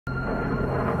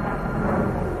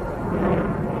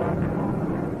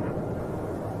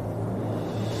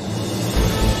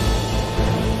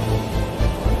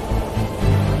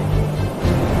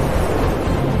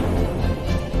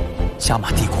加玛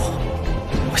帝国，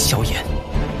我萧炎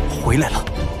回来了。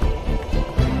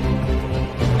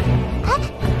哎，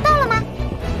到了吗？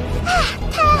哎，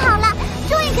太好了，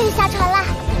终于可以下船了。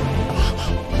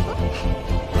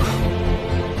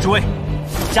诸位，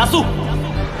加速！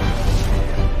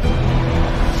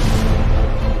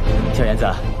小炎子，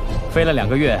飞了2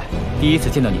个月，第一次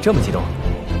见到你这么激动。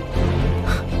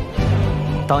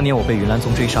当年我被云岚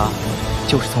宗追杀，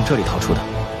就是从这里逃出的。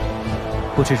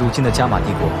不知如今的加玛帝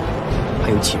国，还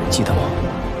有几人记得我？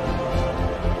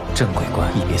镇鬼关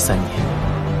一别3年，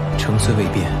城虽未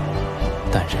变，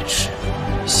但人事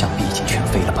想必已经全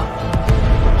飞了吧？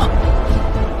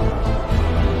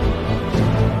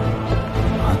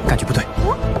感觉不对。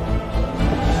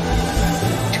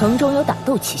城中有打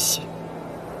斗气息。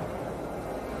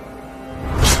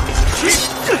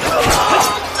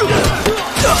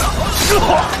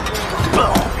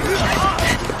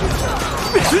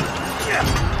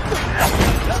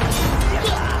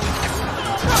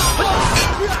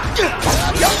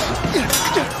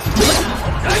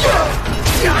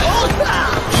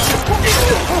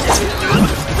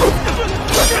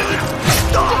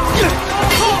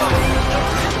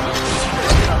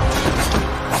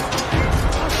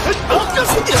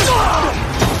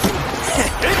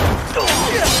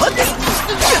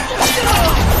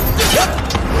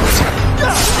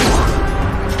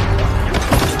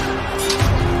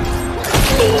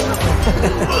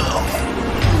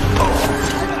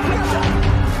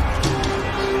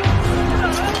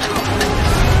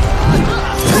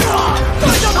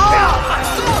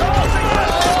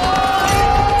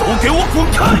都给我滚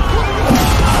开！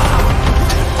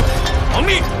王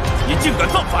密，你竟敢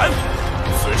造反！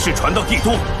此事传到帝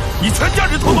都，你全家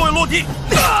人头都要落地！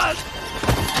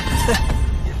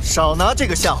少拿这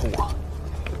个吓唬我！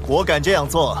我敢这样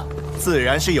做，自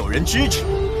然是有人支持。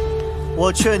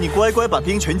我劝你乖乖把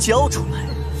兵权交出来，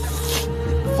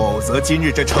否则今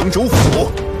日这城主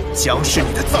府将是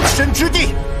你的葬身之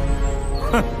地。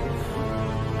哼，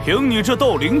凭你这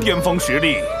斗灵巅峰实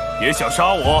力，也想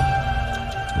杀我？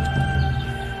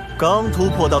刚突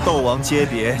破到斗王阶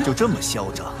别，就这么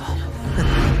嚣张？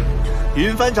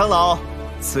云帆长老，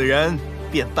此人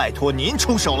便拜托您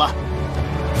出手了。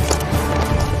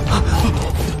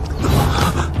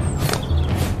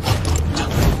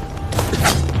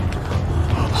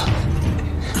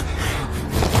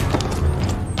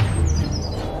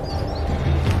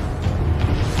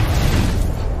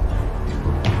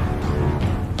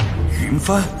云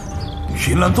帆，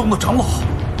云岚宗的长老。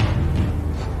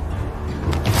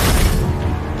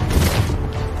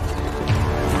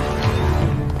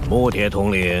穆铁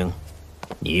统领，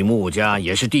你穆家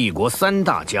也是帝国3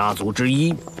大家族之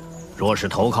一，若是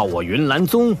投靠我云岚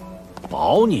宗，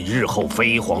保你日后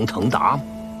飞黄腾达；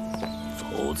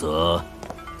否则，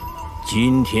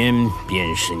今天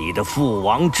便是你的覆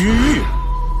亡之日。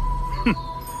哼，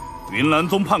云岚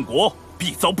宗叛国，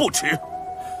必遭不耻。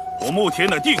我穆铁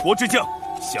乃帝国之将，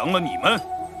降了你们，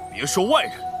别说外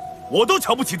人，我都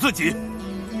瞧不起自己。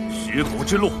师徒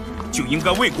之路，就应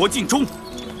该为国尽忠。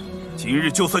今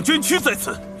日就算捐躯在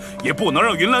此，也不能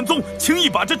让云岚宗轻易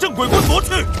把这镇鬼关夺去。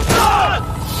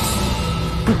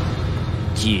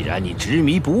既然你执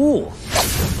迷不悟，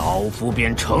老夫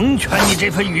便成全你这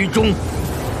份愚忠。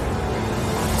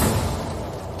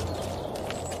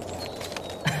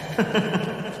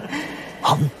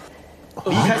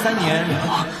离开3年，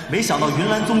没想到云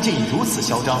岚宗竟已如此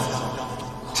嚣张，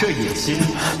这野心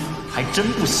还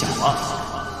真不小啊！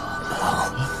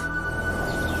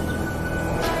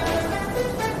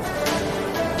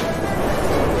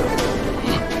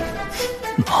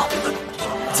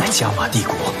在加玛帝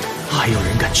国，还有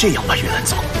人敢这样骂云岚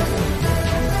宗？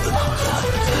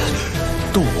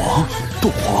斗王、斗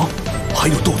皇，还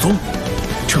有斗宗，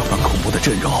这般恐怖的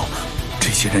阵容，这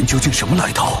些人究竟什么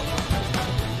来头？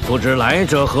不知来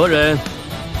者何人？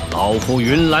老夫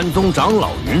云岚宗长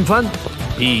老云帆，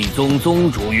碧宗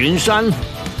宗主云山，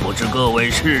不知各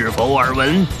位是否耳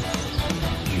闻？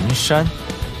云山，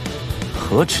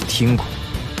何止听过，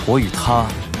我与他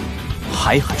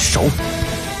还很熟。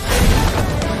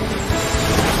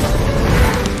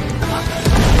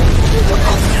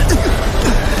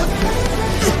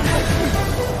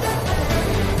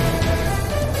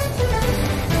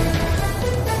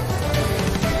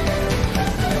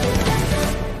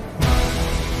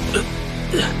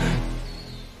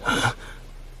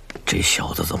这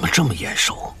小子怎么这么眼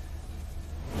熟？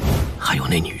还有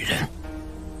那女人，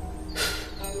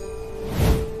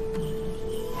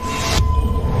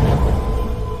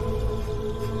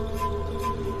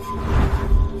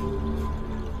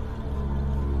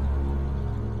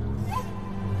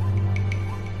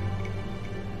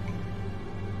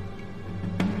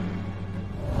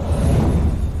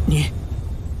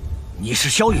你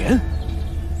是萧炎，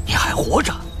你还活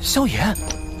着？萧炎，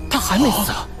他还没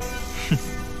死。哼，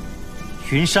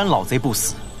云山老贼不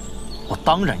死，我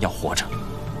当然要活着。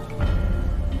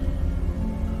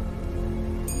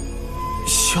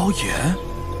萧炎，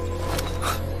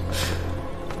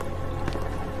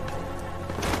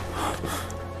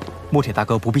木铁大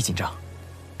哥不必紧张，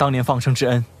当年放生之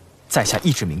恩，在下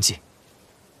一直铭记。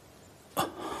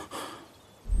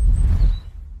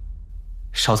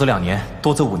少则2年，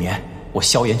多则5年，我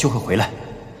萧炎就会回来。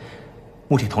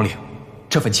木铁统领，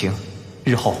这份情，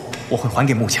日后我会还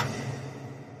给木家。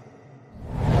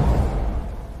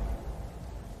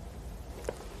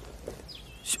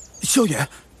萧炎，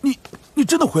你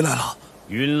真的回来了？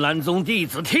云岚宗弟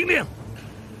子听令，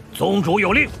宗主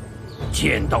有令，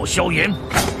见到萧炎，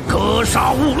格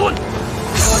杀勿论。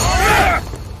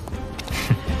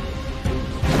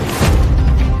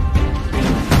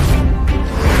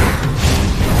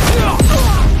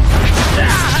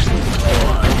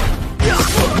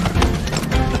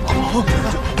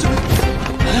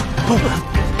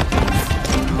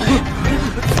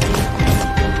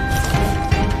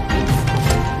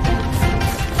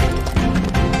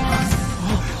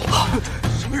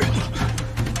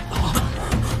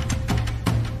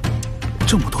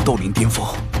这么多斗灵巅峰，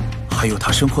还有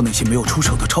他身后那些没有出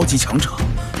手的超级强者，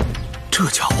这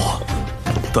家伙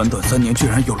短短3年居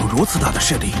然有了如此大的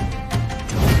势力。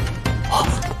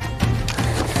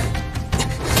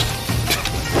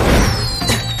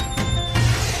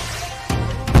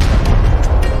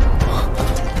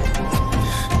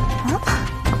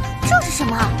这是什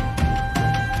么？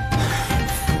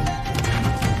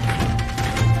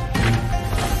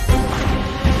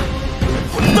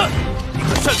混蛋！你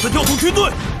可擅自调动军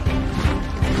队！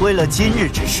为了今日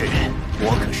之事，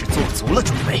我可是做足了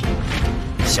准备。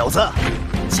小子，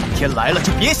今天来了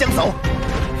就别想走。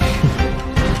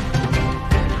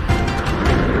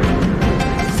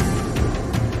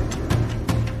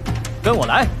跟我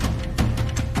来。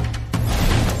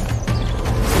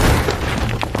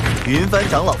云帆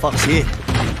长老放心，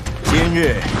今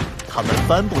日他们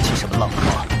翻不起什么浪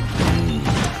花。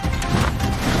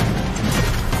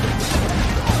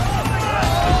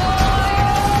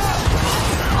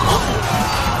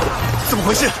怎么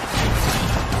回事？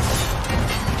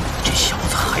这小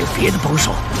子还有别的帮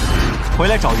手？回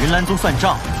来找云岚宗算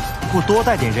账，不多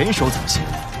带点人手怎么行？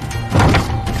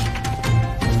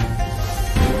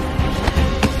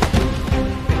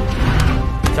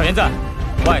小炎在，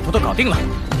外头都搞定了。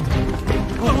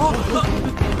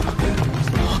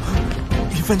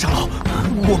云帆长老，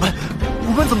我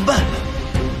们怎么办？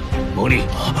魔力，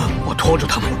我拖着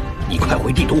他们，你快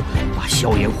回帝都，把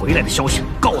萧炎回来的消息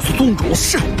告诉宗主。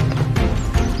是。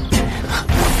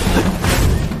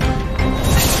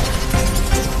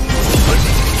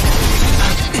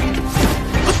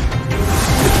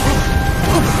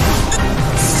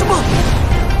什么？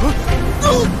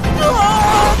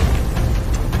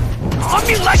拿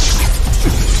命来！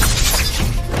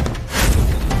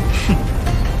哼，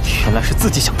原来是自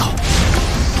己想逃。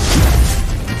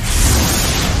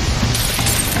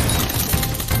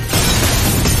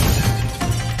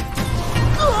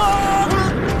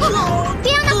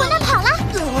别让那混蛋跑了！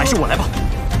还是我来吧。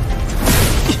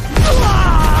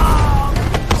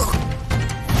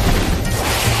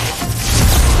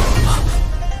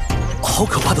好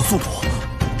可怕的腹部！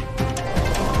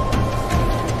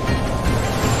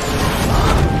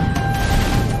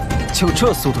就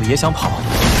这速度也想跑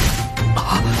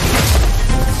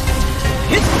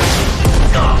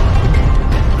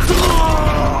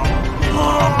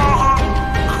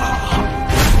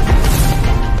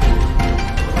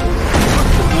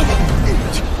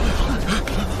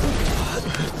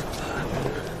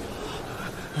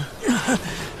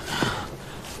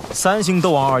？3星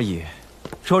斗王而已，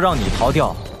若让你逃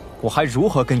掉，我还如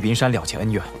何跟云山了结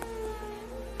恩怨？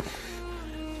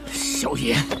萧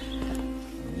炎，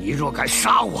你若敢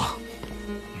杀我，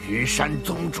云山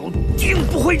宗主定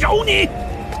不会饶你。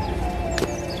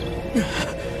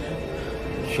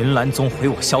云岚宗毁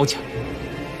我萧家，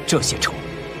这些仇，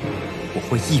我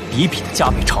会一笔笔的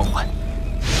加倍偿还。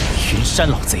云山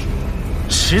老贼，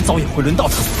迟早也会轮到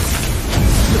他。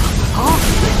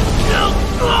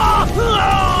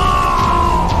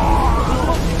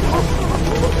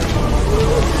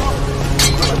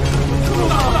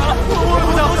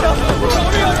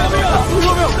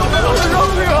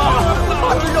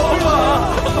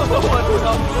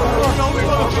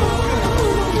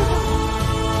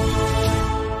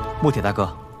木铁大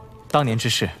哥，当年之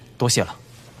事多谢了。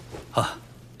啊，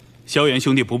萧炎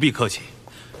兄弟不必客气，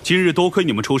今日多亏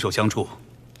你们出手相助，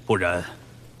不然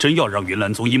真要让云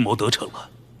岚宗阴谋得逞了。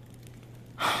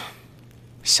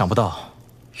想不到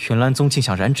云岚宗竟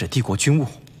想染指帝国军务，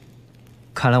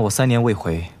看来我3年未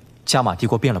回，加玛帝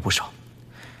国变了不少。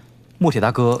墨铁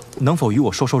大哥能否与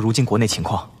我说说如今国内情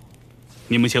况？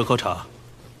你们先喝茶，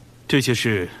这些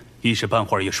事一时半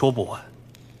会儿也说不完。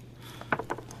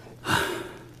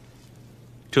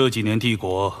这几年帝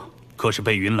国可是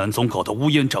被云岚宗搞得乌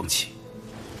烟瘴气，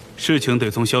事情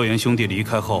得从萧炎兄弟离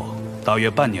开后大约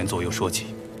半年左右说起。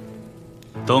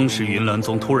当时云岚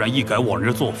宗突然一改往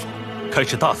日作风，开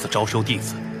始大肆招收弟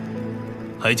子，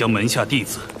还将门下弟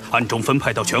子暗中分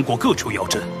派到全国各处要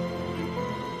阵。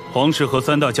皇室和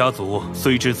3大家族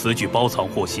虽知此举包藏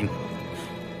祸心，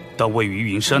但位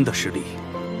于云山的势力，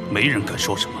没人敢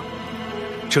说什么。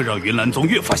这让云岚宗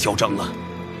越发嚣张了，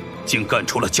竟干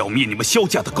出了剿灭你们萧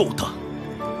家的勾当。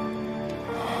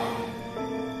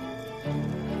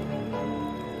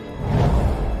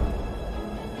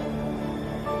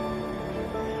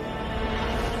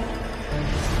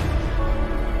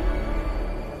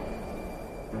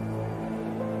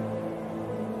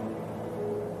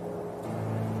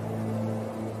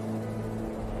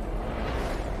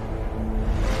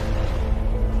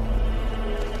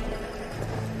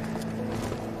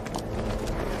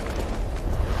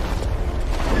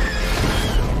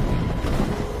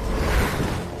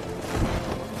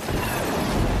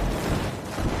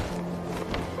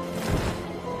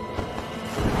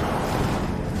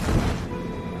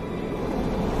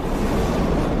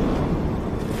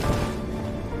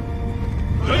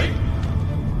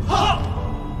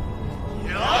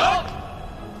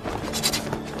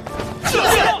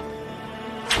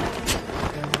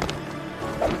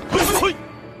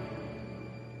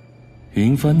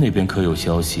云帆那边可有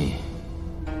消息？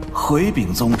回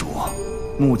禀宗主，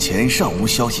目前尚无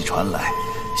消息传来，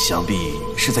想必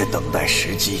是在等待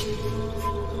时机。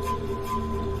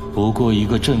不过一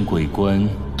个镇鬼官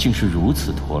竟是如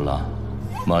此拖拉，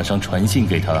马上传信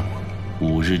给他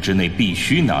，5日之内必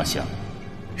须拿下。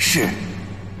是。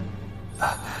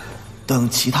等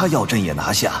其他要镇也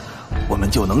拿下，我们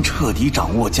就能彻底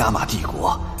掌握加玛帝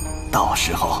国。到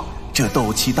时候，这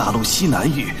斗气大陆西南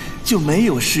域就没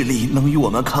有势力能与我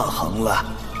们抗衡了。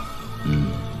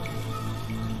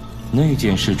那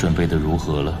件事准备得如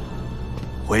何了？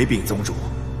回禀宗主，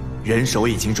人手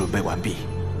已经准备完毕，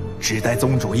只待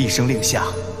宗主一声令下，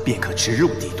便可直入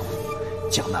帝都，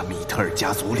将那米特尔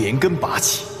家族连根拔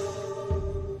起。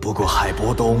不过海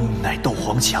波东乃斗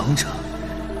皇强者，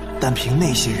但凭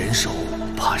那些人手，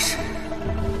怕是……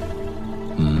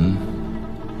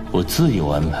我自有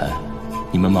安排，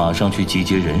你们马上去集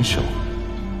结人手。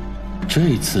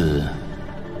这次，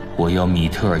我要米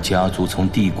特尔家族从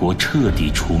帝国彻底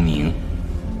除名。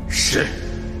是。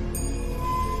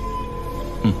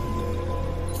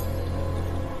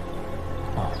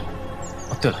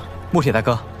对了，木铁大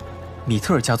哥，米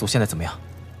特尔家族现在怎么样？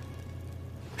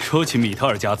说起米特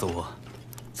尔家族，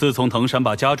自从藤山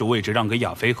把家主位置让给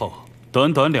亚妃后，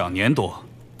短短2年多，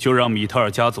就让米特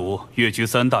尔家族跃居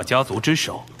3大家族之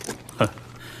首。哼，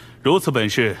如此本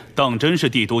事，当真是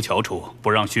帝都翘楚，不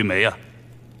让须眉啊！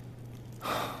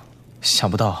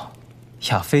想不到，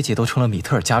亚妃姐都成了米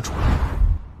特尔家主了。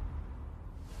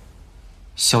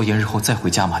萧炎日后再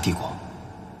回加玛帝国，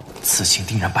此情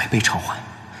定然百倍偿还。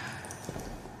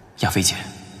亚妃姐，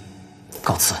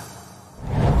告辞。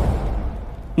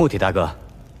木铁大哥，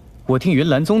我听云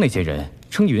岚宗那些人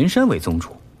称云山为宗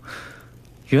主，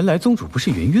原来宗主不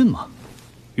是云韵吗？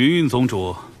云韵宗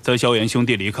主在萧炎兄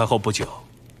弟离开后不久，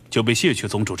就被卸去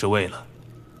宗主之位了。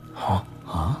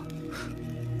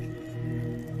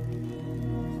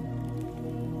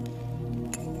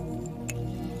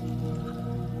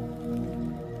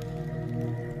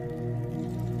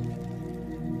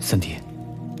三弟，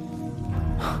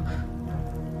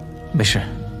没事，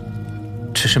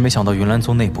只是没想到云岚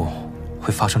宗内部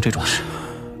会发生这种事。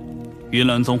云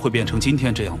岚宗会变成今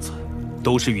天这样子，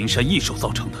都是云山一手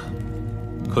造成的。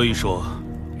可以说，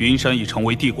云山已成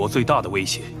为帝国最大的威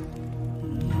胁。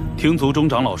听族中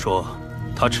长老说，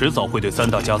他迟早会对3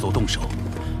大家族动手，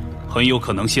很有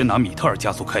可能先拿米特尔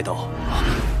家族开刀。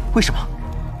为什么？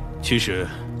其实，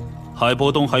海波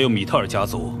东还有米特尔家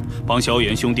族帮萧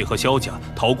炎兄弟和萧家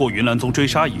逃过云岚宗追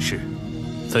杀一事，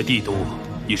在帝都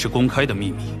已是公开的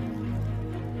秘密。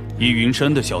以云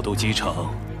山的小肚鸡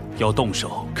肠，要动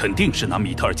手肯定是拿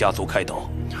米特尔家族开刀。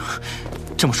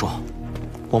这么说，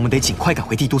我们得尽快赶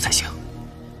回帝都才行。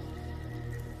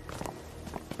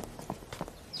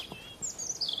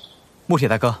木铁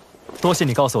大哥，多谢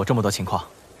你告诉我这么多情况，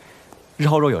日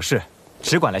后若有事，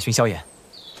只管来寻萧炎。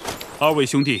2位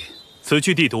兄弟，此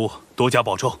去帝都多加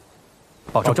保重。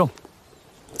保重。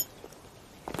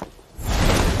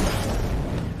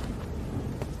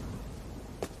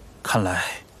看来，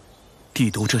地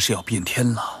毒这是要变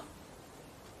天了。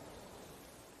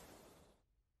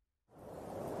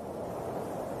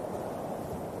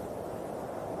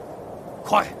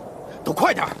快，都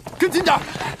快点，跟紧点！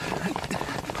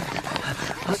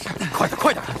快点，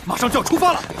快点，马上就要出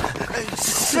发了。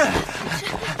是。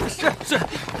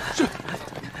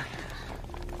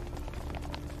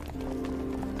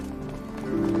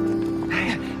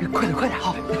快点，快点，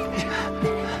好。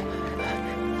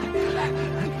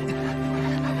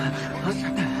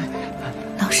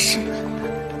老师，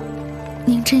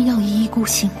您真要一意孤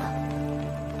行吗？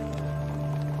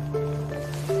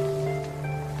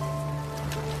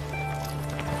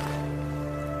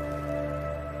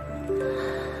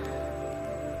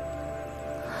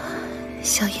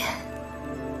萧炎，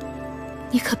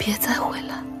你可别再回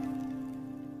来。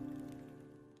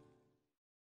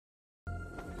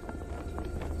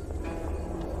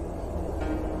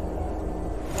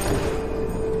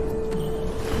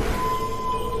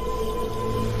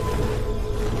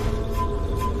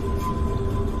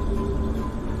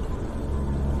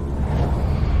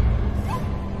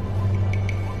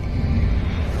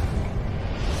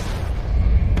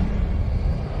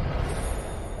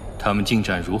他们进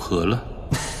展如何了？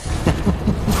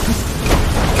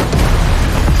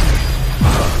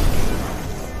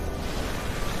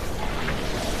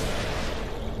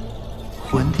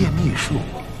魂殿秘术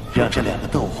让这2个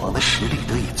斗皇的实力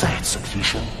得以再次提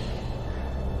升。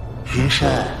云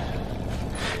山，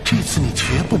这次你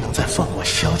绝不能再放过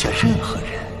萧家任何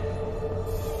人。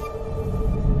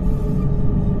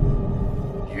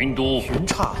云都云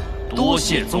刹，多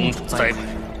谢宗主栽培。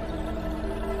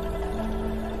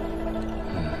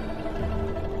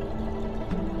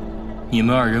你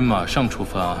们2人马上出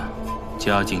发，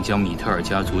加紧将米特尔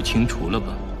家族清除了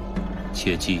吧。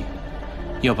切记，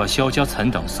要把萧家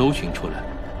残党搜寻出来。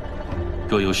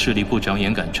若有势力不长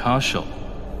眼敢插手，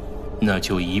那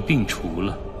就一并除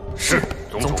了。是，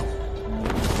宗主。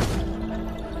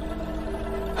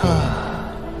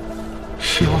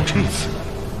希望这次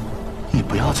你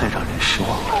不要再让人失望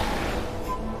了。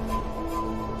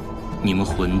你们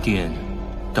魂殿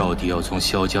到底要从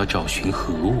萧家找寻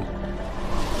何物？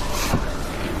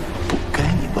不该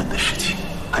你问的事情，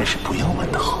还是不要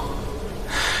问的好。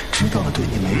知道了对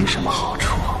你没什么好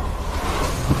处。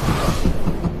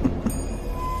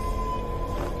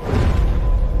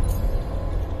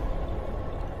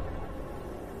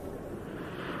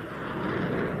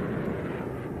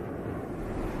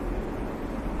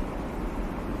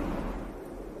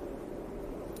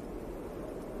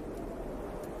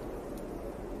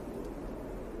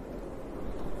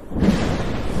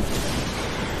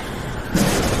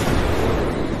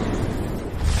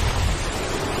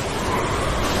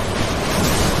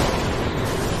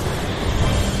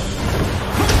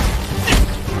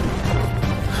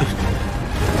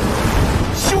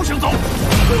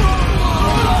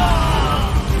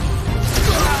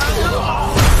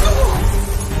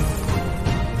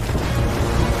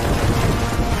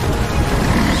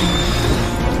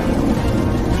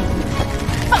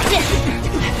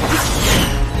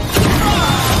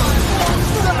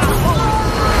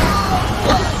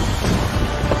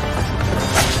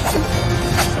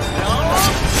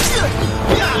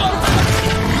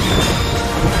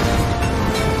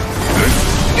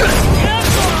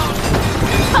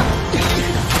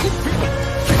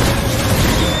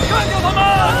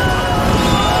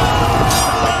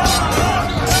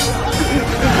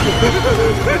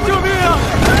救命啊！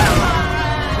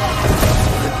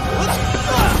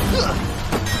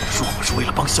如果是为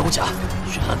了帮萧家，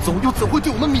云岚宗又怎会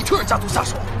对我们米特尔家族下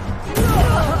手？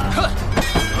看，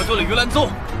得罪了云岚宗，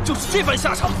就是这般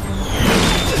下场。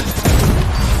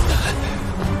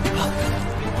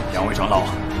两位长老，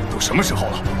都什么时候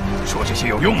了？说这些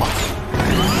有用吗？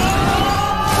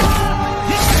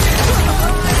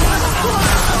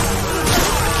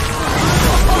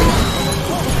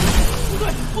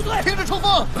不对，听着冲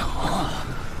锋！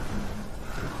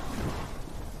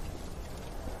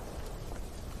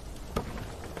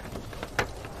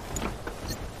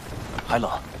还冷。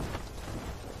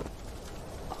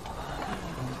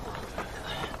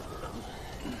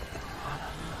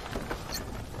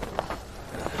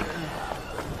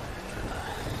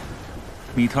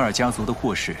米特尔家族的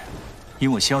祸事，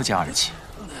因我萧家而起。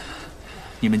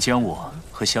你们将我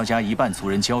和萧家一半族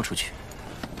人交出去，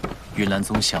云岚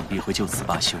宗想必会就此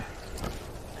罢休。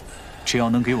只要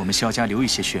能给我们萧家留一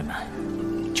些血脉，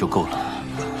就够了。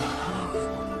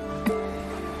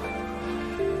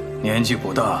年纪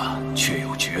不大，却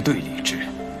有绝对理智。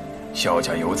萧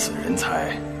家有此人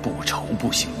才，不愁不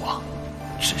兴旺。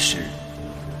只是，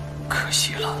可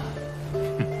惜了。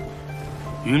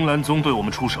云岚宗对我们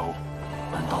出手，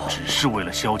难道只是为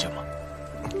了萧家吗？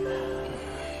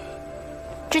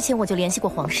之前我就联系过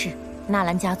皇室、纳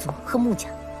兰家族和穆家，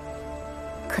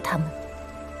可他们……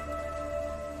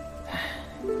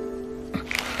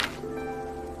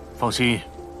放心，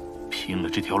拼了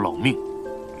这条老命，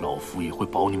老夫也会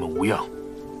保你们无恙。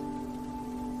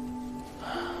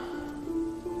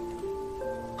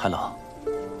海老，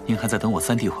您还在等我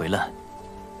三弟回来？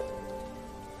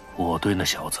我对那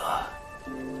小子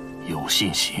有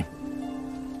信心。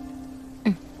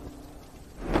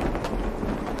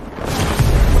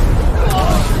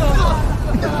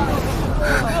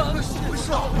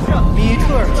米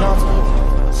特尔家族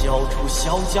交出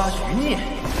萧家余孽，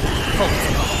否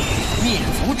则灭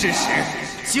族之时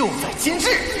就在今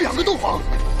日。两个斗皇，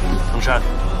藤山、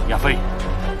亚飞，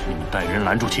你们带人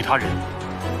拦住其他人，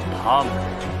他们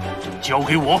就交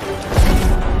给我。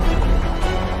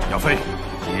亚飞，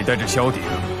你带着萧鼎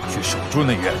去守住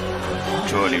内院，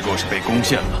这里若是被攻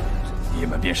陷了，你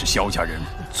们便是萧家人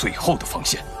最后的防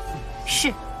线。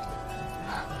是。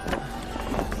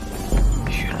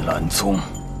云岚宗，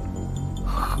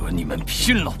和你们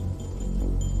拼了！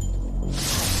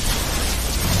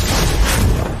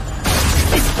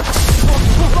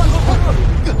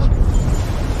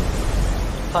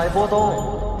海波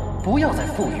东，不要再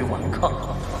负隅顽抗，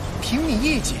凭你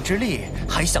一己之力，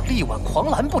还想力挽狂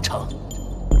澜不成？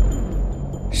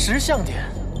识相点，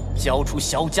交出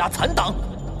萧家残党！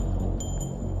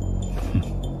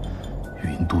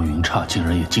云都云刹竟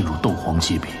然也进入斗皇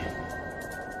级别，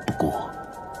不过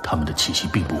他们的气息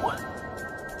并不稳。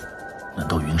难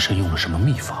道云山用了什么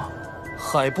秘法？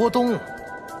海波东，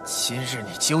今日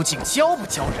你究竟教不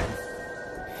教人？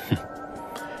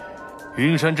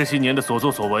云山这些年的所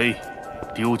作所为，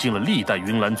丢尽了历代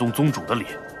云岚宗宗主的脸。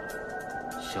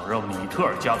想让米特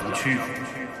尔家族屈服，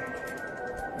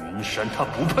云山他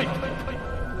不配。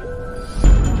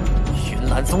云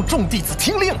岚宗众弟子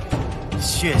听令，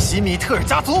血洗米特尔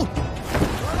家族！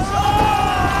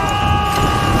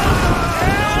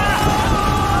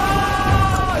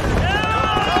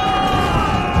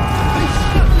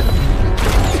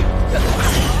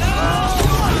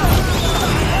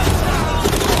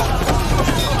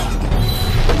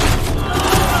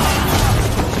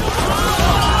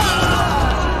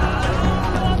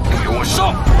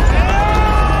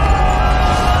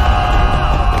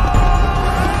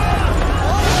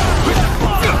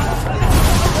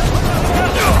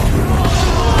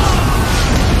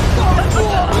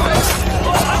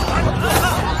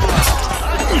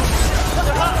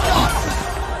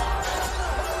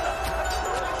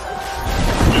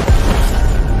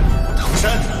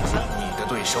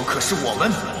是我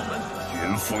们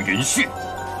云父云血，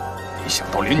没想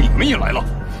到连你们也来了。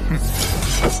哼，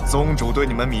宗主对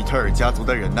你们米特尔家族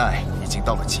的忍耐已经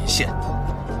到了极限，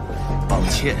抱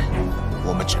歉，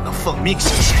我们只能奉命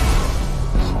行事。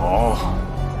好，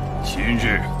今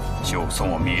日就算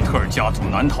我米特尔家族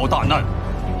难逃大难，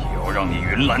也要让你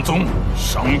云岚宗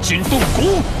伤筋动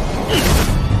骨。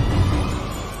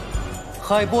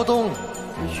海波东，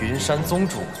云山宗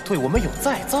主对我们有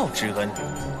再造之恩。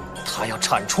他要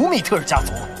铲除米特尔家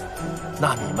族，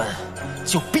那你们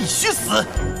就必须死！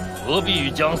何必与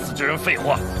将死之人废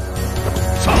话？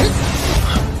上！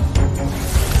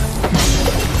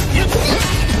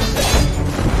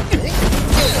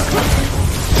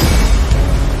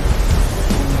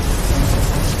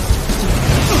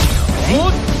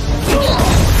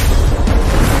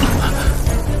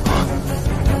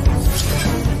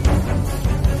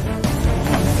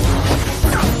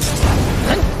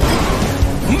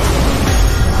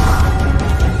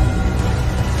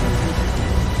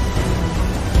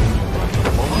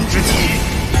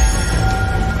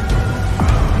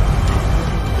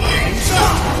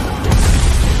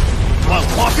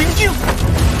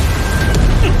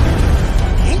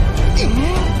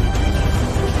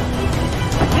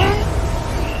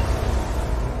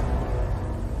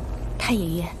太爷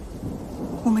爷，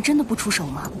我们真的不出手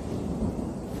吗？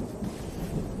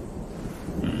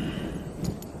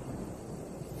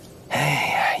哎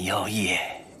呀，妖夜，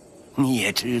你也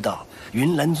知道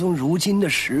云岚宗如今的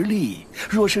实力，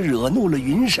若是惹怒了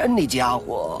云山那家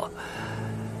伙，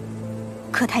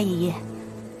可太爷爷，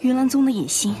云岚宗的野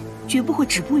心绝不会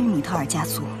止步于米特尔家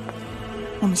族。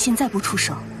我们现在不出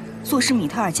手，坐视米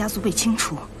特尔家族被清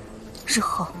除，日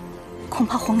后恐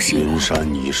怕皇室也会……云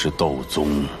山已是斗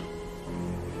宗。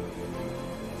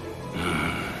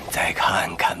再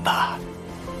看看吧。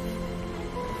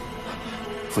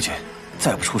父亲，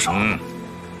再不出手，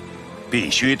必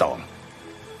须等。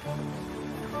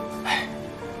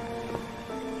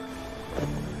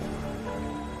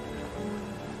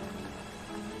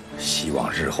希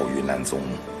望日后云岚宗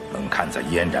能看在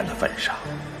嫣然的份上，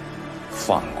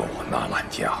放过我纳兰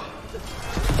家。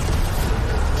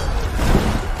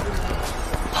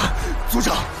族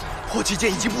长，破旗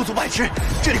剑已经不足100支，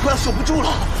这里快要守不住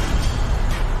了。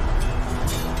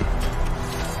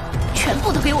全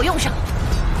部都给我用上！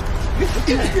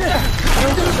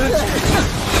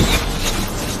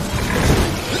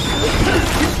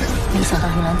没想到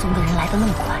云岚宗的人来得那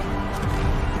么快，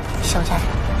萧家人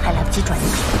还来不及转移。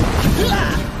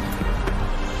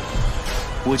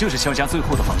我就是萧家最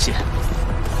后的防线，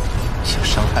想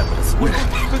伤害我的族人，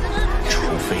除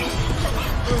非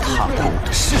踏过我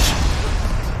的尸身。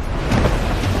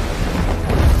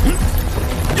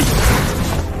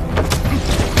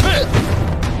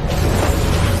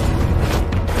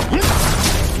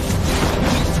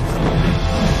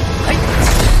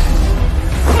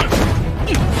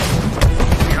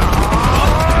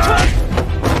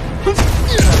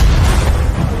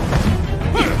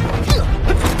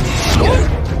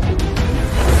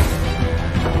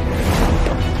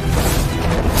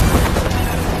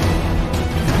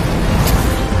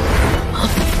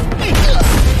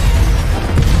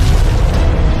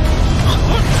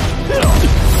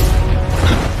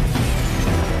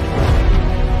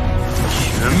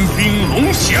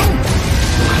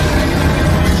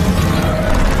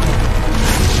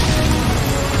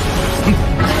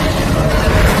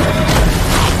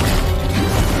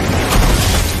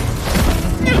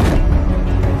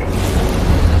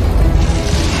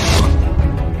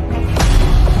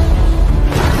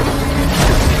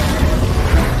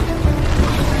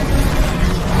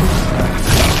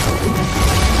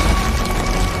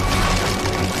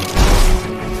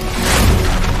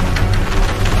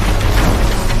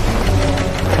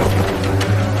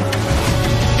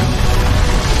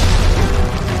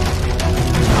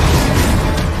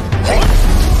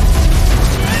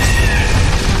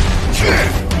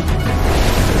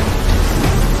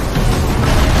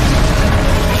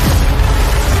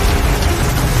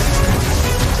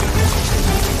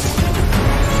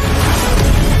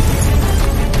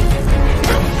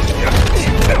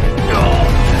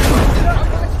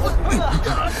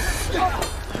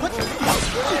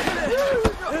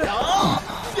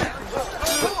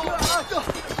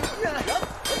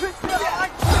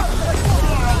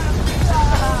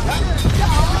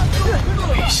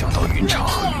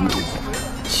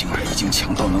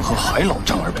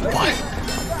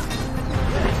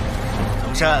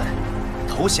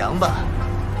投降吧！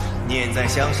念在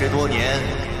相识多年，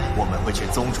我们会劝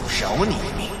宗主饶你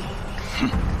一命。哼！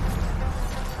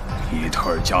伊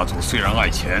特尔家族虽然爱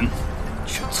钱，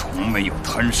却从没有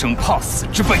贪生怕死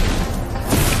之辈。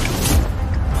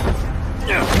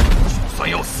就算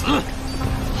要死，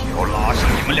也要拉上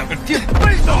你们2个垫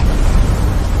背的。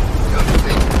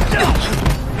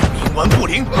冥顽不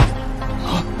灵，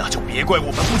那就别怪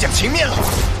我们不讲情面了。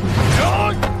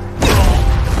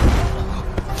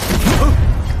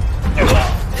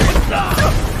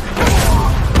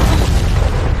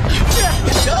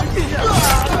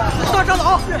大长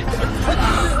老，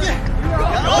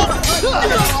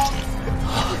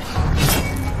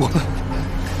我们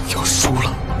要输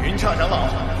了。云刹长老、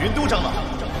云都长老，我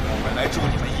们来助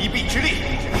你们一臂之力。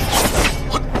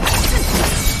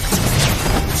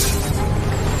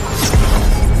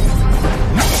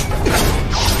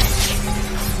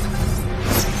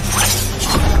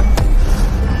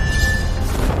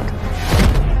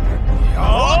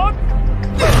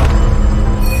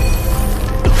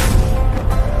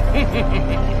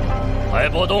海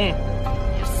波东，你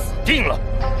死定了！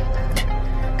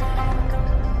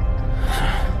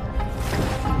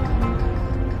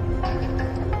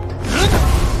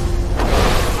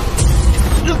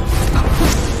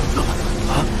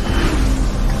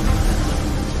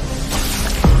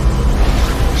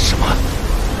什么？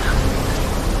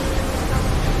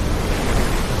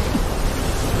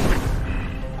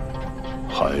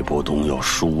海波东要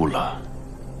输了。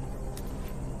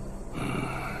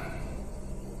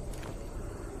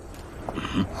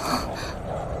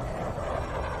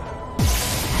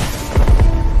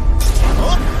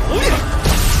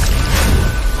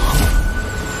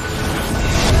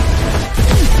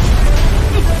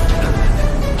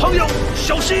朋友，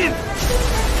小心！云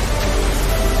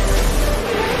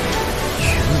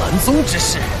岚宗之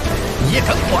事，你也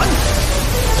敢管？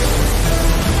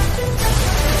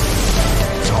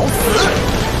找死！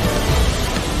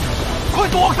快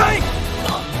躲开！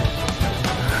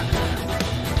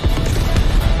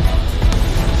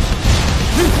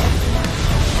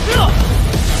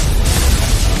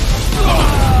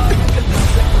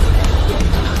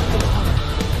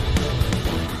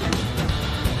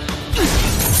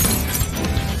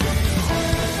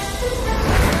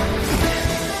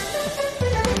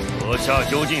阁下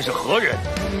究竟是何人？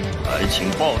还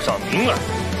请报上名来。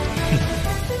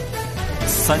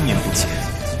3年不见，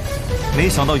没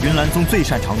想到云岚宗最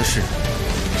擅长的事，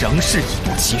仍是以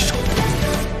多欺少。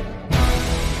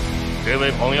这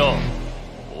位朋友，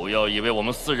不要以为我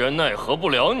们4人奈何不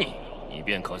了你，你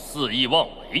便可肆意妄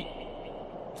为。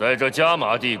在这加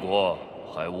玛帝国，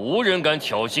还无人敢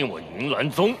挑衅我云岚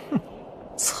宗。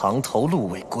藏头露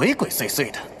尾，鬼鬼祟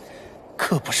祟的，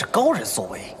可不是高人所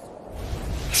为。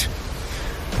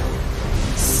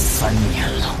3年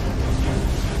了。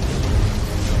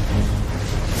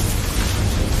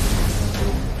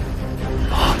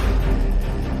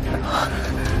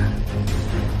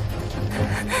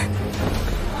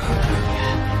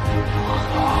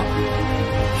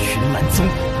云岚宗，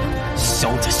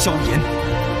萧家萧炎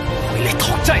回来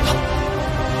讨债了。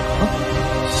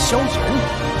萧炎，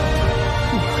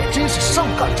你还真是上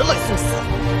赶着来送死。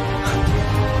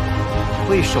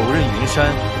为手刃云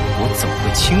山，我怎么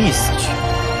会轻易死去？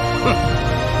哼，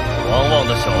狂妄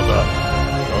的小子，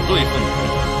要对付你，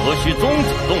何须宗主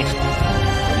动手？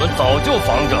我们早就防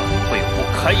着会有不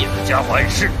开眼的家伙碍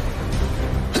事。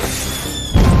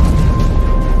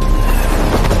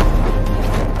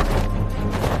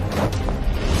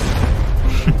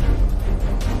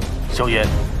萧炎，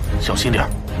小心点儿。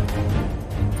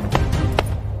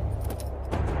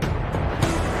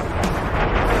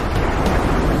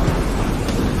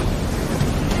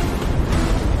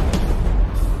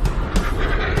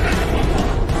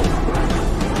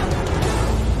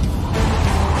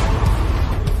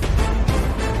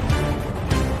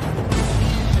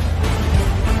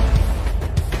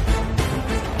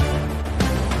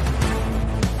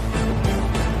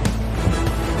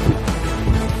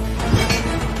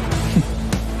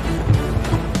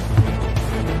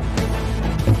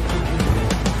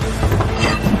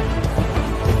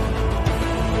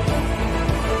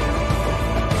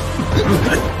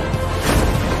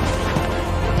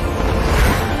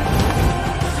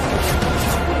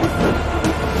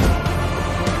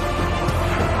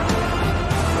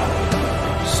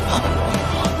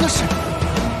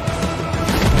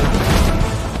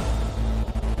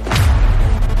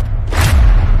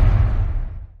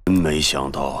没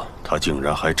想到他竟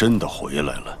然还真的回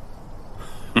来了。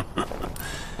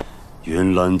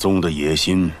云岚宗的野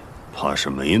心，怕是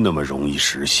没那么容易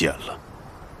实现了。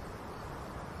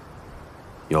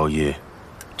妖夜，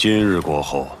今日过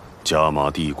后，加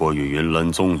玛帝国与云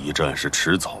岚宗一战是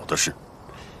迟早的事。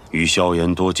与萧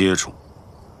炎多接触，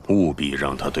务必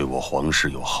让他对我皇室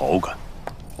有好感。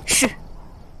是。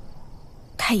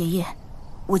太爷爷，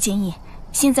我建议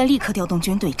现在立刻调动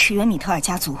军队驰援米特尔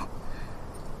家族。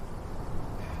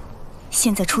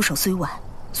现在出手虽晚，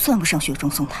算不上雪中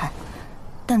送炭，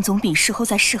但总比事后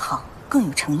再示好更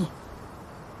有诚意。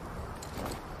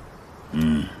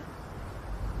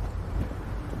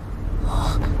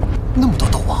那么多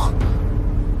斗王，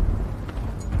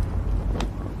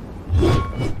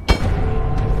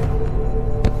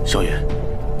萧炎，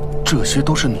这些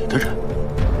都是你的人。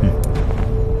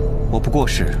我不过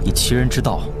是以其人之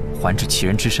道还治其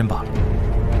人之身罢了。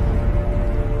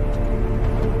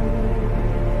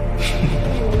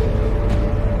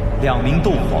2名斗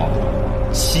皇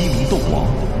，7名斗王，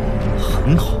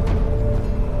很好。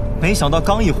没想到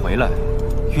刚一回来，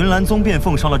云岚宗便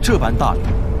奉上了这般大礼，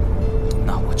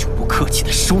那我就不客气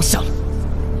的收下了。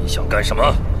你想干什么？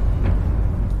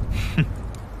哼，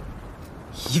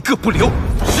一个不留。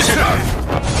是。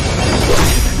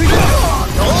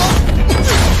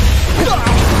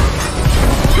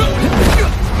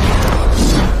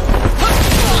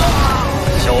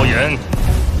萧炎，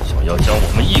想要将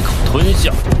我们一口吞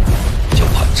下，就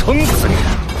怕撑死你！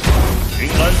云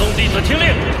岚宗弟子听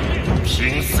令，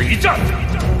拼死一战！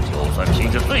就算凭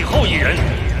着最后一人，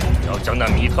也要将那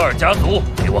米特尔家族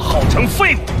给我耗成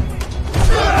废物！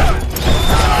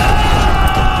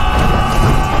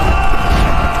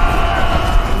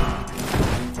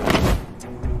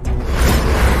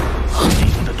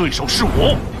你的对手是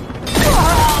我。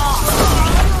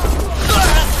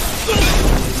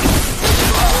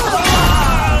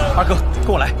阿哥，跟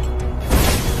我来！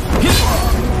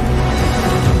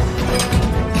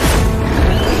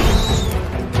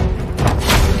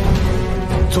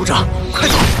族长，快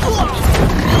走！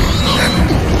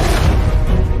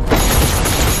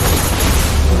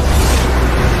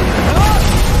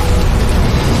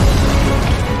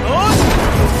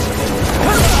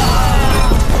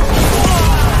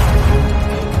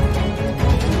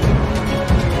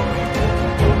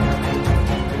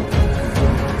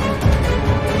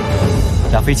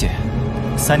亚菲姐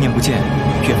，3年不见，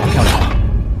越发漂亮了。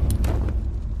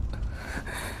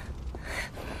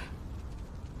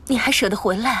你还舍得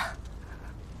回来啊？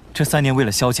这3年为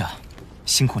了萧家，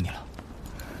辛苦你了。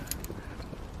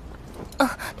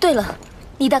对了，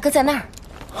你大哥在那儿。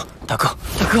大哥，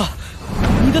大哥，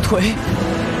你的腿。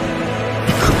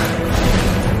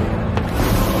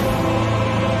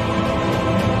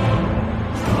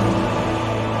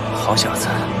好小子，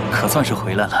可算是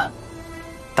回来了。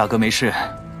大哥没事，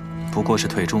不过是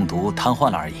腿中毒瘫痪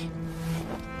了而已，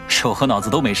手和脑子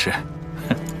都没事。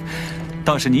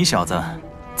倒是你小子，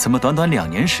怎么短短2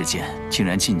年时间，竟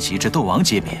然晋级至斗王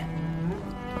阶别？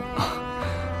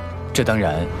这当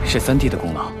然是3弟的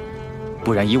功劳，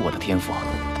不然以我的天赋，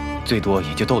最多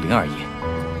也就斗灵而已。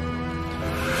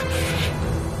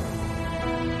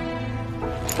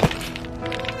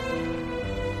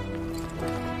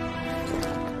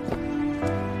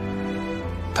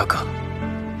大哥，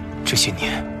这些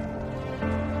年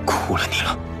苦了你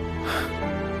了。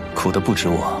苦的不止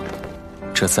我，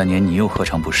这3年你又何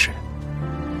尝不是？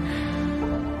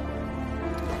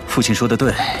父亲说的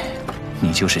对，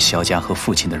你就是萧家和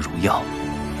父亲的荣耀。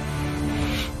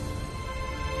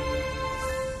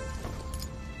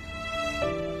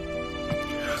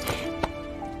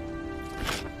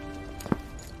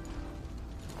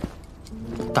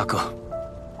大哥，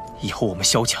以后我们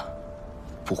萧家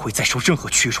不会再受任何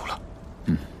屈辱了。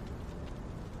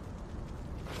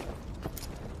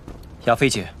亚菲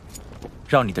姐，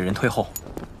让你的人退后，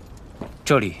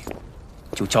这里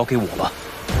就交给我吧。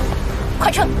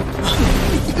快撤！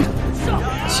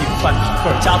侵犯米特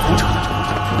尔家族者，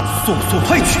速速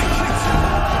退去！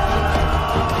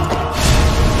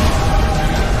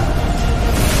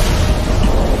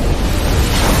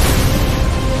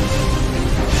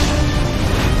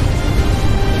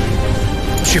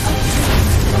去吧。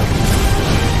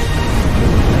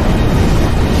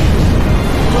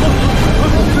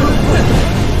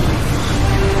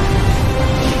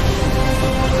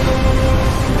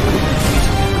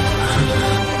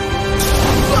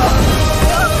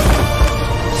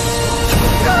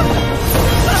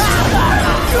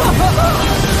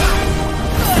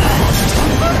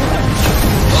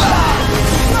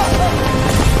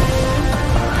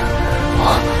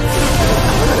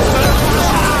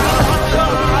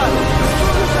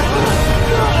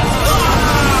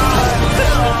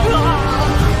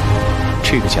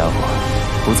这个家伙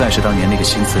不再是当年那个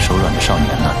心慈手软的少年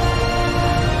了，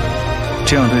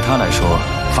这样对他来说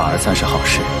反而算是好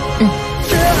事。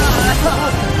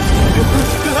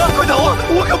快逃啊！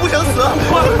我可不想死！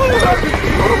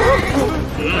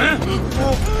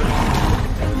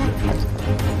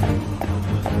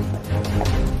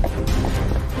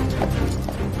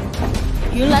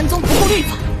云岚宗不顾律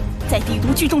法，在帝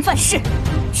都聚众犯事，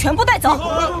全部带走。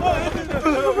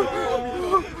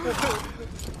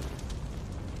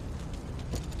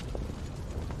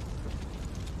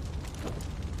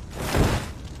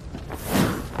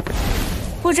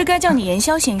不知该叫你炎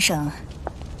萧先生，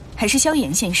还是萧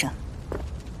炎先生？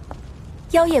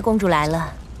妖夜公主来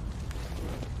了。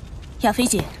亚菲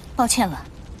姐，抱歉了，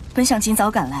本想尽早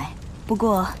赶来，不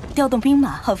过调动兵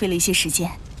马耗费了一些时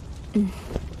间。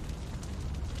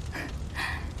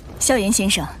萧炎先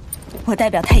生，我代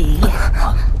表太爷爷。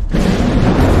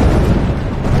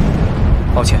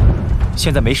抱歉，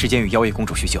现在没时间与妖夜公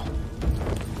主叙旧。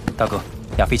大哥，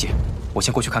亚菲姐，我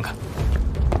先过去看看。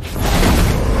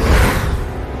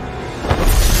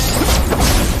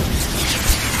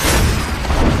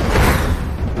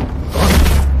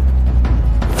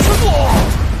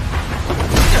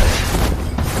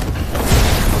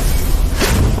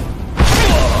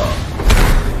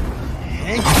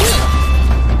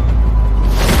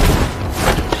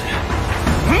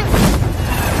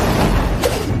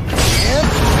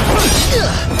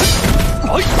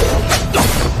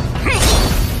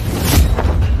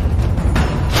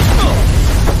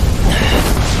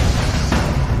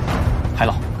海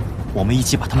老，我们一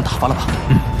起把他们打发了吧。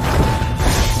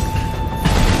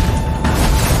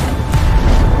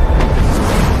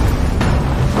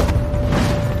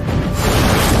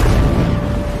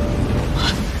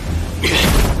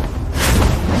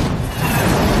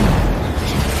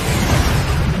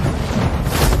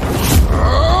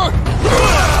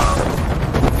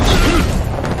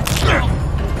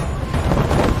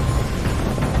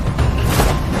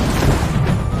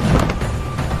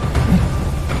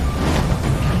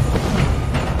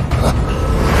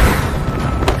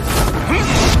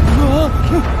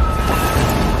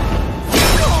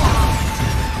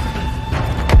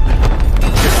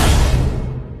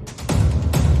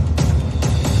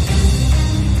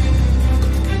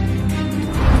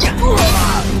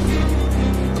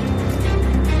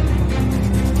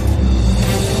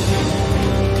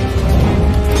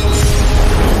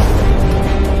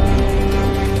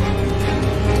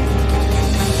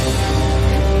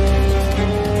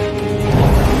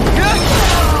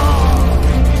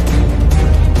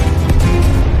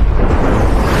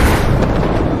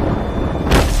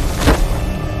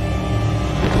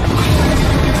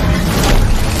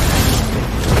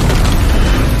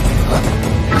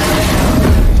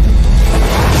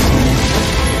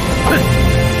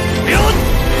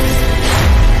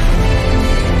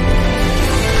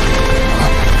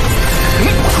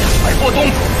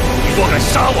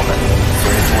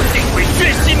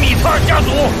家族。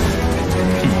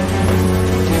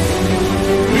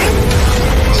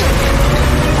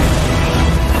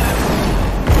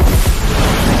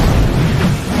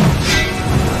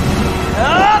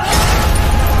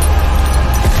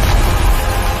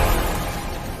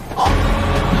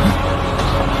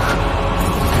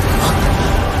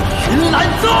云岚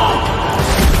宗。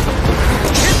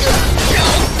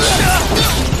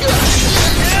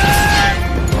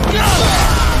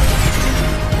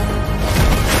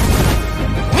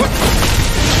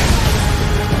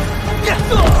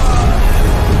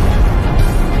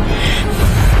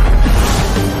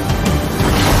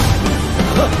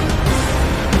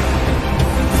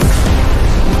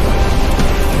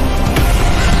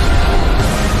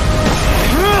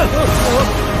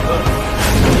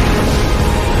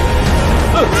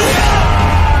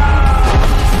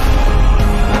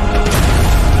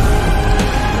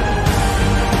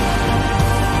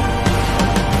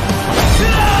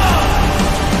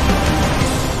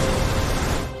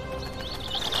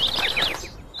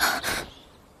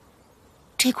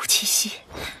 这股气息，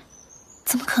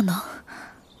怎么可能？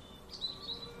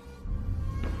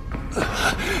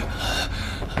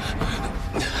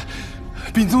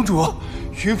禀宗主，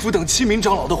云府等7名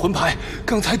长老的魂牌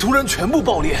刚才突然全部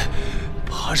爆裂，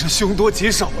怕是凶多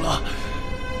吉少了。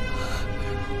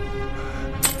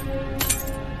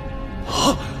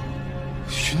啊！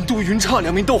云都、云刹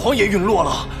2名斗皇也陨落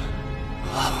了。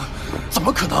怎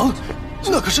么可能？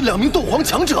那可是2名斗皇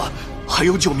强者，还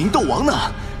有9名斗王呢。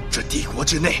 这帝国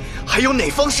之内还有哪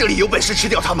方势力有本事吃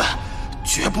掉他们？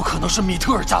绝不可能是米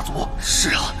特尔家族。是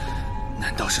啊，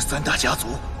难道是3大家族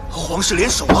和皇室联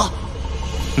手了？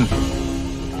哼，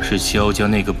是萧家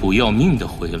那个不要命的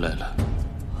回来了。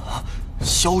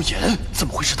萧炎？怎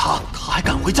么会是他？他还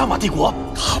敢回加玛帝国？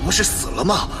他不是死了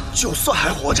吗？就算还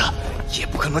活着，也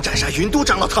不可能斩杀云都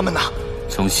长老他们呐。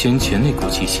从先前那股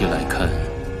气息来看，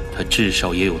他至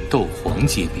少也有斗皇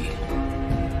级别。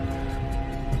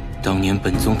 当年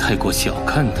本宗太过小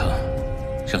看他，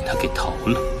让他给逃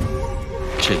了。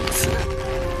这一次，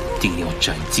定要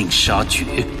斩尽杀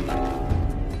绝。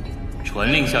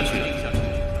传令下去，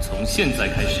从现在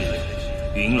开始，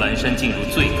云岚山进入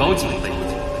最高警备，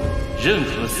任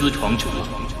何私闯者，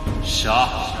杀！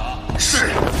是。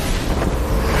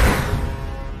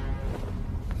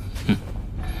哼。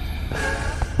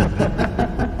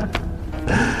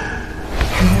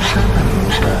云山的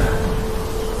云山，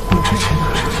我之前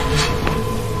可是。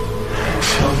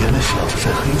 萧炎的小子在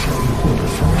黑角域混得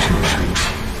风生水起，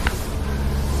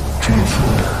这次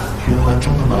云岚宗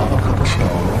的麻烦可不小了。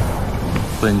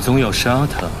本宗要杀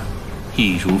他，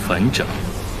易如反掌。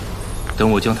等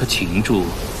我将他擒住，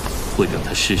会让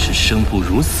他试试生不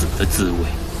如死的滋味。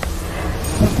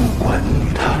我不管你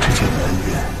与他之间的恩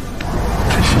怨，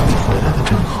这小子回来的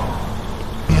正好，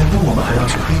免得我们还要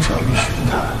去黑角域寻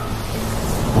他。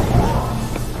不过，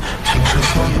听说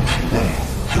萧炎体内。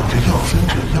 有着药分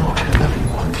者药尘的灵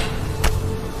魂体，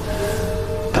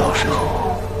到时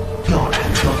候药尘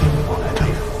交给我来对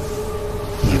付，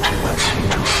你只管擒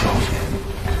住萧炎。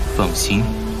放心，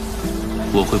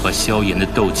我会把萧炎的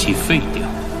斗气废掉，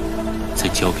再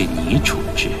交给你处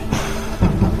置。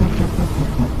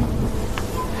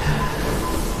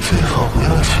最好不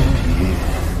要轻敌，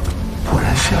不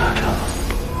然下场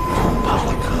恐怕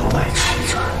会格外凄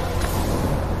惨。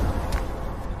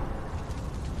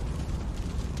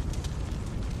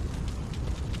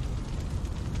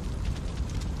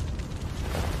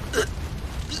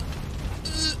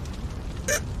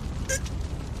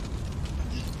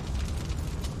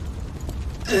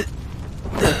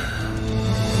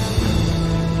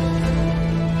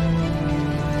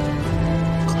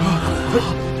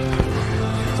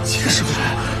 结束了，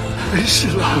没事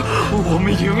了，我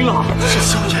们赢了！是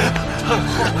萧炎，太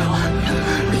好了！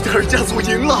米特尔家族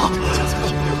赢了！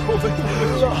我们赢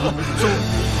了！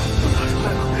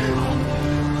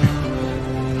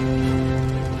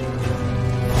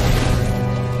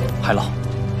海老，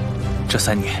这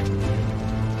3年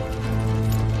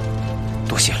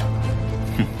多谢了。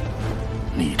哼，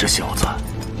你这小子，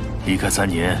离开3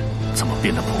年，怎么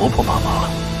变得婆婆妈妈了？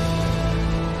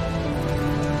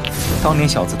 当年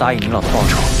小子答应您老的报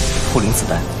酬，护灵子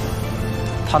弹，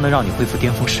它能让你恢复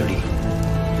巅峰实力。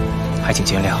还请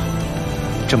见谅，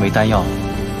这枚丹药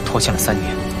拖欠了3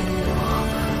年。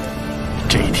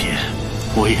这一天，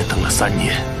我也等了3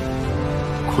年，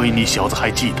亏你小子还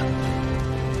记得。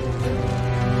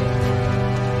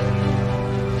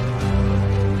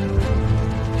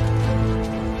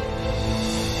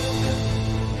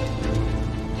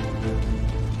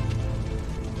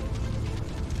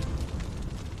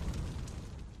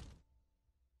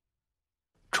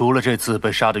除了这次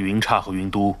被杀的云刹和云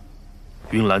都，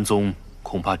云岚宗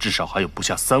恐怕至少还有不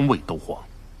下3位斗皇。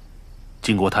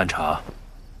经过探查，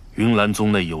云岚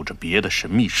宗内有着别的神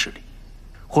秘势力，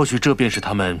或许这便是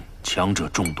他们强者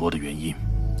众多的原因。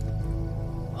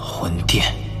魂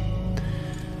殿。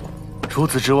除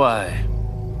此之外，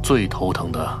最头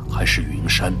疼的还是云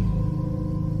山。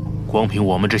光凭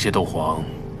我们这些斗皇，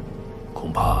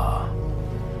恐怕……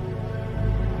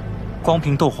光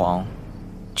凭斗皇，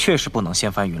确实不能掀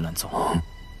翻云岚宗。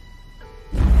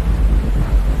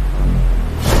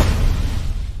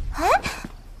哎，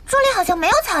这里好像没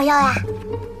有草药呀。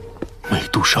美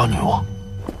杜莎女王。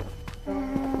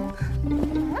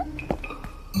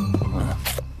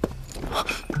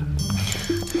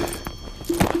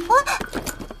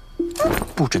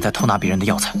不准再偷拿别人的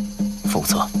药材，否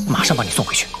则马上把你送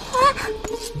回去。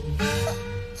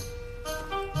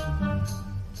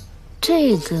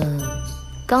这个，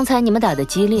刚才你们打得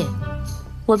激烈，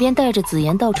我便带着紫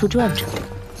妍到处转转，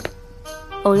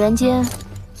偶然间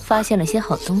发现了些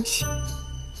好东西。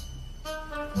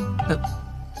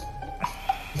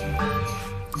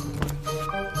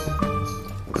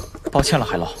抱歉了，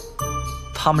海老，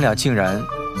他们俩竟然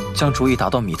将主意打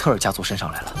到米特尔家族身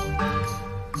上来了。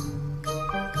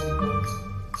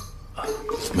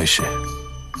没事，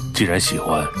既然喜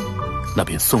欢，那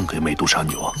便送给美杜莎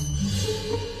女王。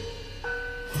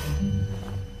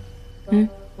嗯。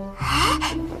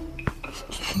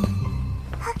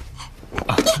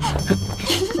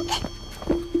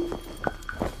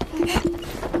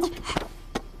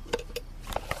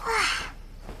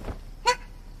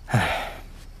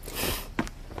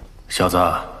小子，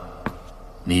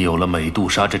你有了美杜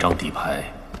莎这张底牌，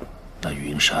那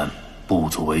云山不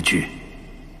足为惧。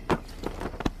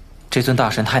这尊大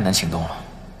神太难请动了，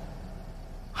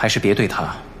还是别对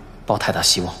他抱太大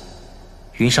希望。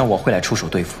云山我会来出手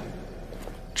对付，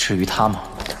至于他嘛，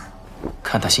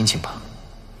看他心情吧。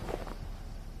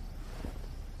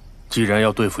既然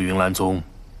要对付云岚宗，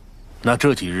那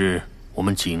这几日我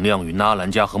们尽量与纳兰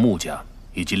家和穆家，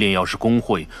以及炼药师工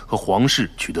会和皇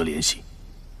室取得联系，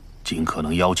尽可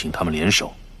能邀请他们联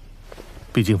手。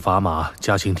毕竟法马、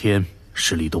嘉庆天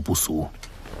实力都不俗，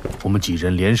我们几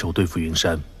人联手对付云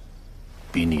山，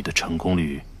比你的成功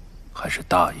率还是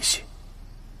大一些。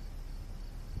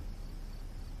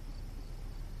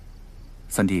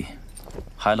三弟，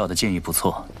海老的建议不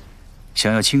错，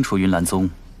想要清除云岚宗，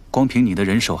光凭你的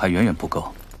人手还远远不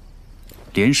够，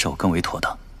联手更为妥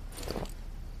当。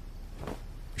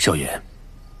萧炎，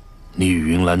你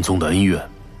与云岚宗的恩怨，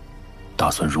打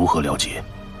算如何了结？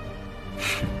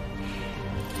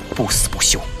不死不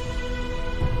休！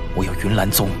我要云岚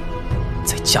宗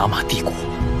在加玛帝国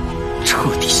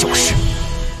彻底消失。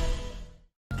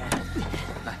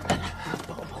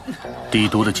帝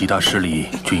都的几大势力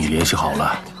均已联系好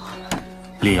了，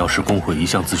炼药师工会一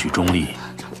向自诩中立，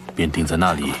便定在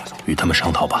那里与他们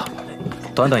商讨吧。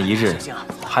短短1日，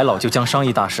海老就将商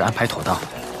议大事安排妥当，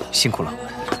辛苦了。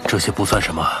这些不算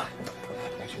什么，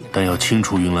但要清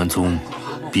除云岚宗，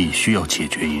必须要解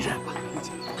决一人。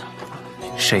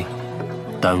谁？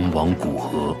丹王古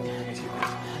河。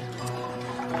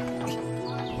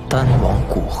丹王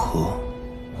古河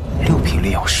，6品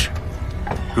炼药师。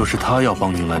若是他要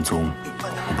帮云岚宗，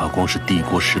恐怕光是帝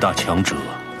国10大强者，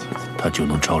他就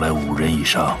能招来5人以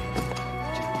上。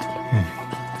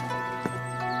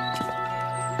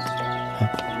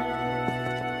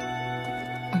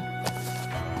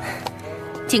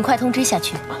尽快通知下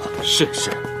去。是。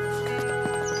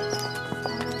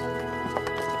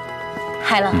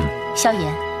海老，萧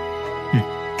炎，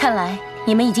看来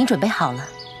你们已经准备好了。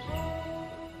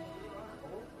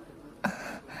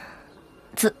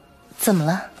怎么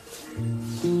了？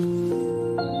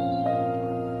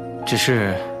只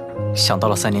是想到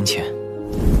了3年前，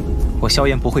我萧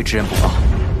炎不会知恩不报。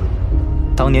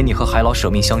当年你和海老舍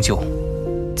命相救，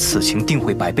此情定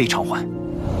会百倍偿还。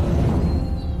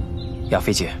亚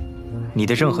菲姐，你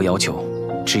的任何要求，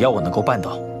只要我能够办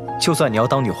到，就算你要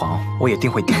当女皇，我也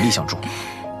定会鼎力相助。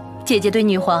姐姐对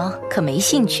女皇可没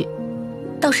兴趣，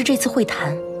倒是这次会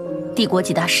谈，帝国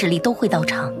几大势力都会到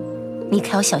场，你可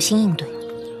要小心应对。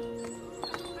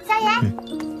萧炎，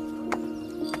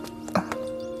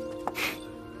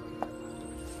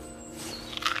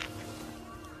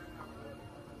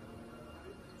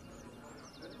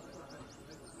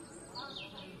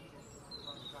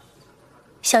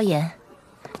萧炎，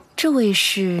这位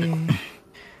是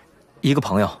一个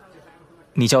朋友，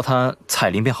你叫他彩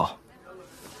铃便好。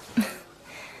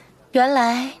原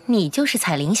来你就是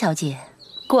彩铃小姐，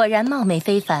果然貌美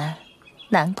非凡，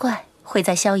难怪会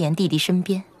在萧炎弟弟身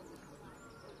边。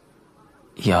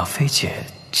亚菲姐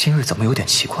今日怎么有点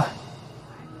奇怪？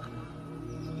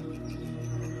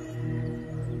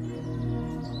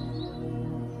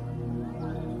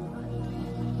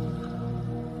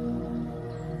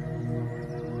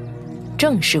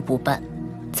正事不办，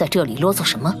在这里啰嗦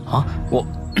什么？啊，我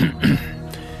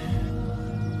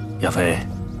亚飞，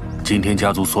今天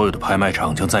家族所有的拍卖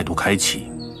场将再度开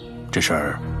启，这事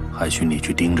儿还需你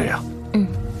去盯着呀。嗯。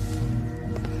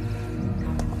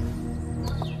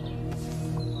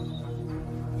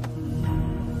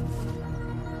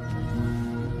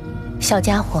小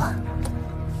家伙，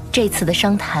这次的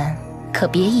商谈可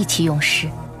别意气用事，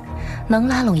能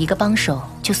拉拢一个帮手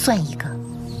就算一个。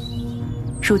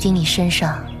如今你身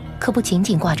上可不仅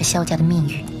仅挂着萧家的命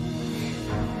运，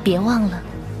别忘了，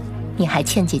你还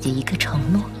欠姐姐一个承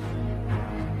诺。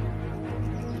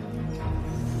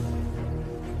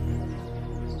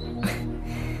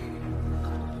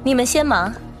你们先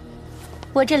忙，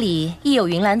我这里一有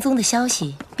云岚宗的消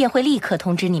息，便会立刻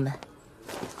通知你们。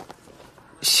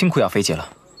辛苦亚菲姐了，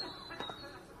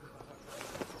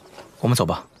我们走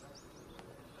吧。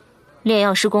炼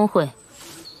药师公会，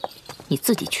你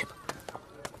自己去吧。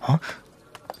啊，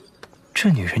这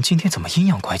女人今天怎么阴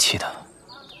阳怪气的？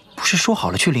不是说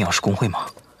好了去炼药师公会吗？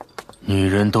女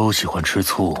人都喜欢吃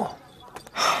醋。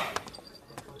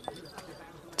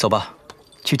走吧，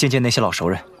去见见那些老熟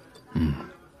人。嗯。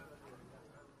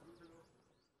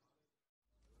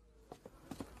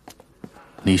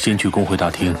你先去工会大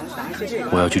厅，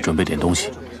我要去准备点东西。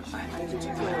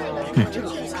嗯。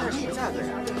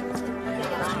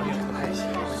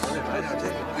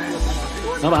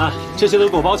老板，这些都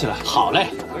给我包起来。好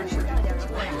嘞。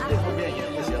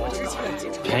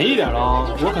便宜点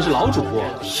喽，我可是老主顾。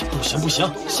不行不行，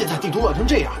现在地图乱成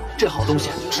这样，这好东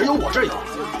西只有我这儿有。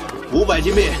500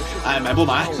金币，爱买不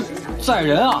买？载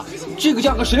人啊，这个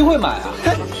价格谁会买啊？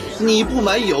嘿，你不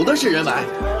买，有的是人买。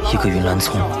一个云岚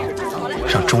宗。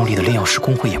让中立的炼药师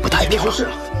公会也不太平了。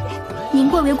您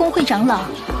贵为公会长老，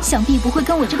想必不会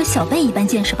跟我这个小辈一般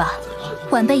见识吧？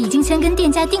晚辈已经先跟店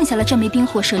家定下了这枚冰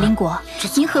火蛇灵果，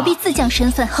您何必自降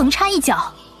身份，横插一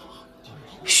脚？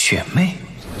雪妹，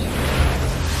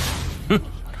哼，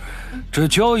这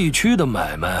交易区的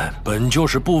买卖本就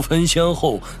是不分先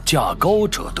后，价高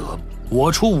者得。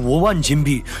我出5万金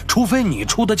币，除非你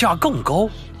出的价更高，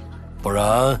不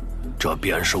然这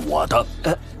便是我的。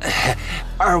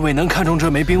二位能看中这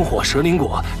枚冰火蛇灵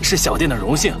果是小店的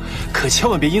荣幸，可千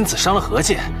万别因此伤了和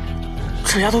气。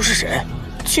这丫头是谁？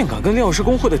竟敢跟炼药师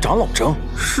公会的长老争？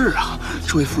是啊，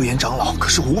这位副岩长老可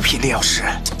是5品炼药师，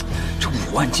这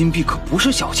5万金币可不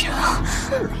是小钱啊！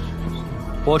是啊，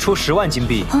我出10万金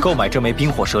币购买这枚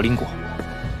冰火蛇灵果。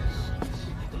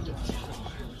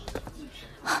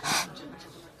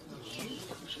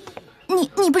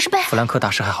你不是被弗兰克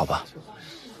大师还好吧？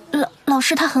老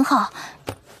师他很好。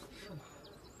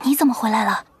你怎么回来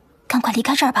了？赶快离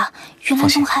开这儿吧，云岚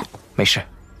宗还没事。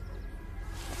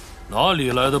哪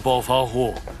里来的暴发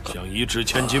户，想移植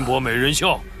千金箔美人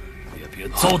笑，也别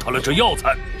糟蹋了这药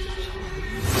材。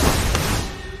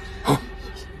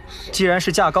既然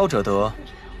是价高者得，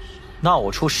那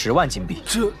我出10万金币。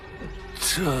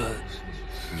这，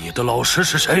你的老师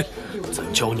是谁？怎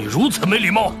教你如此没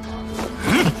礼貌？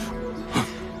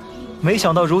没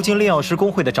想到如今炼药师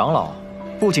公会的长老，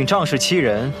不仅仗势欺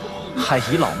人，还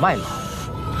倚老卖老。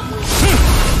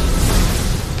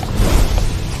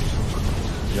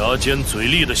牙尖嘴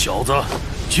利的小子，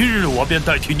今日我便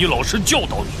代替你老师教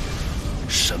导你，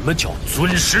什么叫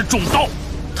尊师重道。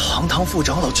堂堂副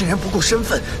长老竟然不顾身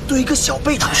份对一个小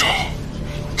辈动手，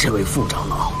这位副长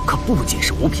老可不仅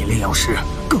是5品炼药师，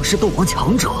更是斗皇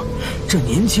强者。这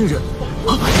年轻人，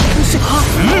是他。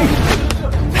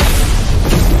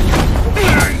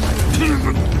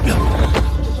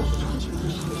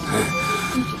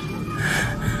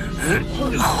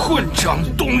混账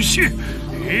东西！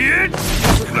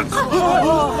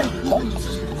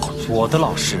我的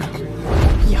老师，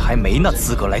你还没那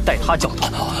资格来带他教导。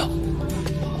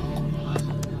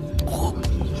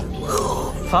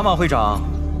法马会长，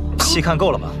戏看够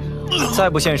了吧？再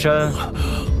不现身，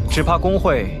只怕工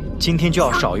会今天就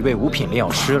要少一位5品炼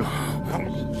药师了。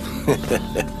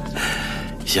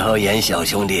萧炎小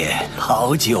兄弟，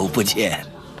好久不见。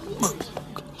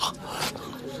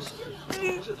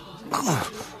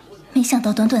没想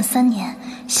到短短3年，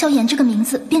萧炎这个名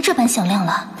字便这般响亮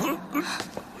了。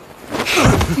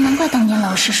难怪当年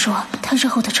老师说他日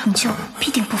后的成就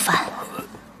必定不凡。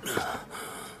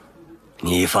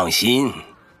你放心，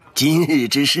今日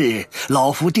之事，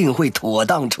老夫定会妥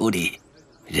当处理。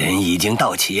人已经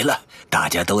到齐了，大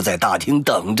家都在大厅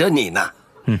等着你呢。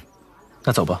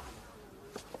那走吧。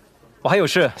我还有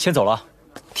事，先走了。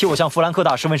替我向弗兰克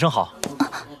大师问声好。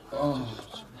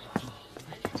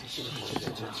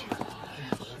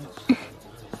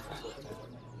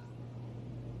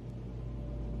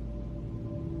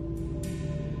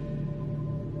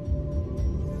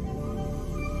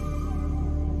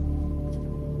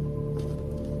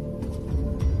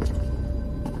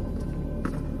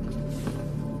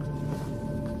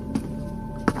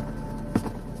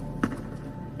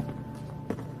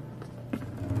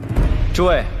诸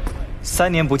位，3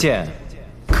年不见，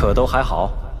可都还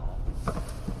好？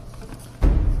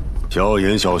萧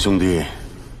炎小兄弟，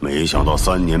没想到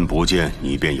3年不见，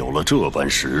你便有了这般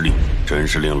实力，真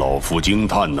是令老夫惊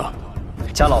叹呐！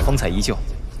家老风采依旧。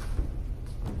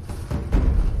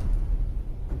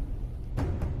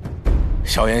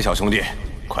萧炎小兄弟，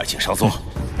快请上座。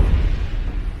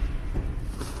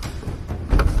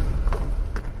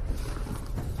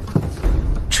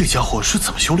这家伙是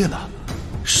怎么修炼的？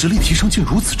实力提升竟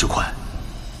如此之快。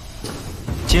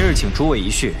今日请诸位一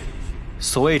叙，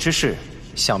所谓之事，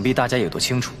想必大家也都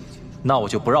清楚，那我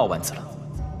就不绕弯子了。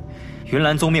云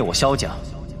岚宗灭我萧家，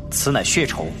此乃血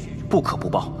仇，不可不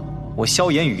报。我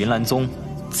萧炎与云岚宗，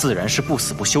自然是不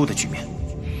死不休的局面。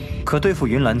可对付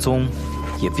云岚宗，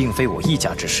也并非我一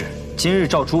家之事。今日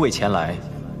召诸位前来，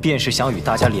便是想与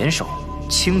大家联手，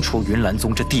清除云岚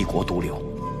宗这帝国毒瘤。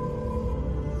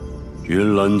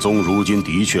云岚宗如今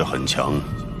的确很强，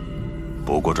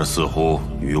不过这似乎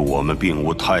与我们并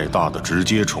无太大的直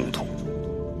接冲突。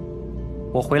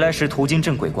我回来时途经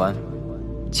镇鬼关，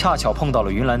恰巧碰到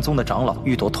了云岚宗的长老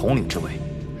欲夺统领之位。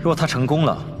若他成功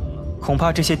了，恐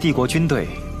怕这些帝国军队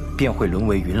便会沦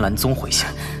为云岚宗麾下。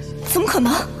怎么可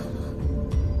能？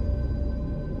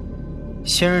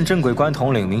现任镇鬼关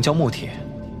统领名叫穆铁，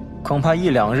恐怕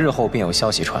1、2日后便有消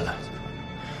息传来。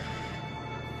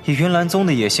以云岚宗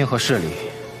的野心和势力，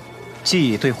既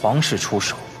已对皇室出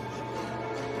手，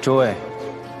诸位，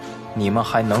你们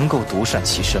还能够独善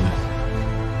其身吗？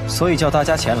所以叫大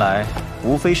家前来，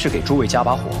无非是给诸位加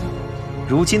把火。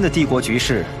如今的帝国局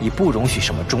势已不容许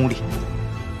什么中立，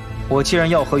我既然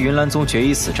要和云岚宗决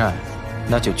一死战，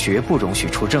那就绝不容许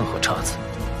出任何岔子。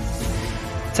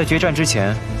在决战之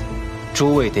前，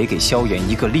诸位得给萧炎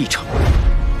一个立场。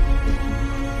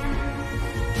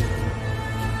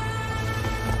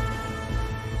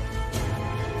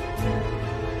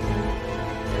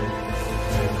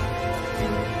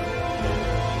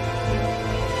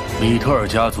米特尔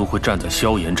家族会站在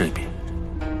萧炎这边，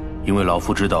因为老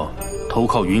夫知道，投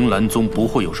靠云岚宗不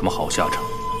会有什么好下场。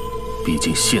毕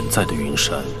竟现在的云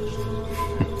山，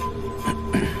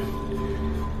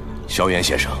萧炎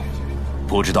先生，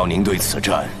不知道您对此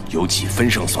战有几分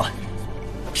胜算？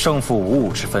胜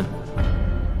负5-5之分。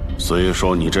虽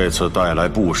说你这次带来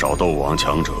不少斗王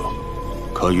强者，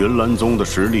可云岚宗的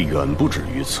实力远不止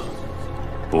于此。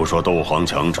不说斗皇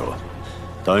强者，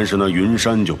但是那云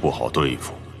山就不好对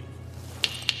付。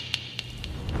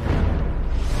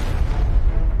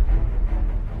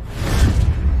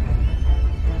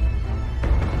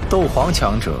斗皇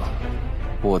强者，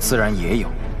我自然也有；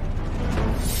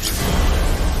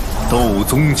斗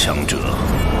宗强者，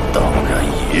当然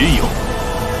也有。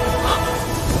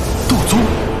斗宗，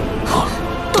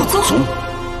斗宗，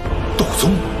斗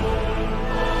宗。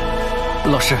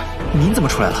老师，您怎么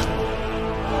出来了？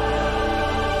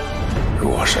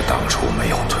若是当初没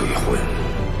有退婚，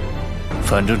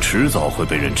反正迟早会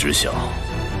被人知晓。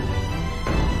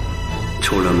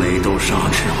除了美斗煞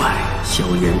之外，萧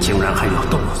炎竟然还有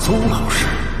斗宗老师。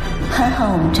还好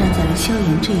我们站在了萧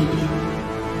炎这一边。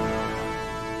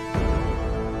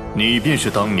你便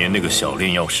是当年那个小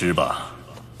炼药师吧？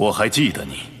我还记得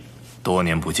你，多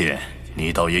年不见，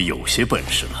你倒也有些本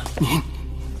事了。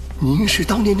您是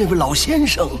当年那位老先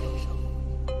生？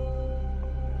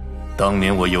当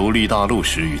年我游历大陆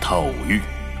时与他偶遇，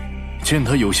见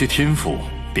他有些天赋，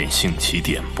便兴起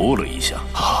点拨了一下。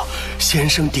啊，先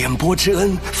生点拨之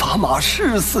恩，砝码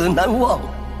誓死难忘。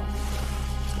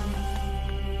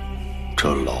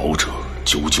这老者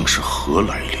究竟是何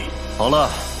来历？好了，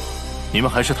你们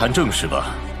还是谈正事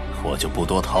吧，我就不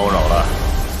多叨扰了。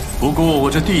不过我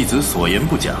这弟子所言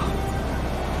不假，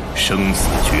生死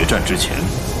决战之前，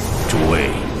诸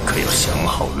位可要想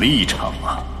好立场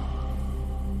啊。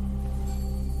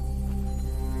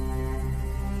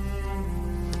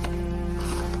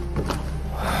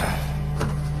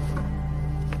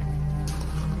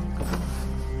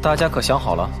大家可想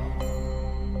好了？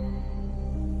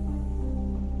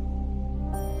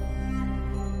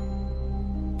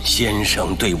先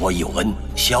生对我有恩，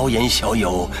萧炎小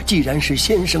友既然是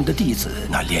先生的弟子，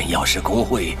那炼药师公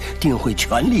会定会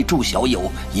全力助小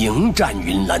友迎战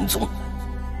云岚宗。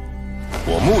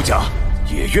我穆家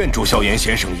也愿助萧炎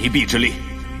先生一臂之力。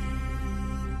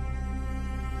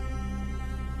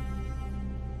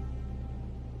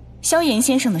萧炎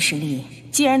先生的实力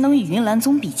既然能与云岚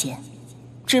宗比肩，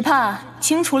只怕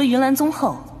清除了云岚宗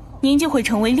后，您就会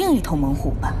成为另一头猛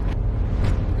虎吧。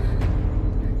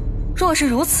若是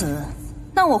如此，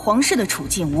那我皇室的处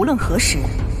境无论何时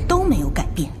都没有改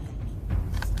变。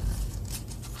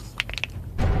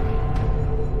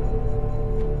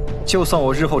就算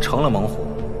我日后成了猛虎，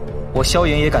我萧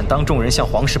炎也敢当众人向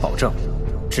皇室保证，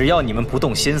只要你们不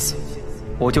动心思，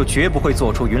我就绝不会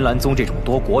做出云岚宗这种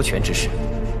夺国权之事。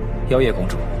妖夜公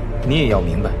主，你也要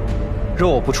明白，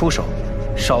若我不出手，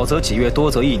少则几月，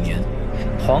多则1年，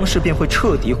皇室便会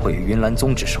彻底毁于云岚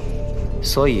宗之手。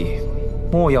所以，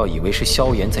莫要以为是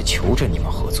萧炎在求着你们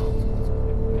合作。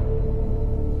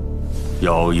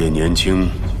妖夜年轻，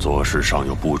做事尚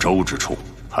有不周之处，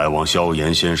还望萧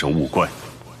炎先生勿怪。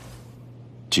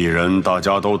既然大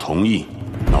家都同意，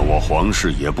那我皇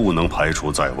室也不能排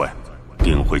除在外，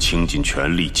定会倾尽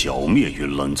全力剿灭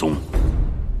云岚宗。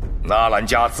纳兰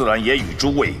家自然也与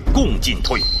诸位共进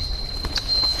退伍。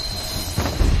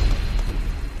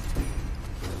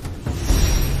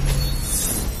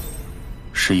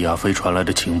是亚飞传来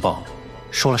的情报。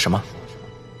说了什么？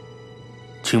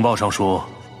情报上说，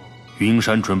云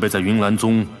山准备在云岚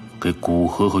宗给古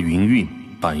河和云韵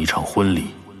办一场婚礼。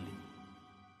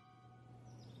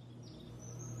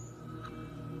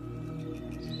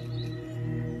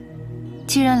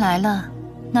既然来了，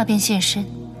那便现身，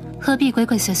何必鬼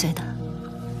鬼祟祟的？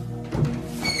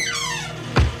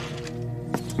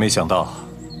没想到，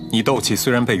你斗气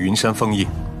虽然被云山封印，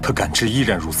可感知依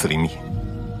然如此灵敏。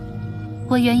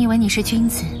我原以为你是君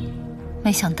子，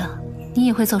没想到你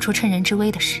也会做出趁人之危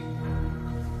的事。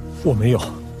我没有，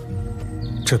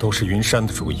这都是云山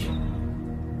的主意。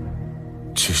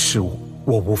只是我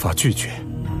无法拒绝。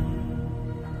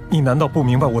你难道不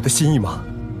明白我的心意吗？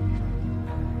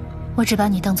我只把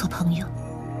你当作朋友。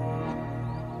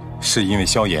是因为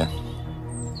萧炎？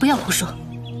不要胡说。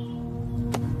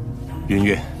云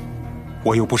韵，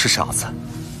我又不是傻子，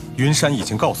云山已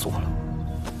经告诉我了。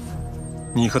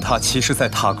你和他其实在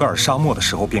塔格尔沙漠的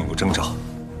时候便有征兆，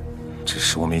只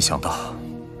是我没想到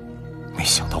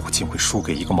我竟会输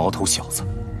给一个毛头小子。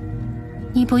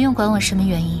你不用管我什么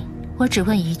原因，我只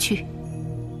问一句：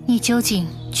你究竟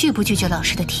拒不拒绝老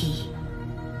师的提议？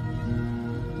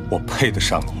我配得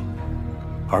上你，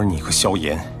而你和萧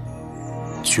炎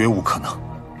绝无可能。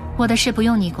我的事不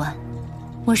用你管，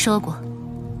我说过，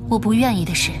我不愿意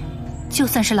的事，就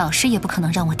算是老师也不可能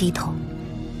让我低头。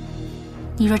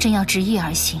你若真要执意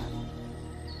而行，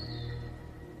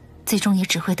最终也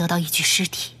只会得到一具尸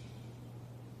体。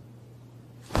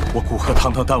我古河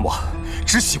堂堂丹王，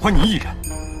只喜欢你一人，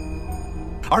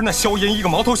而那萧炎一个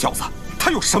毛头小子，他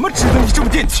有什么值得你这么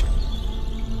惦记？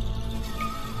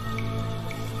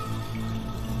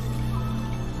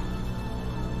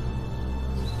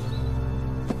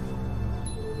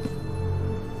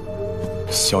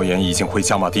萧炎已经回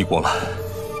加玛帝国了，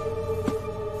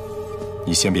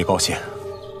你先别高兴。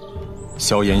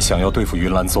萧炎想要对付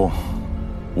云岚宗，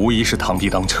无疑是堂弟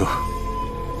当车。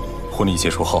婚礼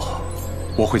结束后，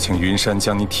我会请云山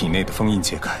将你体内的封印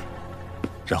解开，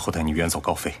然后带你远走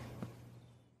高飞。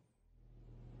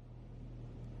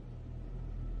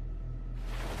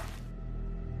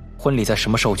婚礼在什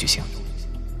么时候举行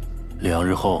？2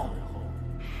日后。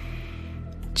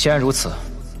既然如此，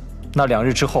那2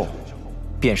日之后，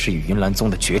便是与云岚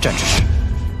宗的决战之时。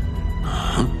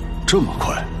这么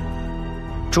快？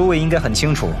诸位应该很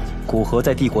清楚古河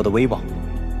在帝国的威望，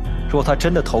若他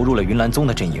真的投入了云岚宗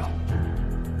的阵营，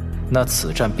那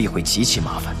此战必会极其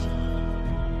麻烦。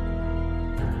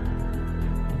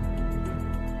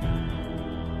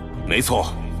没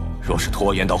错，若是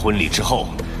拖延到婚礼之后，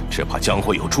只怕将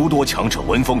会有诸多强者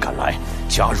闻风赶来，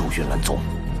加入云岚宗。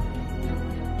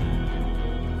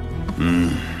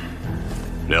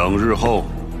2日后，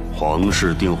皇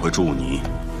室定会助你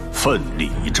奋力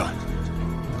一战。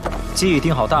既已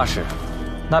定好大事，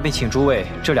那便请诸位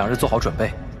这2日做好准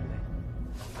备。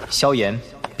萧炎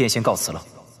便先告辞了。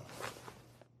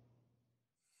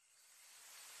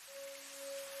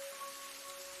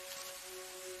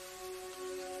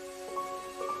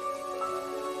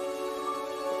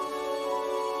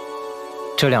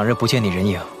这2日不见你人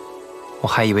影，我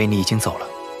还以为你已经走了。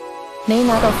没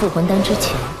拿到复魂丹之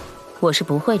前，我是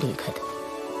不会离开的。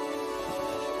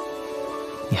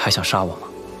你还想杀我吗？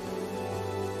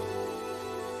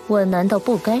我难道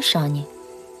不该杀你？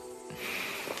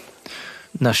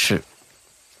那是……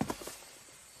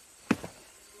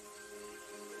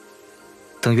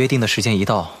等约定的时间一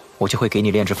到，我就会给你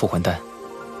炼制复魂丹。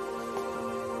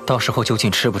到时候究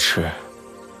竟吃不吃，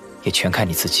也全看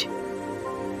你自己。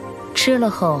吃了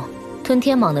后，吞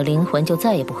天蟒的灵魂就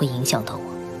再也不会影响到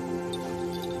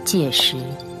我。届时，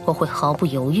我会毫不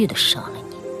犹豫地杀了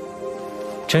你。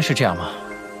真是这样吗？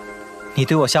你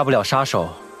对我下不了杀手，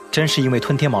真是因为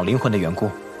吞天蟒灵魂的缘故？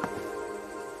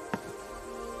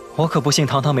我可不信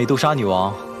堂堂美杜莎女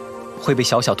王会被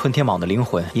小小吞天蟒的灵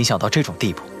魂影响到这种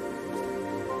地步。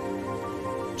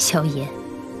萧炎，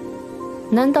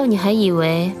难道你还以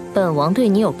为本王对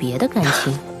你有别的感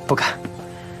情？不敢。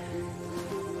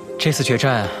这次决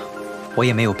战，我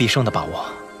也没有必胜的把握，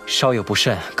稍有不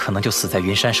慎，可能就死在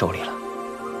云山手里了。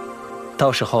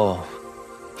到时候，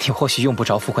你或许用不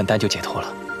着复魂丹就解脱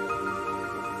了。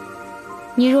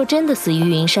你若真的死于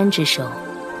云山之手，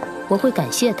我会感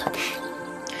谢他的。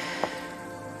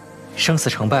生死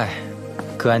成败，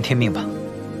各安天命吧。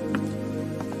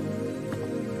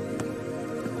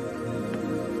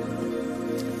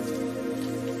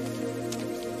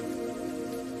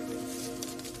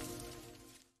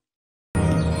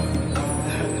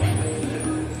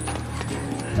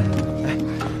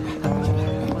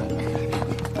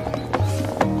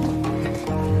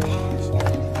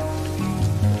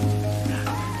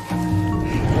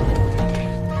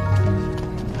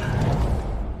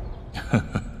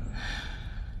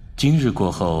今日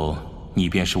过后，你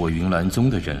便是我云岚宗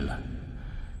的人了。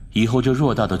以后这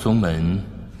偌大的宗门，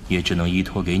也只能依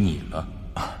托给你了。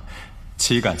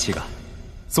岂敢岂敢！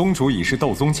宗主已是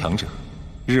斗宗强者，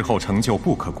日后成就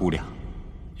不可估量。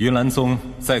云岚宗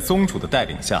在宗主的带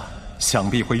领下，想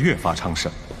必会越发昌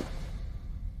盛。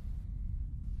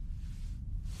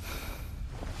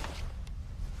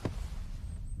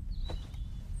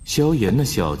萧炎那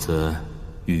小子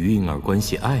与韵儿关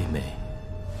系暧昧。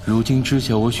如今知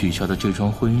晓我许下的这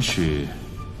桩婚事，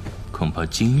恐怕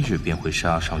今日便会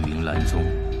杀上云岚宗。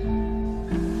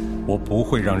我不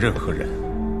会让任何人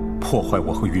破坏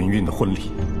我和云韵的婚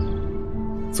礼。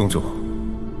宗主，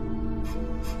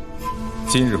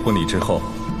今日婚礼之后，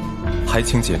还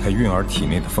请解开韵儿体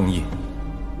内的封印。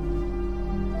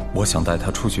我想带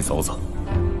她出去走走，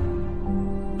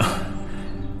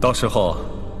到时候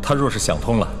她若是想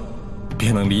通了，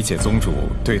便能理解宗主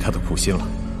对她的苦心了。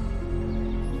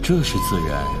这是自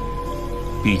然，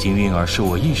毕竟韵儿是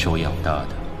我一手养大的，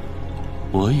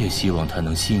我也希望她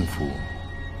能幸福。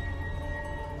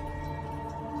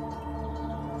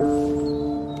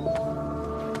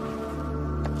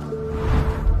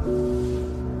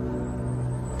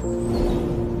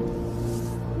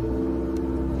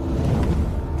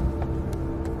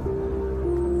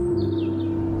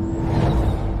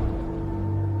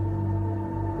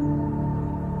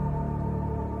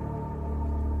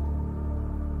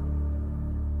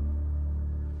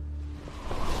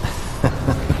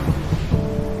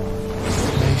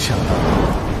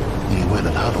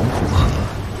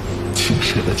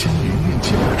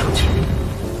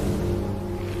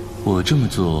我这么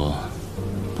做，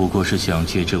不过是想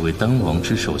借这位丹王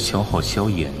之手消耗萧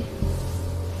炎。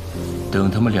等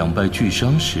他们两败俱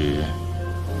伤时，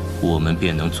我们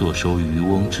便能坐收渔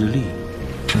翁之利。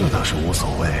这倒是无所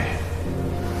谓，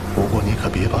不过你可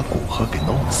别把古河给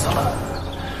弄死了。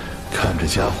看这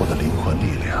家伙的灵魂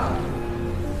力量，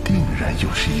定然又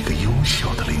是一个优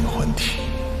秀的灵魂体。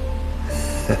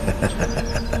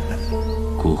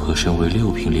古河身为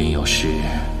6品炼药师，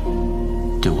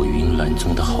对我云岚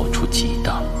宗的好处极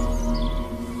大。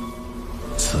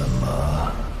怎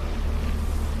么，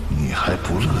你还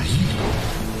不乐意？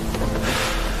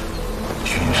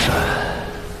云山，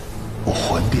我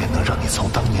魂殿能让你从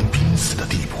当年濒死的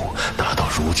地步达到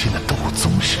如今的斗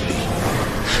宗实力，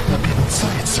那便能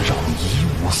再次让你一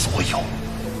无所有。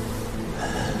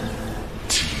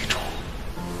记住，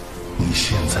你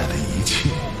现在的一切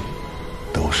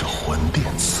都是魂殿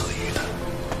赐予的。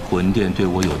魂殿对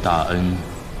我有大恩，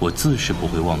我自是不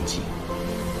会忘记。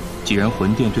既然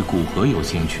魂殿对古河有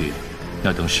兴趣，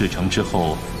那等事成之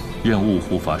后，任务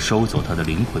护法收走他的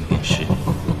灵魂便是。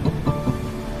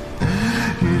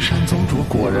云山宗主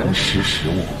果然识时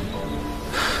务，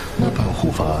那本护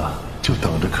法就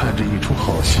等着看这一出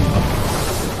好戏吧。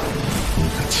你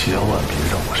可千万别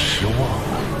让我失望了。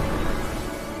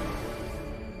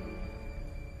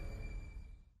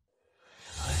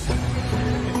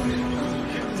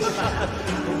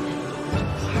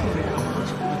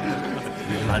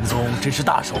云岚宗真是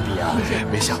大手笔啊！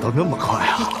没想到那么快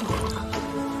啊！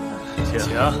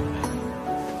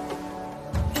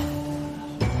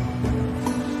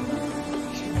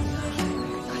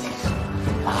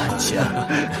请。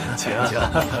请。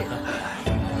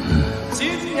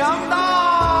新娘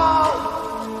到。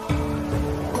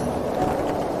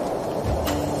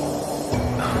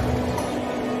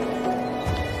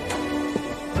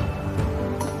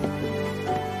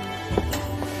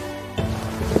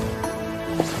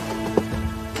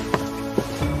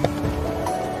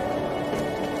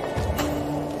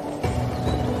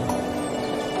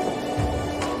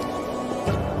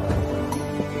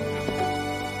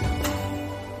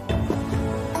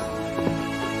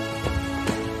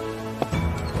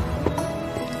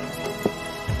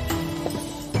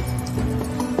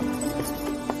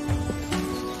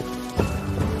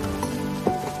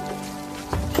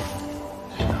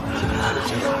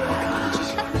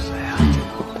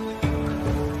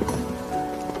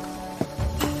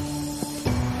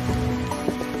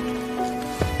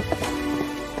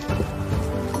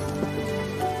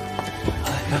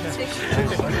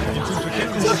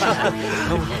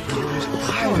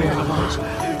太美了吧！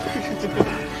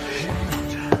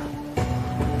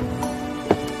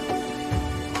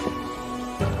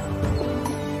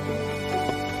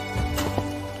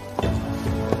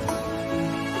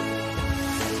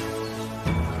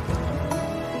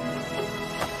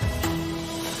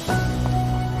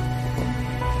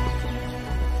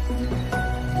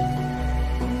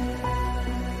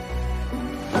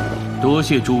多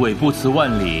谢诸位不辞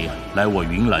万里来我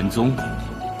云岚宗，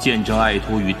见证爱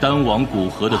徒与丹王古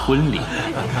河的婚礼。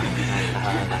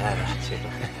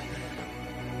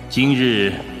今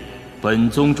日，本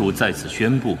宗主在此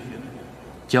宣布，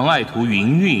将爱徒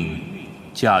云韵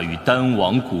嫁与丹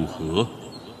王古河。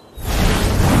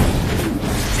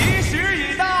吉时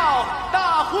已到，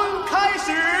大婚开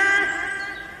始。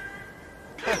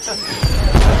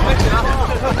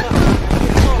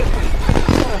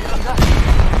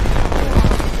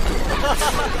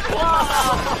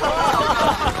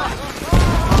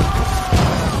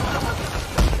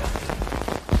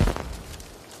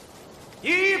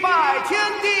一拜天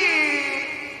地，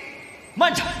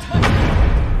慢着！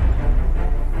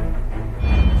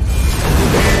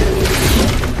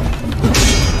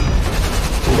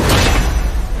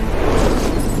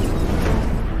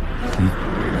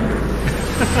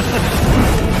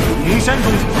云山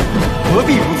宗主，何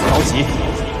必如此着急？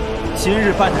今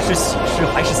日办的是喜事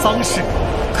还是丧事，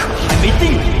可还没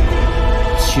定呢。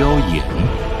萧炎，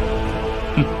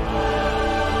哼，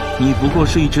你不过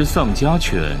是一只丧家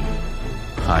犬，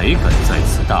还敢在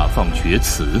此大放厥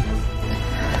词？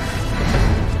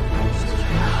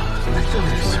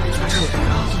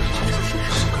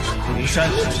云山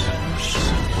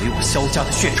毁我萧家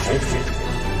的血仇，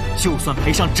就算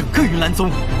赔上整个云岚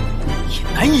宗，也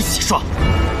难以洗刷。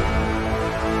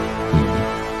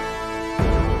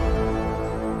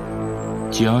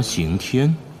嘉刑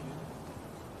天，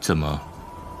怎么，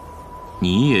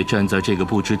你也站在这个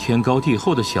不知天高地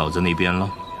厚的小子那边了？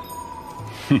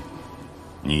哼，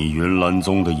你云岚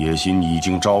宗的野心已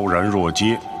经昭然若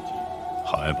揭，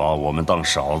还把我们当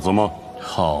傻子吗？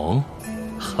好，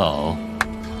好，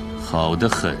好得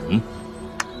很。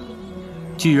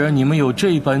既然你们有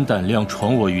这般胆量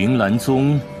闯我云岚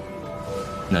宗，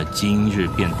那今日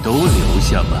便都留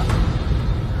下吧。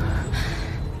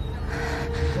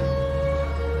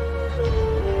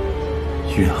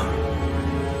云儿，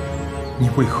你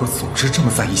为何总是这么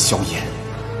在意萧炎？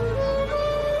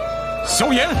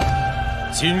萧炎，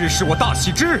今日是我大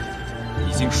喜之日，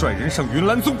已经率人上云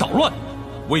岚宗捣乱，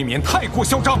未免太过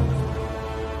嚣张。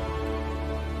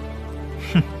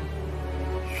哼，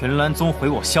云岚宗毁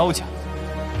我萧家，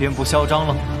便不嚣张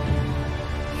了；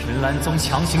云岚宗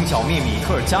强行剿灭米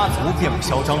特尔家族，便不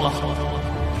嚣张了。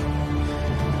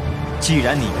既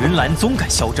然你云岚宗敢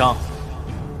嚣张，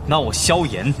那我萧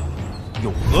炎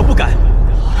有何不敢？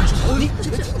你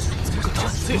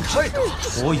这太大！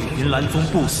我与云岚宗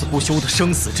不死不休的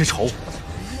生死之仇，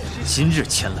今日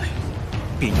前来，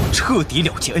便要彻底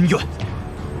了结恩怨。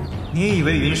你以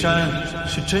为云山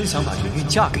是真想把云韵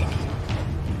嫁给你？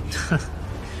哼，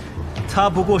他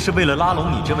不过是为了拉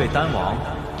拢你这位丹王，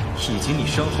以及你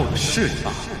身后的势力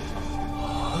罢了。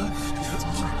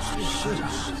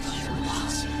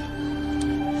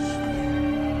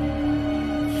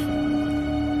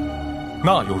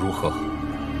那又如何？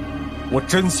我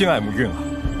真心爱慕韵儿，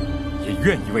也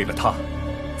愿意为了她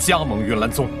加盟云岚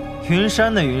宗。云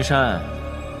山呢？云山，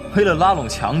为了拉拢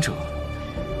强者，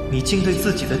你竟对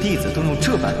自己的弟子都用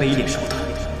这般卑劣手段，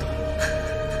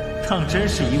当真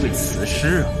是一位雌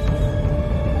师啊！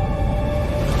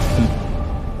哼，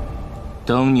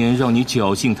当年让你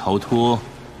侥幸逃脱，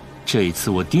这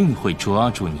次我定会抓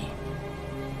住你，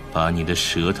把你的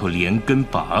舌头连根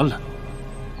拔了。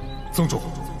宗主。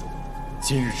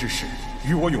今日之事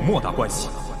与我有莫大关系，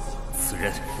此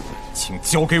人请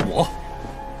交给我。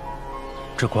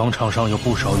这广场上有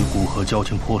不少与古河交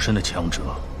情颇深的强者，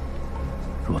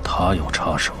若他有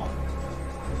插手，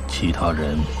其他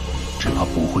人只怕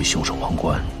不会袖手旁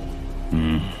观。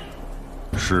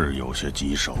是有些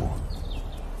棘手。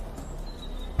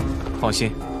放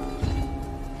心，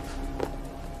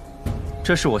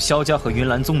这是我萧家和云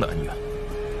岚宗的恩怨，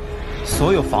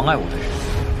所有妨碍我的人，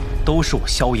都是我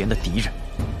萧炎的敌人，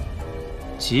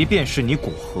即便是你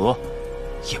古河，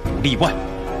也不例外。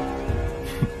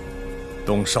哼，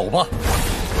动手吧！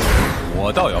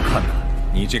我倒要看看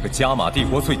你这个加玛帝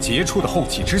国最杰出的后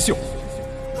起之秀，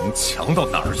能强到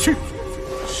哪儿去。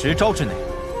10招之内，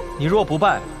你若不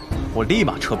败，我立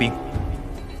马撤兵。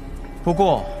不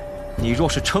过，你若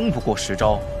是撑不过10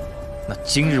招，那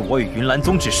今日我与云岚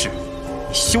宗之事，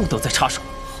你休得再插手。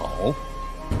好，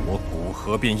我古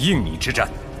河便应你之战，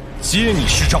接你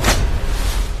10招。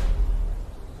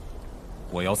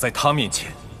我要在他面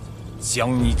前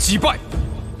将你击败。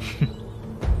哼！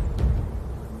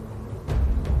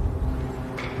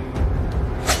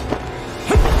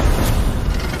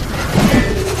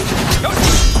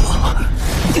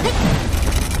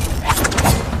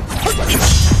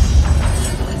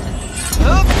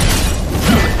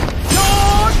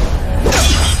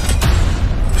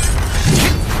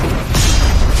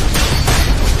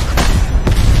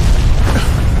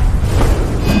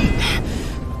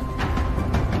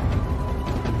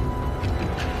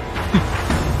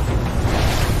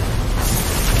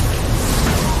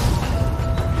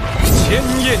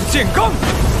剑罡，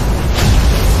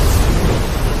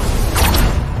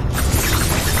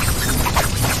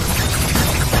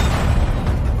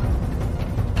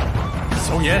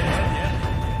萧炎，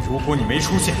如果你没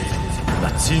出现，那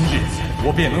今日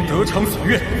我便能得偿所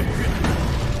愿。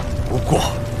不过，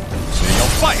只要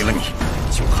败了你，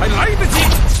就还来得及。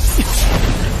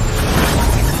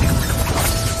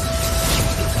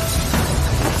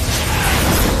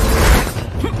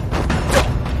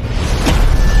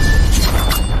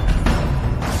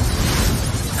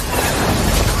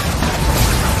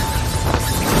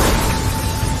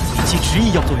执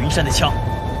意要做云山的枪，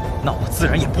那我自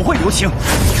然也不会留情。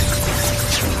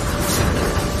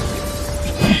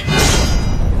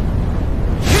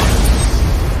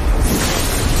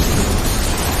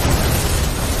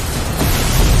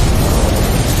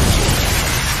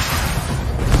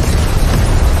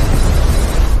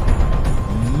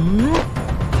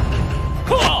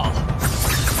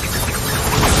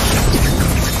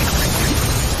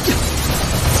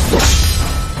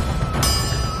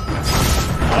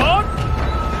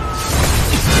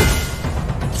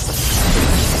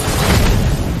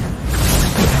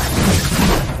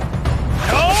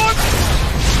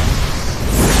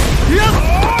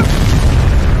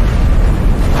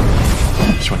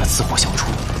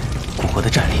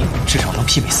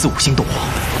媲美4、5星斗皇。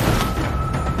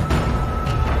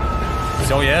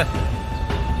萧炎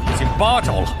已经8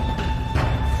招了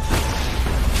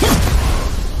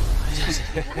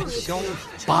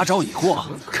，8招已过，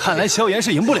看来萧炎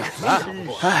是赢不了了。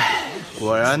唉，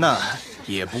果然呐，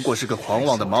也不过是个狂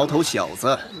妄的毛头小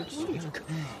子。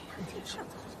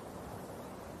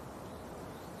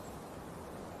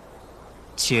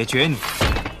解决你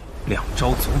，2招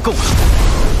足够了。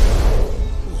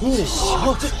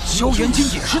哇，萧炎竟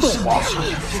也是斗皇，这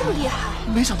么厉害！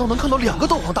没想到能看到2个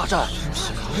斗皇大战。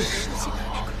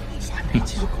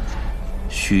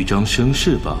虚张声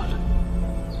势罢了。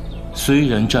虽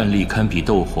然战力堪比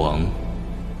斗皇，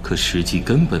可实际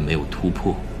根本没有突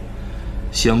破。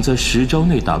想在10招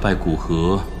内打败古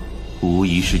河，无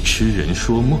疑是痴人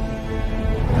说梦。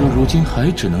若如今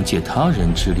还只能借他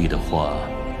人之力的话，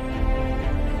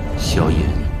萧炎，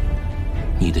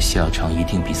你的下场一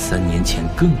定比3年前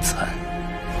更惨。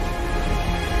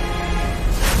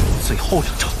最后2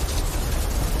招，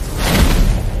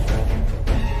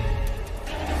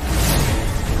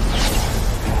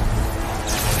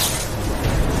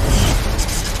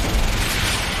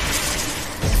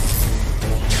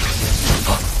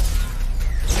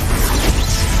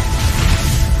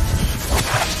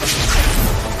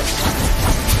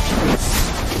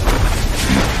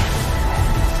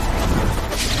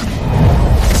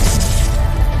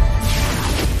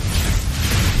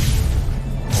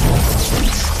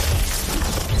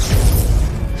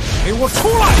给我出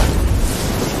来！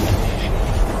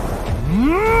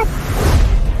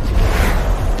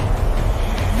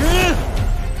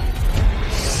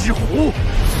石虎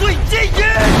碎剑也！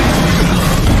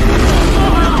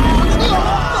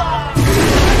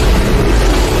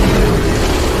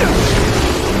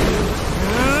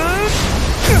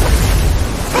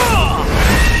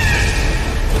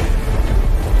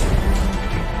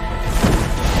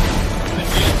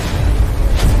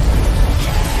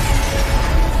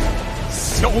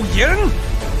萧炎，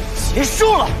结束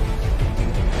了。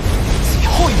最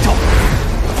后1招。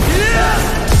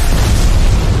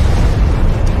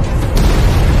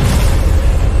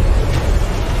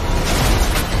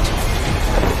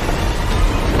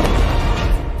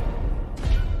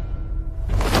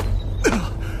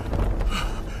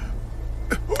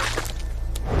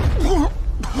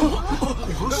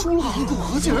古河输了，古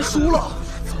河竟然输了！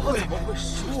怎么会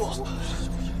输啊？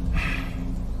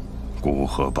古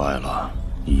河败了。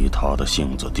以他的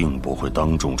性子，定不会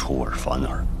当众出尔反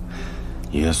尔，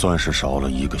也算是少了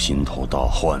一个心头大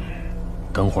患。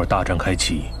等会儿大战开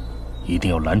启，一定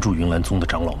要拦住云岚宗的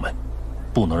长老们，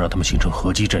不能让他们形成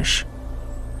合击阵势。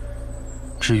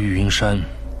至于云山，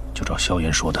就照萧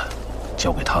炎说的，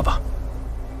交给他吧。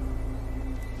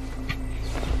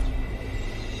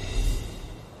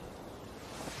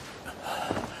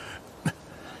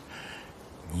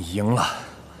你赢了，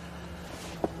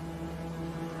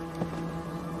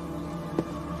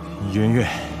云云。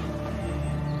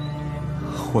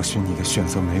或许你的选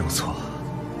择没有错，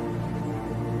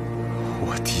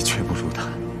我的确不如他。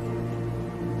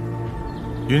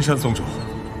云山宗主，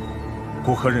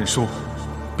国和认输，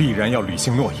必然要履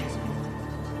行诺言，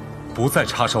不再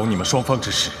插手你们双方之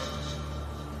事。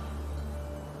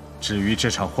至于这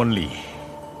场婚礼，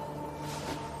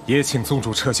也请宗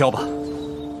主撤销吧。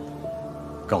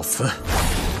告辞。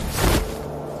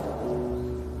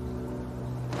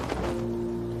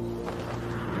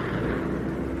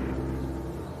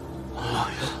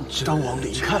张王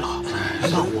离开了，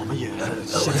那我们也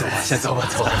先走吧，先走吧，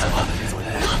走吧，走吧。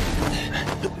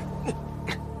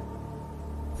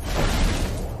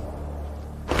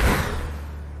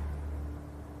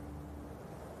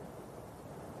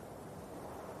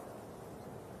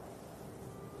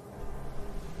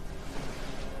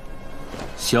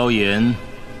萧炎，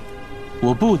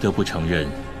我不得不承认，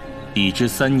比之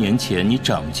3年前你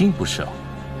长进不少，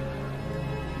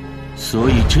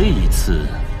所以这一次。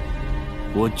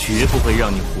我绝不会让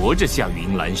你活着下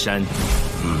云岚山。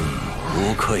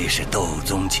不愧是斗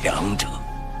宗强者。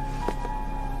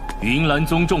云岚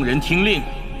宗众人听令，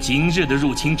今日的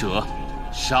入侵者，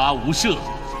杀无赦，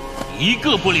一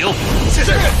个不留。是。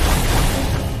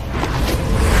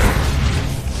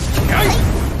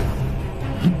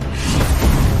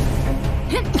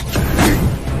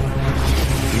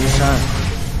云山，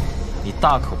你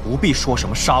大可不必说什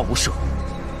么杀无赦，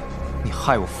你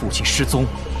害我父亲失踪。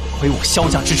毁我萧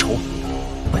家之仇，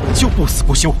本就不死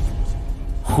不休。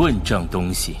混账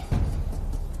东西！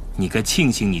你该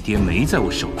庆幸你爹没在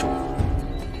我手中，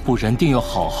不然定要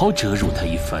好好折辱他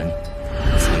一番，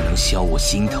才能消我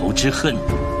心头之恨。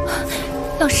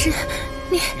老师，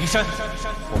你……云山，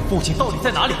我父亲到底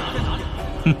在哪里？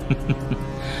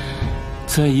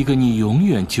在一个你永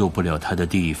远救不了他的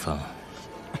地方。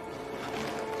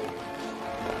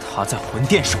他在魂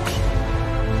殿手里，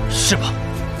是吧？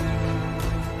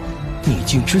你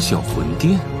竟知晓魂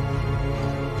殿？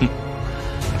哼，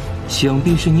想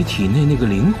必是你体内那个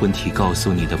灵魂体告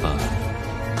诉你的吧？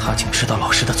他竟知道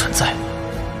老师的存在，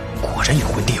果然与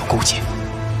魂殿有勾结。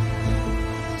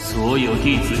所有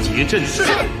弟子结阵。是。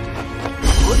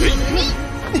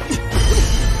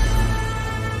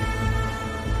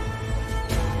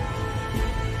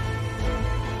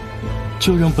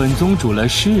就让本宗主来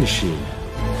试试，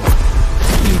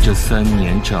你这3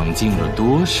年长进了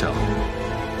多少？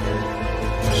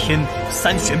天补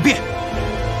3玄变，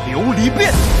琉璃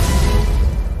变。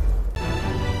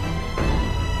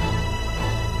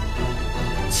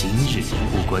今日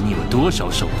不管你有多少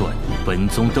手段，本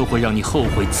宗都会让你后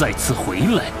悔再次回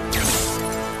来。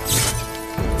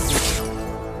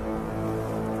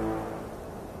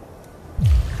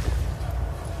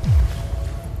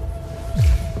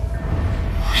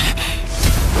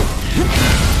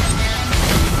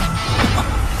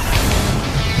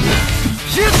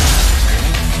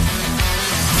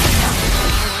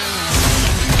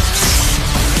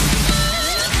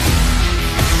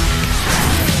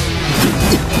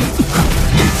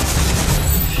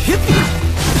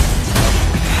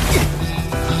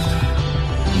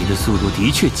速度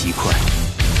的确极快，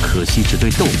可惜只对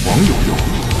斗皇有用，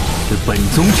对本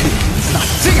宗却……那就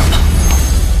这样吧，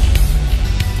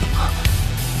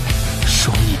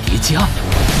双翼叠加。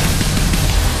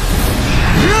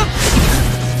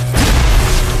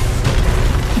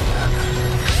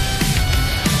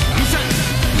云山，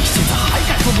你现在还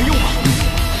敢说没用吗？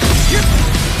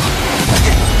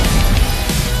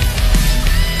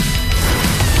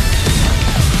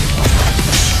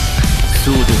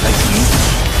速度还行。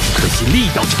可惜力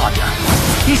道差点。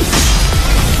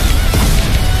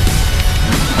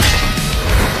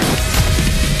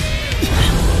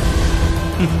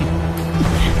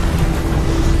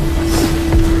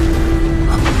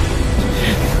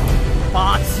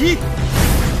八极，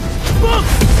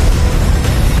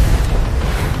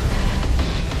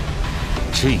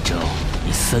这招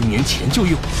你3年前就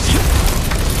用。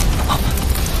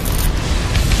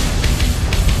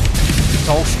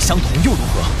招式相同又如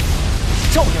何？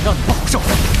照样让你不好受。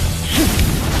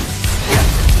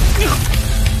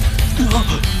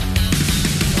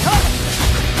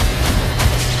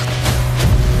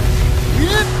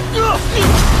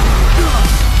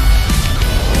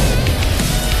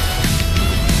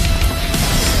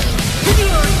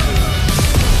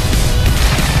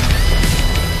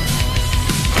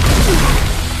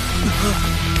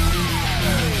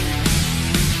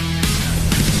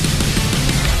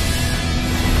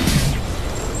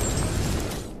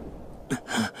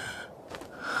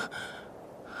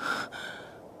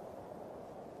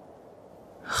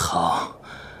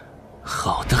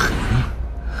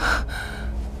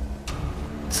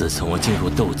自从我进入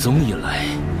斗宗以来，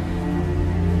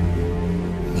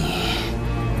你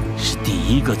是第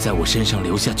一个在我身上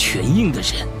留下拳印的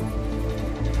人。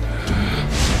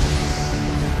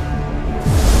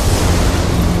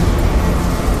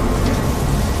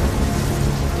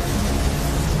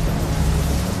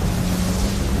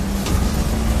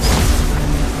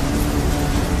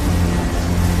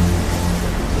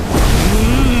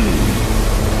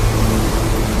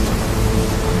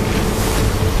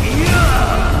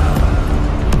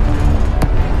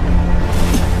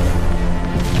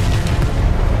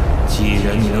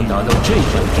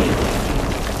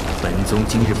宗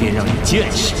今日便让你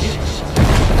见识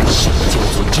什么叫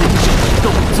做真正的斗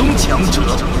宗强者。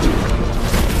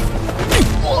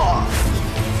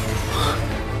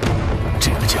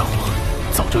这个家伙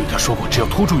早就与他说过，只要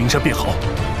拖住云山便好。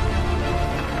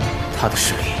他的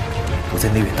实力不在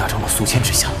内院大长老苏谦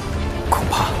之下，恐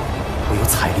怕唯有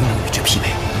彩铃能与之匹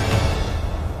配。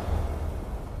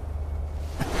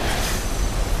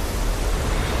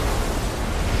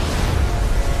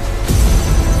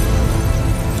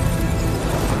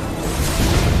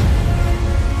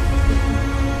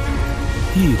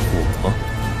异火，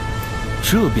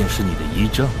这便是你的依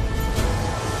仗。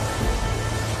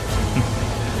哼，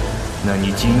那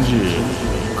你今日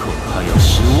恐怕要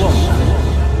失望了。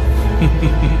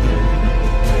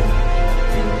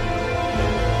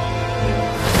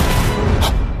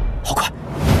好快！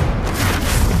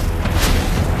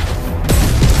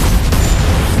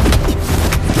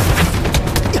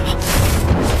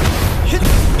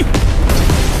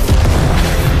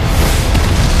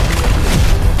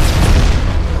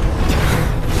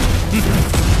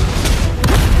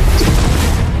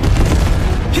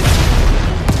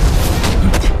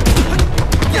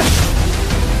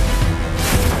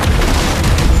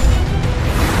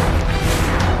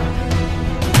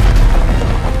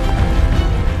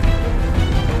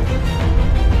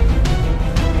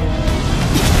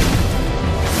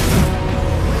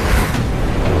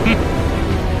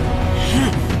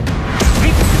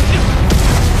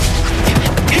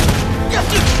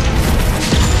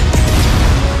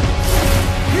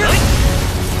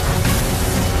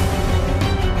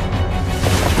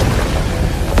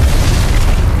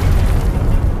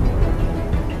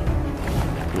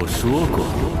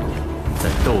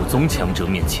宗强者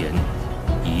面前，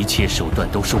一切手段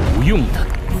都是无用的。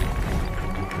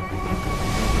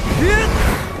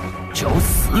找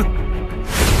死！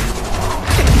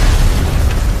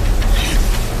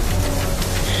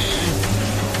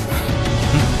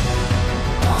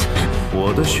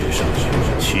我的血上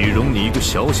岂容你一个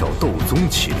小小斗宗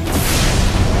欺凌？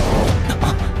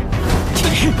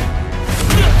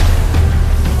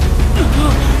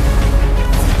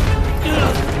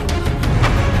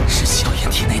是萧炎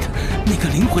体内的那个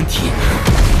灵魂体。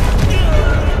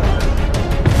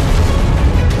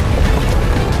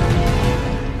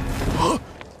啊，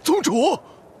宗主，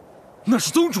那是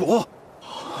宗主。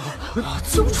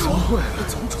宗主，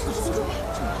宗主。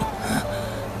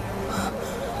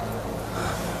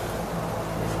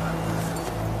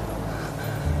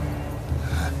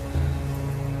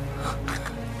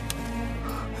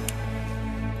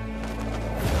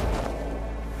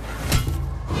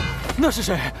那是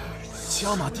谁？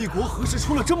加玛帝国何时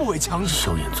出了这么位强者？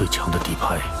萧炎最强的底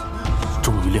牌，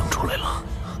终于亮出来了。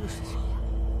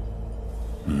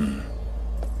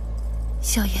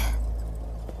萧炎，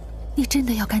你真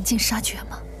的要赶尽杀绝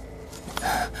吗？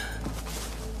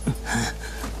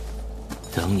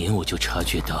当年我就察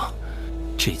觉到，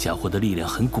这家伙的力量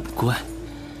很古怪。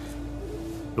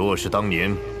若是当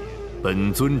年，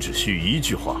本尊只需一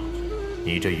句话，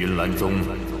你这云岚宗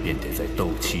便得在斗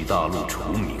气大陆除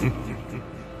名。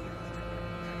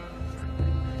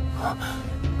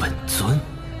本尊，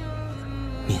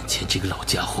面前这个老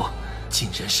家伙竟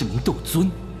然是名斗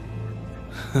尊。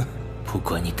哼，不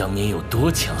管你当年有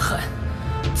多强悍，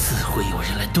自会有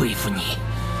人来对付你。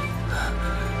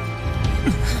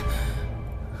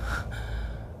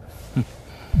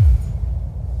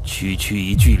区区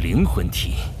一具灵魂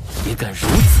体，也敢如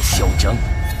此嚣张？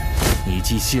你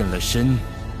既现了身，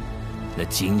那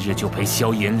今日就陪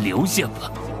萧炎留下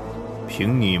吧。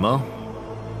凭你吗？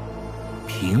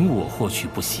凭我或许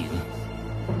不行，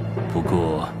不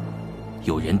过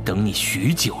有人等你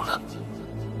许久了。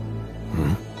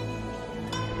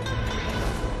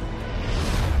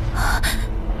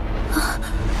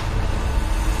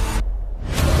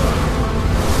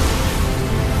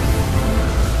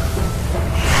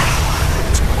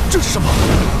这是什么？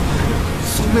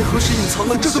宗内何时隐藏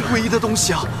了这个诡异的东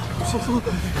西啊？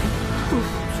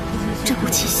这股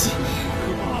气息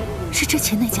是之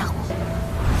前那家伙。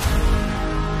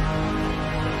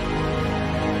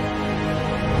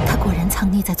果然藏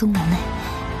匿在宗门内。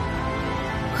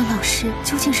和老师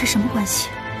究竟是什么关系？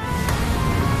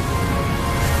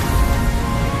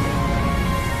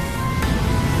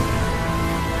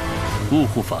雾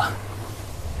护法，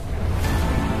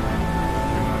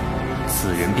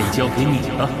此人便交给你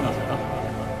了。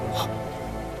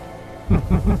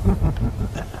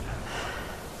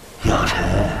药尘，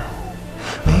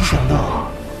没想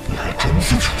到你还真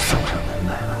自己送上门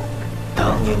来了。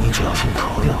当年你侥幸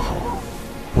逃掉后，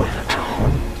为了找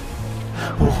你，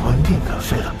我魂殿可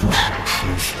费了不少心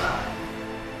思啊。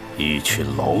一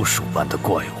群老鼠般的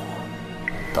怪物，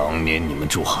当年你们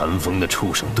助寒风的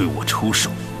畜生对我出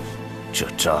手，这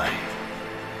债，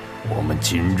我们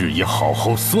今日也好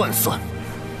好算算。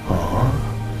哦，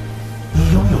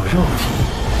你拥有肉体，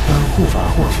当护法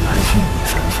或许还欠你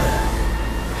3分。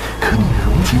可你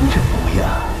如今这模样，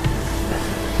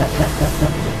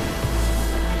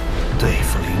对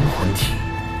付灵魂体，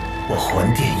我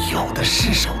魂殿有的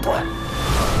是手段。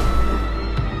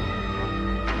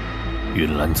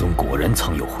云岚宗果然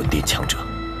藏有魂殿强者，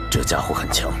这家伙很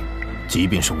强，即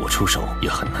便是我出手，也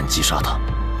很难击杀他。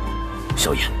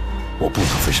萧炎，我不能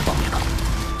分身帮你了，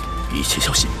一切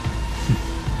小心。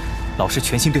老师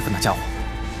全心对付那家伙，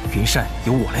云山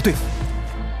由我来对付。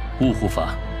雾护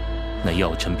法，那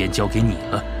药尘便交给你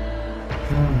了。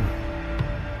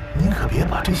你可别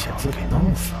把这小子给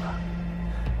弄死了。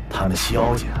他们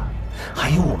萧家还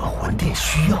有我们魂殿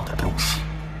需要的东西。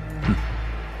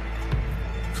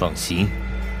放心，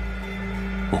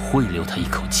我会留他一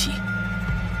口气。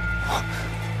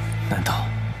难道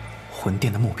魂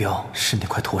殿的目标是那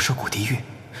块驼蛇骨地狱？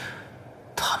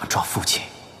他们抓父亲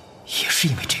也是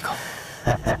因为这个？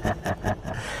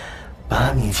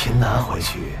把你钱拿回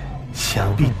去，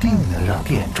想必定能让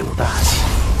店主大喜。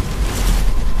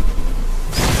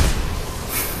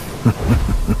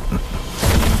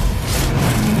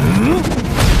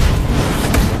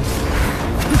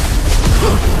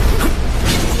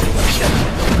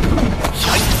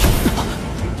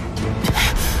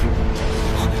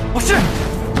我是，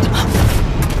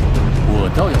我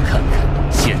倒要看看，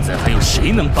现在还有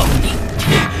谁能帮你。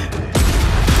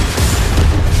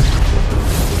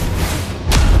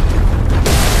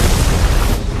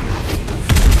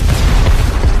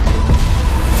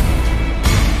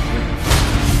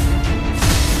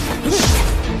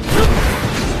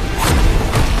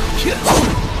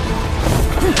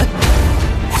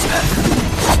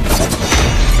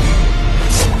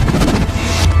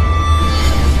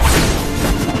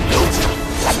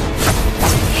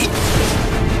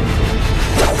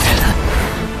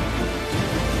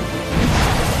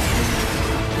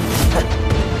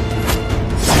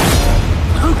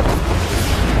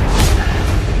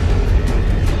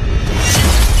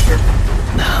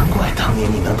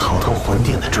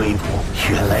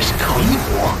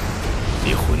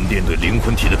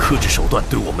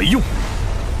对我没用，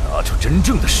拿出真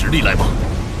正的实力来吧，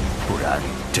不然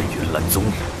这云岚宗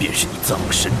便是你葬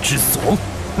身之所。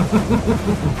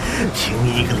凭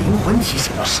你一个灵魂体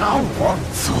想要杀我，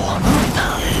做梦呢！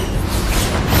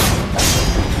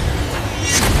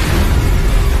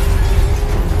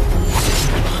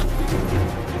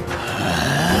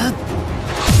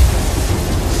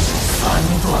三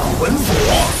段魂锁。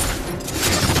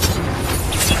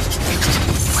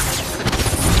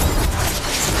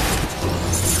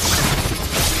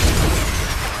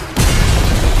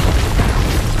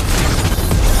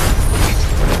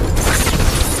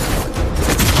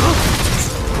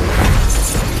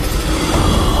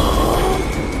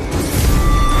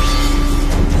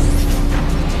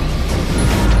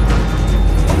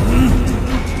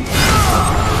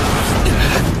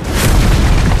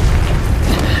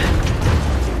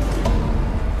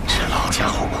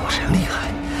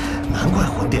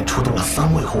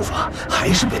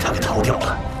还是被他给逃掉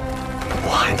了。我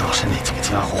还当是那几个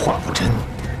家伙话不真，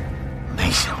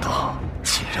没想到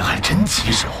竟然还真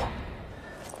棘手。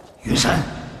云山，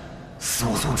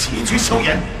速速解决萧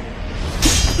炎！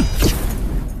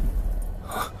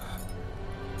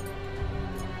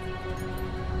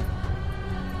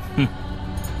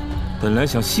本来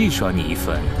想戏耍你一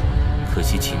番，可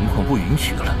惜情况不允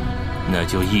许了，那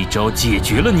就一招解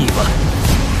决了你吧。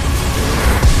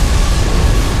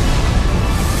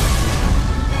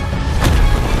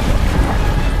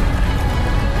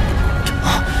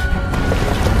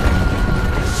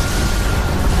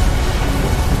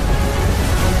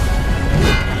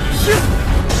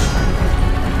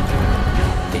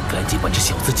得赶紧把这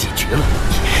小子解决了，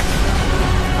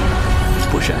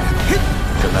不然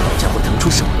让那老家伙腾出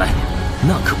手来，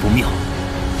那可不妙。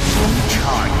风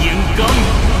叉烟罡。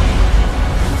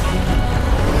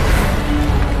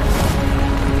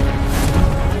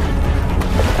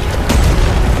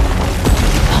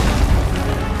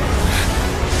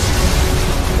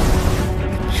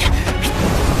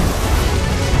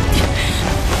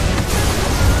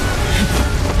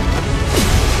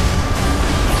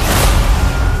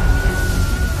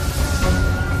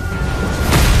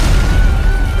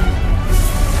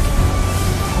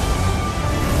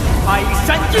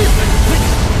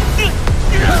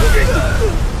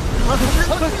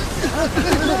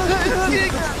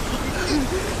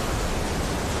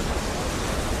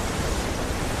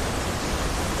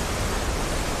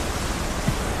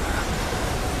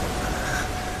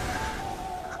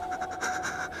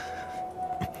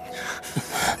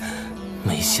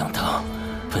没想到，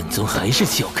本宗还是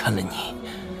小看了你。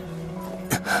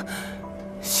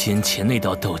先前那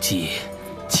道斗技，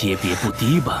级别不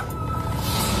低吧？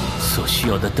所需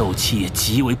要的斗气也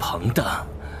极为庞大。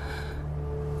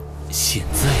现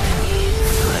在的你，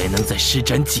还能再施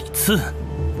展几次？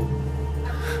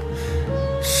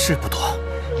是不多，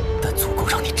但足够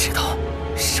让你知道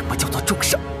什么叫做重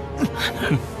伤。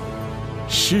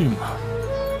是吗？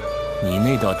你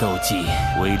那道斗技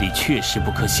威力确实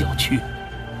不可小觑，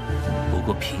不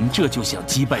过凭这就想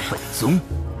击败本宗，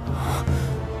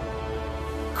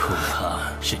恐怕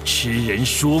是痴人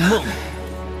说梦。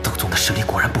斗宗的实力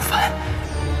果然不凡，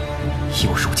以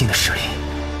我如今的实力，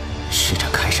施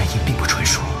展开山印并不纯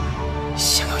熟，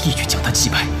想要一举将他击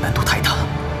败，难度太大。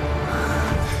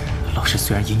老师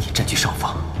虽然隐隐占据上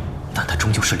风，但他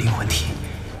终究是灵魂体，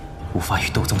无法与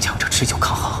斗宗强者持久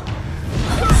抗衡。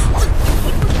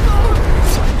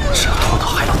只要拖到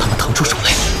海老他们腾出手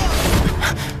来，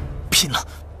拼了！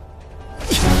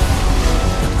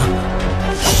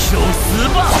受死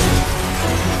吧！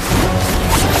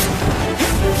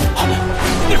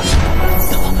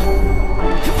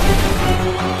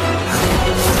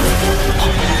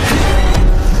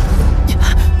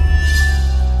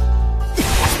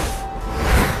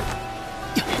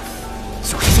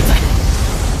就是现在！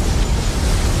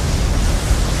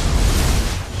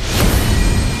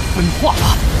分化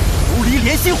吧！琉璃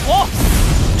莲心火，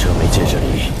这枚戒指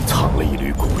里藏了一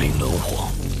缕古灵冷火，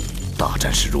大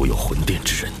战时若有魂殿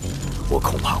之人，我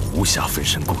恐怕无暇分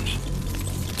身顾你，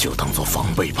就当做防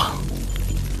备吧。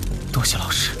多谢老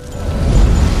师。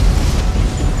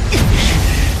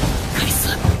该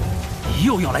死，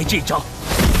又要来这招！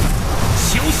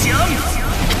休想！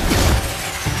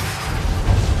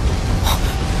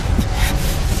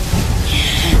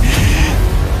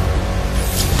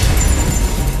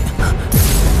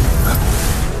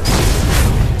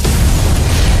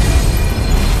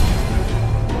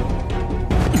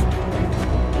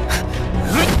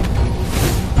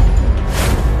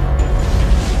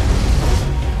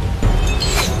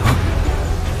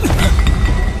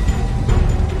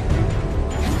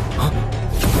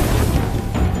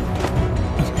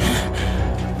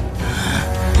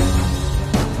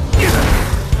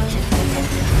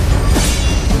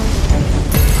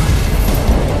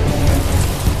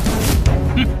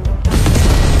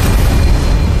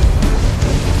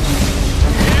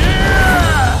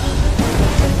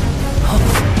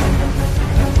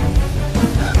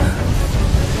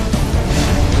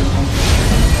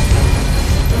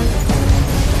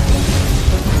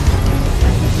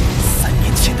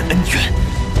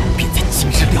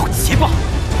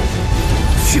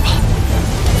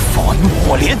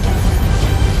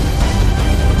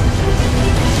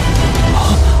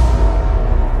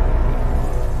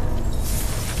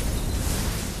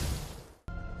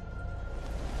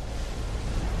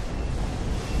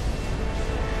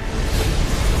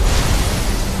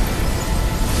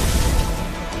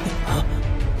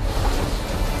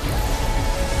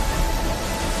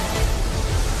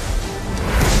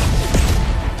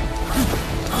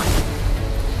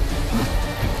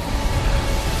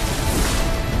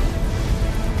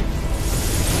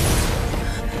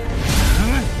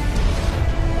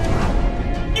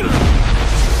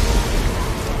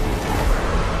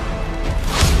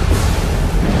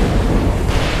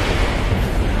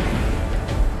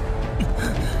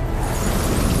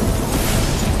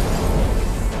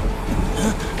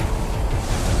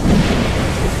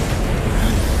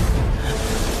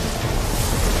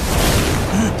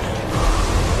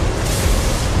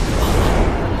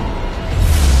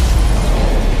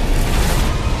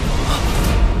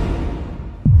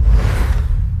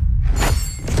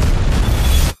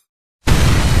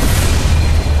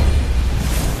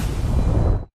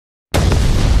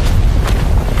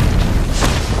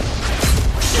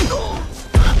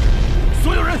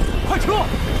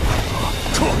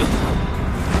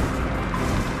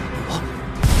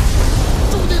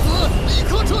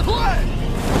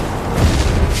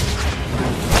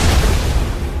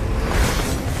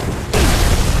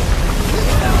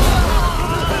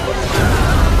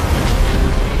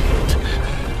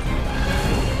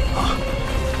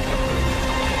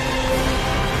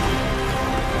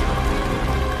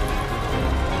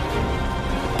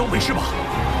事吧？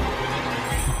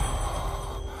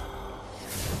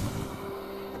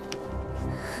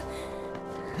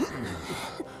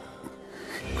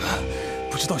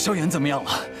不知道萧炎怎么样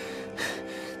了？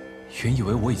原以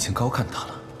为我已经高看他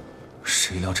了，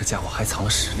谁料这家伙还藏了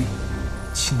实力，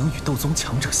竟能与斗宗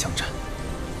强者相战。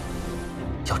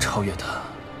要超越他，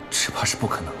只怕是不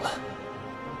可能了。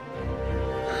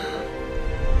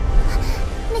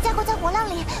那家伙在火浪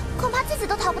里，恐怕自己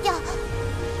都逃不掉。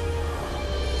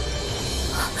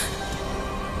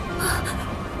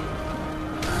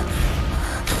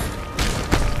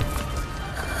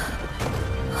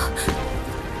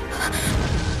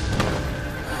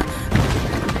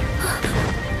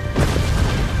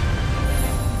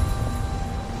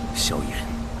萧炎，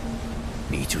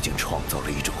你究竟创造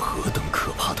了一种何等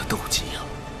可怕的斗技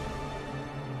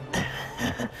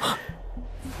啊！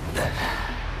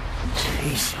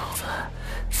这小子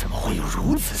怎么会有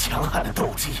如此强悍的斗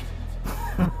技？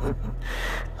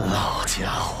老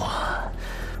家伙，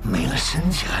没了身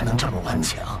体还能这么顽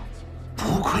强，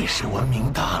不愧是闻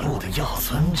名大陆的药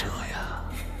尊者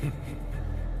呀！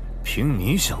凭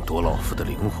你想夺老夫的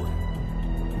灵魂，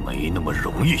没那么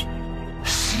容易。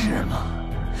是吗？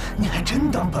你还真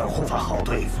当本护法好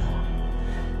对付？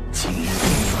今日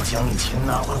定要将你擒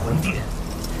拿回魂殿，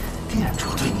店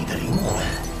主对你的灵魂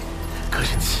可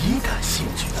是极感兴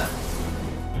趣的。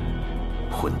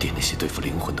魂殿那些对付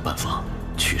灵魂的办法，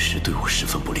确实对我十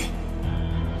分不利。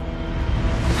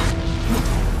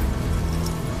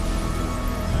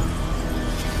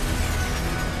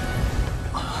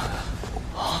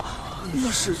那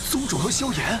是宗主和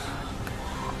萧炎。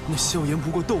那萧炎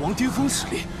不过斗王巅峰实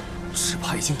力，只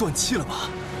怕已经断气了吧？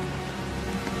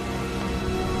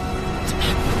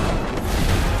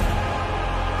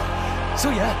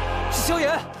萧炎，是萧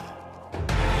炎！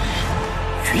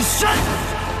云山！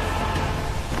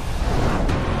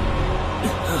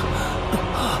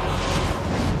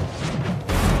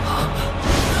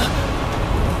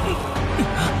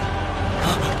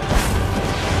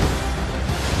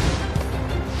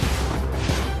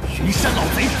云山老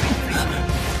贼，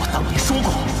我当年说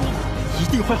过，一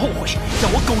定会后悔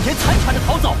让我苟延残喘的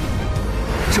逃走。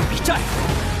这笔债，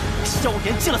萧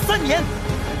炎借了3年，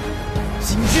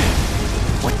今日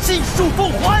我尽数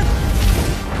奉还。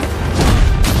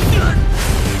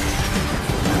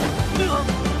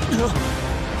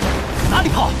哪里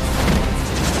跑？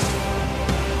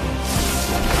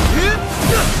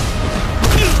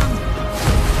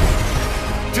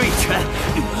这一拳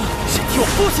是替我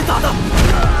父亲打的，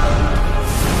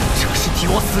这是替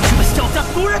我死去的萧家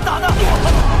族人打的，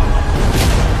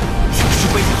这是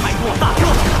为你害我大哥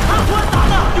阿欢打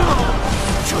的，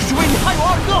这是为你害我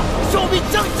二哥寿命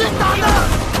将军打的。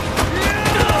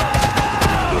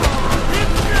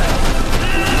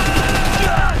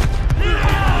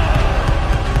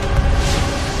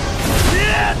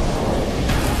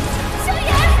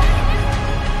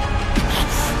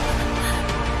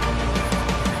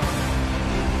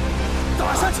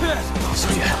萧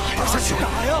炎，打下去！打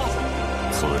呀！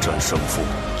此战胜负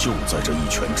就在这一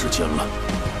拳之间了。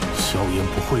萧炎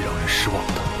不会让人失望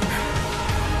的。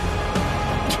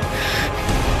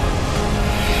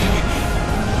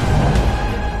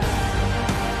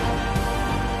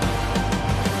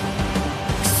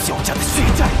萧家的血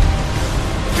债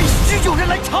必须有人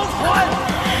来偿还！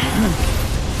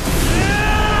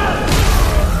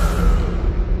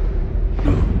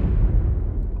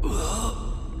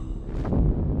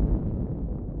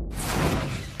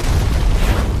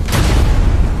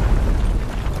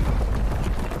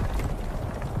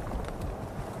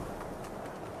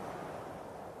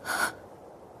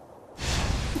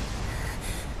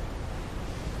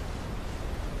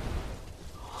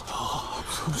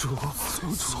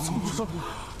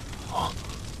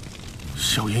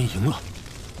萧炎赢了。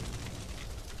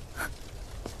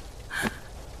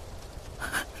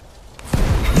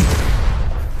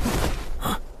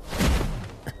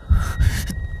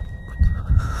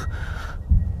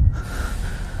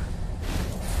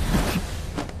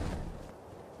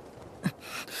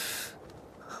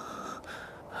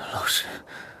老师，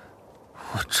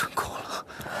我成功了。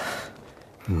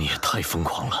你也太疯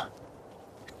狂了，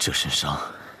这身伤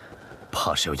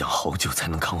怕是要养好久才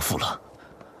能康复了。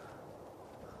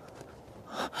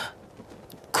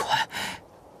快，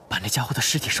把那家伙的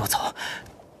尸体收走，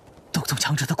斗宗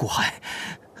强者的骨骸。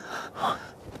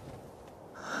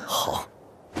好。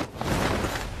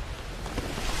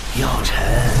药尘，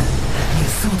你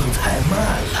速度太慢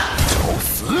了，找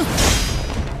死！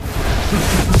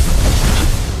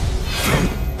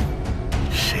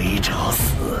谁找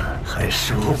死还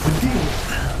说不定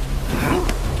呢。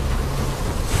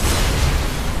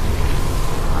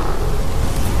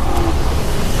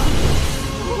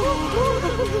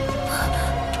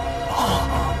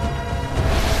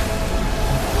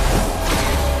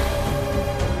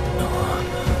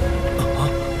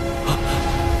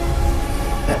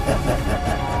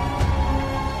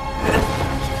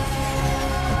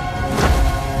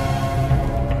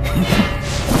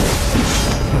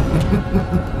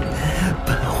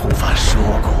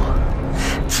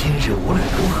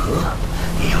何，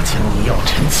也要将你药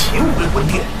尘擒回魂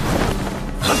殿。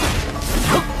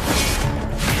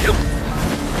九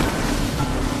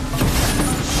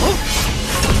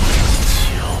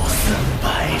三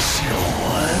百世魂。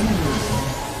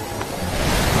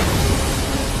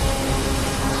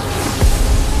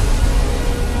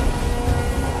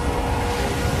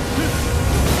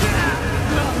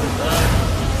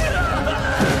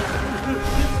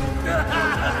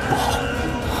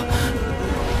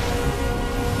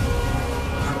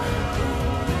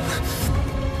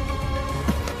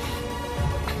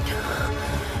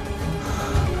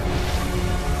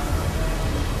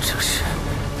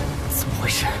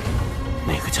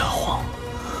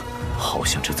好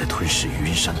像正在吞噬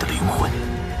云山的灵魂。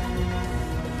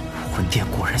魂殿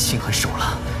果然心狠手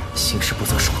辣，行事不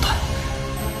择手段，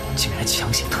竟然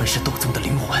强行吞噬斗宗的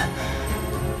灵魂。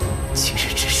今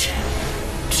日之事，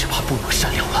只怕不能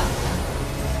善了了。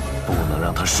不能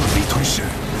让他顺利吞噬。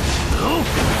走。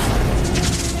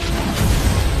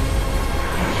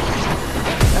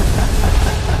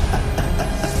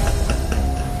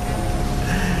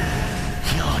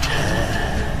药尘，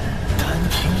单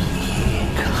凭你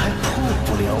可还破不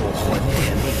了我魂殿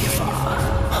秘法。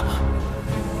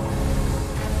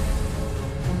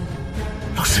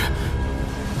老师，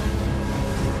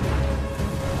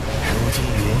如今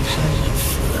云山已死，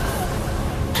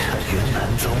这云岚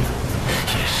宗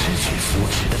也失去扶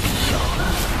持的必要了，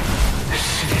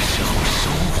是时候收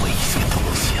回一些东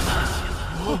西了。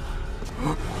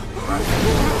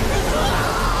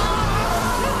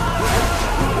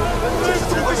这是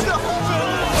怎么回事啊？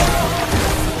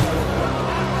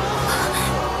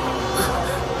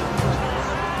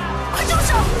快住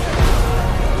手！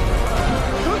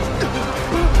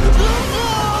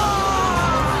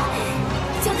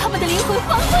将他们的灵魂还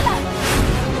回来！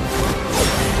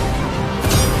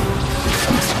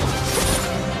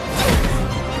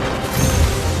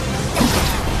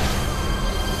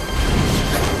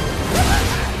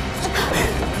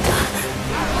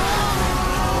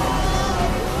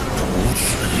如此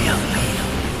亮丽。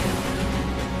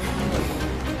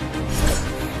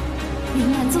云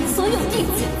岚宗所有弟子，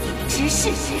执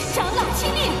事、长老亲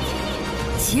令，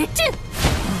结阵！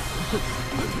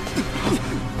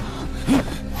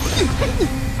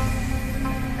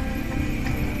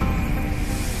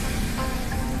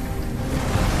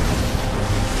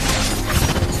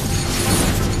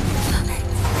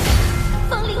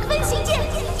风铃分形剑。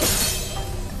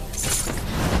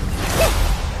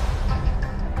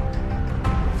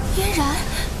嫣然，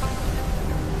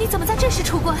你怎么在这时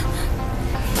出关？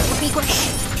我闭关时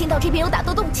听到这边有打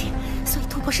斗动静，所以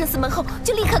突破生死门后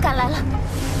就立刻赶来了。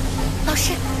老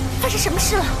师，发生什么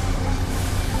事了？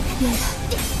嫣然，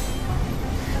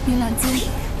云岚宗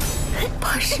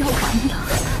怕是要完了。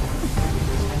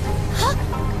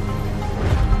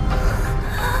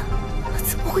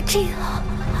怎么会这样？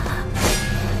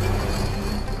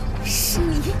是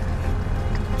你，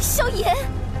萧炎。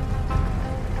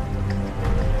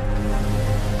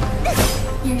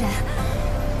嫣然，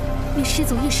你师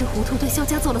祖一时糊涂，对萧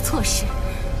家做了错事。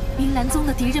云岚宗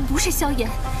的敌人不是萧炎，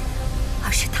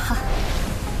而是他，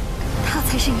他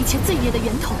才是一切罪孽的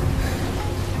源头。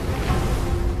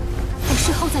我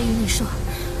事后再与你说，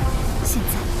现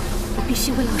在我必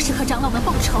须为老师和长老们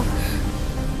报仇。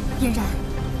嫣然，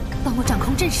帮我掌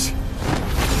控阵势。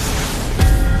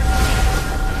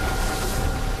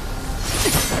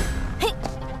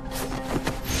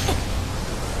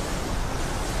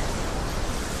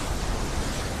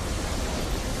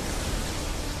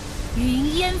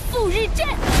云烟赴日阵，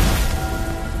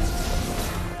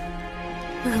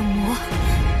恶魔，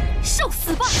受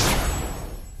死吧！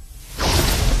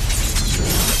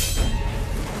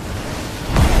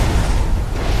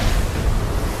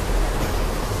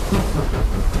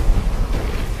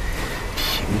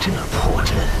凭这破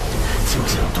阵就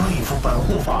想对付本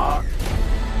护法？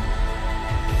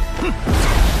哼！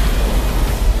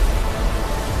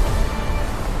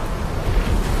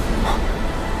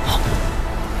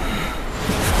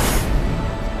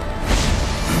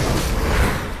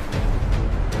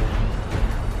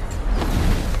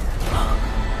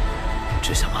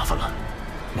这下麻烦了，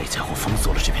那家伙封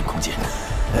锁了这片空间。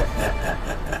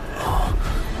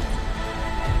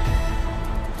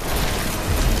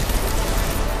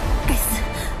该死！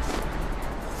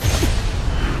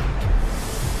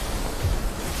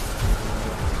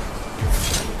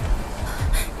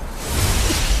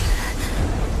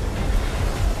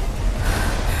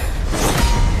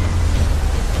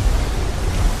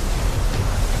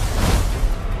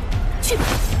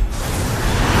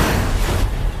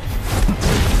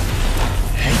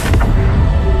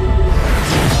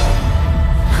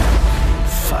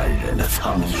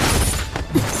苍蝇。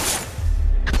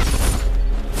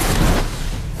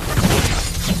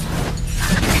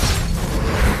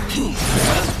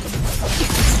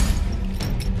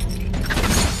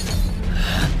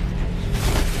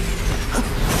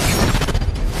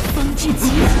风之极，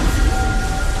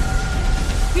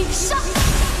云上。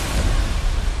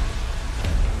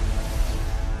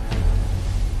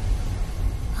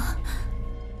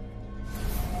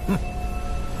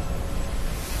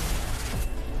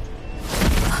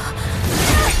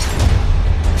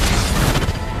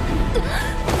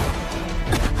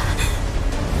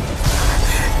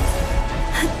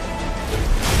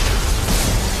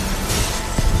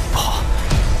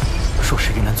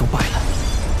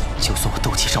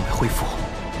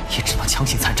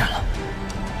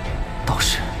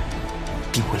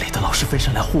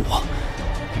护我。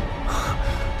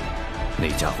那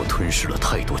家伙吞噬了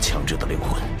太多强者的灵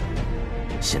魂，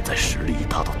现在实力已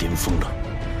达到巅峰了。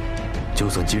就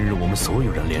算今日我们所有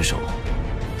人联手，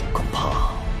恐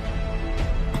怕……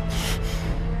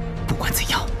不管怎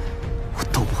样，我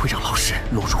都不会让老师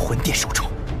落入魂殿手中。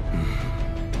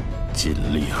尽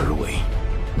力而为，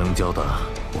能教的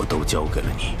我都教给了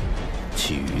你，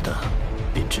其余的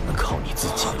便只能靠你自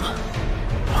己了。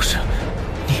老师，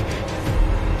你……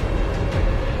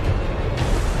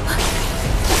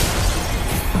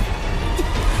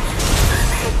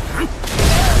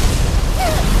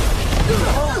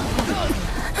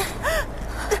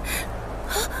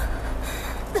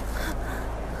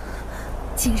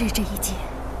今日这一劫，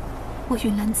我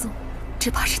云岚宗只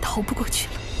怕是逃不过去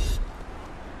了。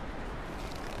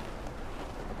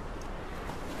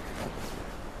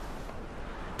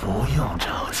不用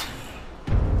着急，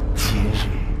今日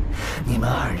你们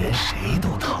二人谁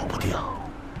都逃不掉。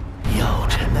药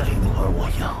尘的灵魂我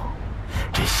要，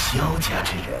这萧家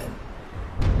之人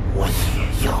我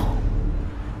也要。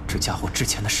这家伙之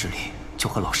前的实力就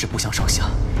和老师不相上下，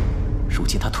如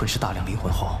今他吞噬大量灵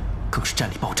魂后，更是战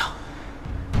力暴涨。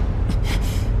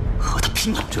和他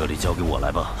拼了！这里交给我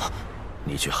来吧，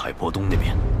你去海波东那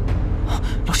边。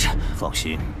老师，放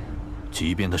心，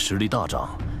即便他实力大涨，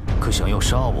可想要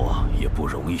杀我也不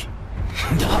容易。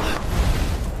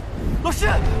老师，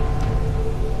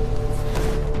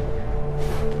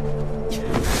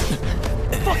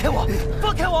放开我！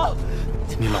放开我！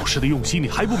你老师的用心你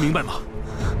还不明白吗？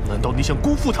难道你想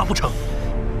辜负他不成？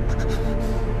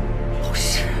老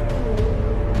师，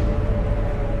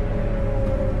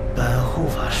本护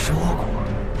法说过，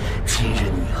今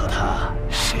日你和他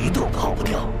谁都跑不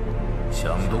掉。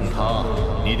想动他，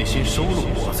你得先收了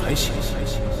我才行。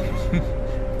哼，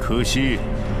可惜，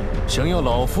想要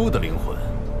老夫的灵魂，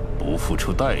不付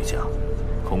出代价，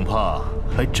恐怕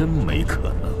还真没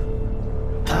可能。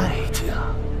代价，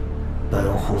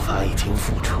本护法已经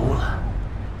付出了。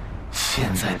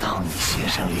现在到你献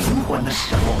上灵魂的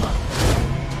时候了。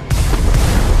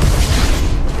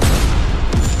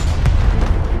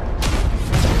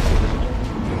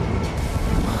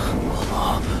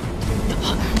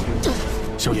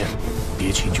萧炎，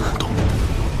别轻举妄动。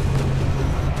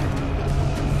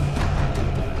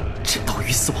真到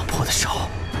鱼死网破的时候，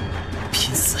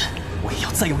拼死我也要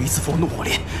再用一次佛怒火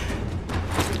炼，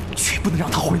绝不能让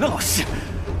他毁了老师。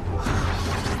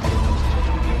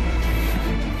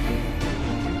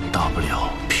大不了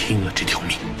拼了这条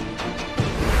命。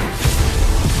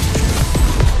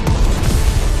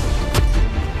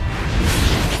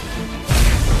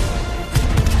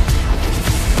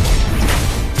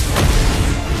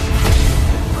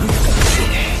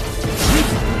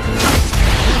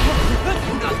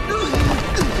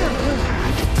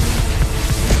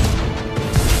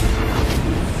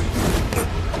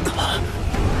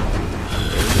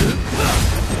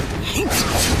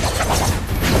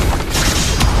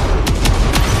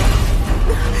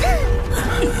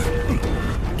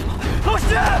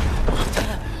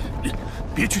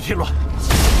别去添乱！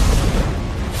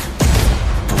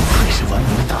不愧是闻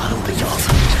名大陆的药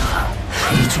藏者，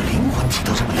一具灵魂体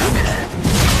都这么难啃。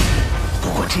不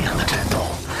过这样的战斗，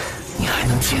你还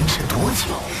能坚持多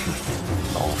久？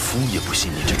老夫也不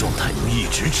信你这状态能一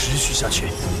直持续下去。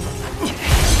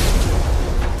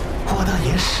我倒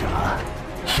也傻，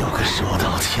有个手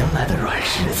到擒来的软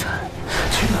柿子，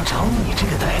却要找你这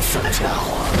个带刺的家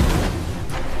伙。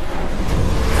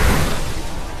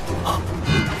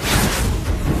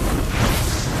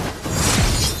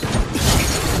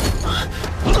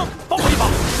帮我一把！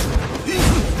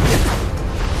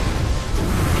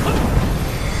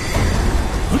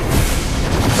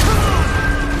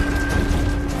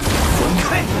滚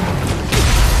开！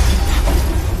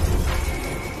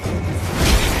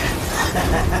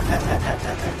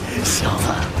小子，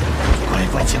乖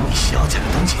乖将你萧家的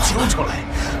东西交出来，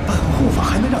本护法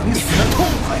还能让你死得痛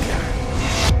快点儿。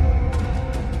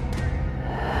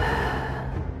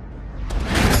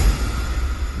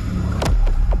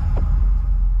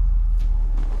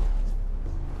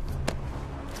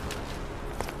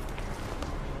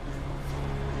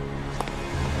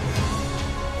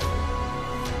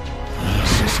你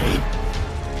是谁？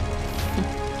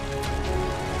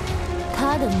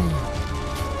他的命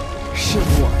是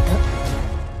我的。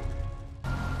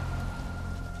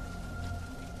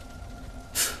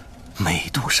美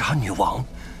杜莎女王，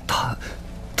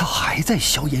她还在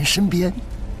萧炎身边。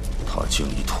他竟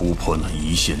已突破那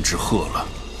一线之河了，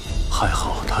还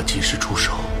好他及时出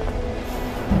手。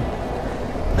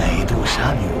美杜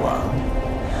莎女王，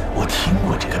我听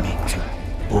过这个名字，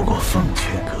不过奉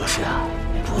劝阁下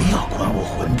不要管我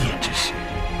魂殿之事，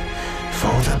否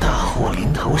则大祸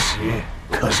临头时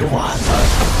可是晚了。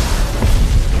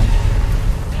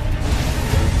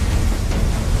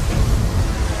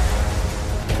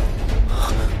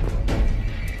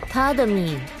他的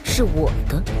命是我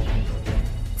的，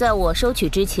在我收取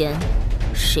之前，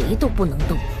谁都不能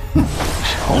动。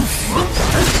找死！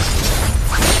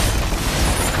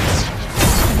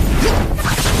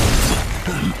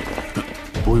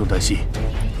不用担心，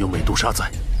有美杜莎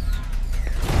在。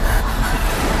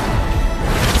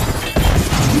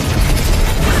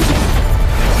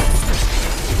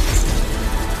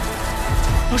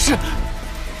老师。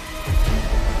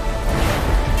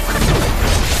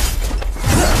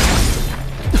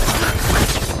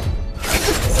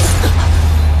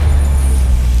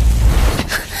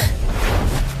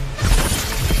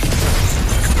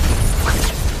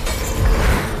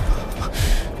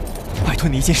拜托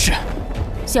你一件事，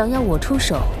想要我出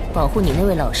手保护你那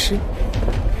位老师？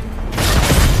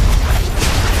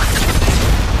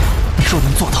你若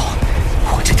能做到，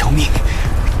我这条命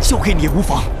交给你也无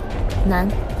妨。难，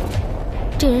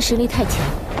这人实力太强，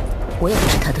我也不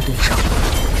是他的对手。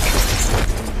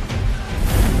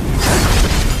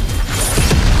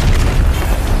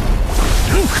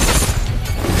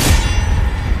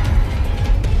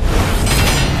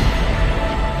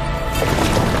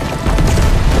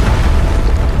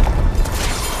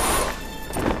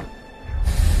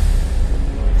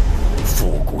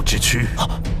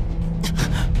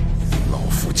老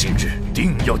夫今日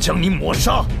定要将你抹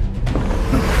杀！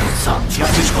丧家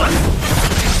之犬！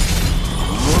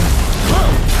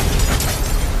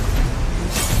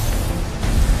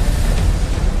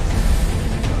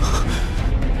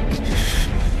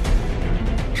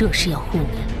若是要护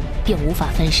你，便无法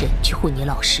分神去护你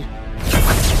老师。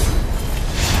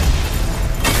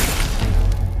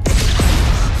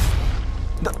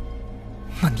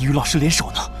那你与老师联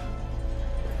手呢？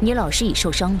你老师已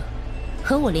受伤了，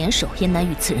和我联手也难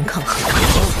与此人抗衡。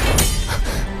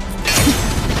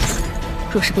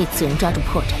若是被此人抓住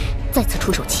破绽，再次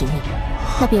出手齐灭，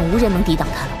那便无人能抵挡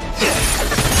他了。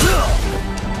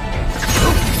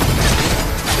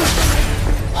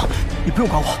你不用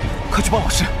管我，快去帮老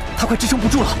师，他快支撑不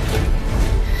住了。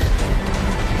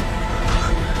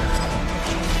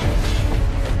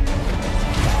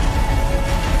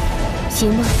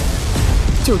行吧，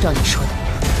就照你说的。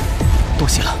多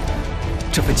谢了，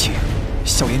这份情，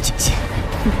萧炎谨记。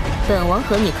本王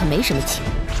和你可没什么情，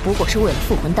不过是为了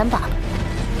复魂丹罢了。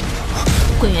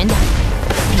滚远点，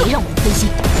别让我们分心。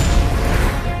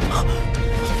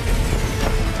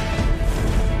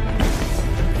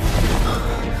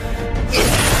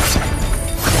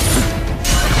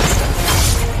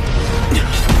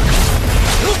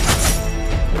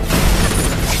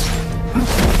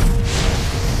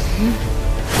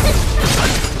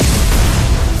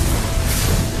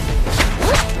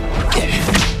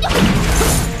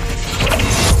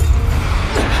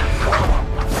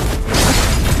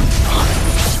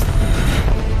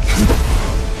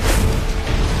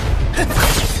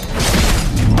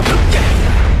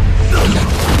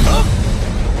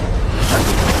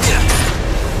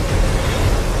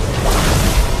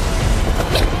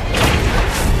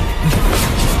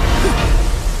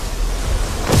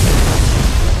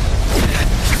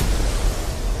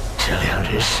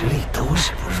实力都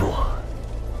是不弱，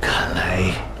看来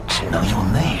只能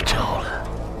用内招了。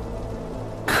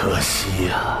可惜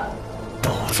呀，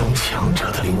斗宗强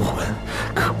者的灵魂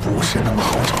可不是那么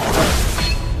好找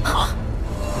的。啊！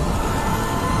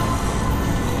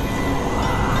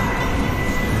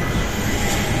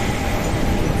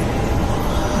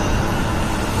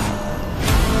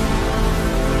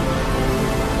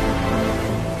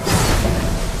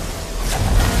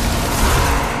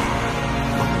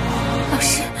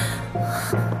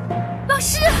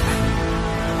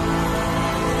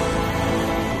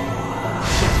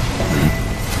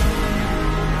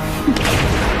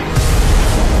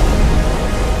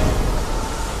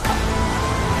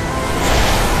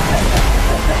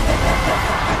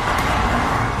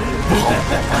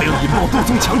引爆斗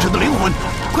宗强者的灵魂，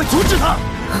快阻止他！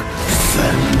森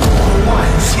罗万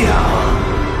象，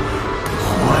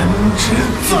魂之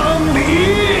葬礼。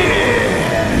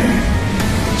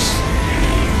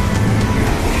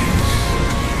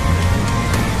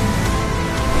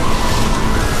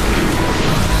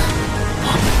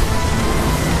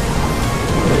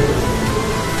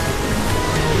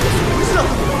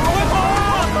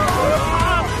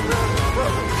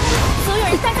所有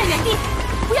人待在原地，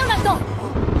不要乱动。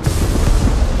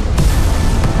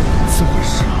怎么回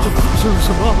事啊？这是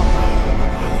什么？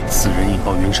此人引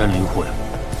爆云山灵魂，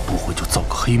不会就造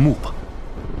个黑幕吧？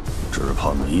只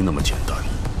怕没那么简单。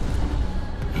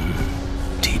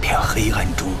这片黑暗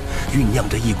中酝酿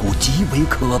着一股极为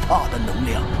可怕的能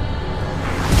量。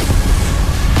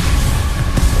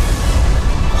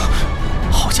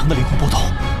好强的灵魂波动！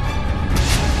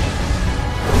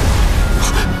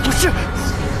不是，云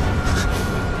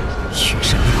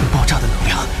山灵魂爆炸的能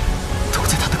量都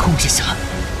在他的控制下。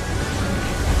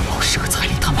老师和彩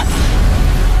丽他们，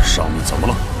上面怎么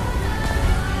了？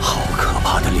好可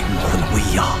怕的灵魂威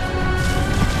压！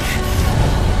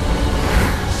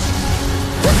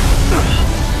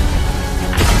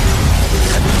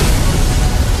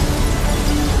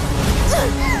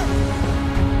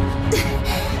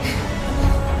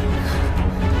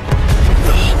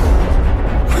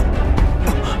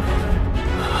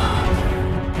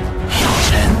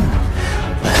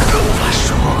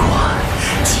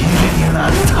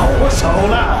逃我手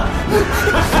了！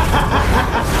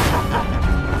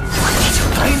你就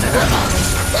待在这儿吧。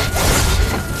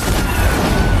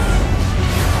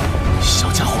小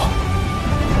家伙，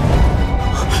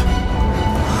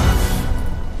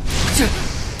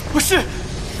不是，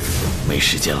没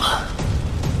时间了。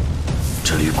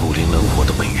这缕古灵冷火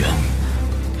的本源，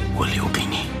我留给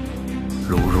你。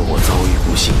如若我遭遇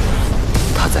不幸，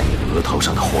它在你额头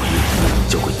上的火焰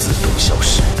就会自动消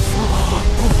失。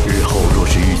日后若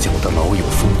是遇见我的老友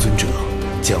风尊者，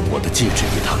将我的戒指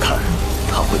给他看，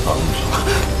他会帮你。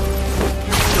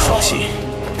放心，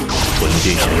魂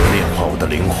殿想要炼化我的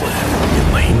灵魂也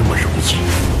没那么容易。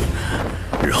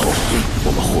日后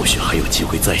我们或许还有机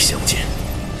会再相见，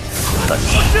但你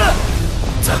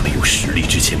在没有实力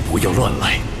之前不要乱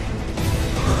来。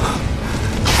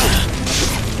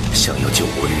想要救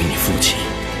我与你父亲，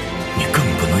你更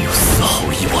不能有丝毫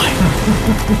意外。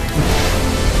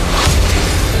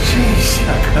这下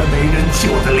可没人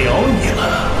救得了你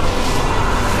了。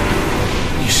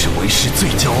你是为师最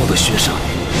骄傲的学生。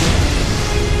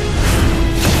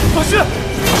老师，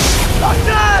老师，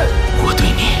我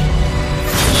对你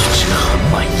一直很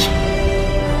满意。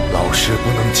老师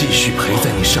不能继续陪在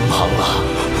你身旁了，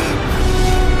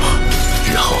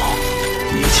日后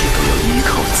一切都要依靠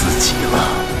自己了。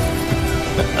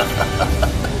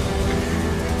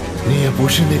你也不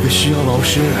是那个需要老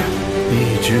师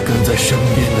一直跟在身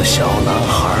边的小男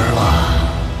孩了。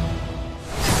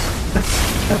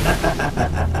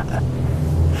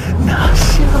拿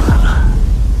下了。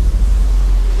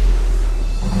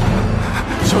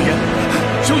萧炎，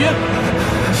萧炎，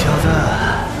小子，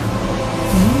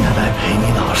你也来陪你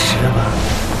老师吧。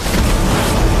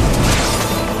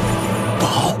不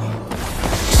好，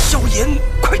萧炎，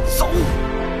快走！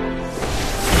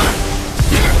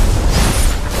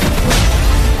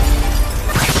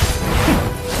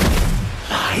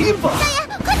来吧！萧炎，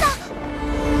快走！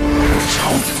找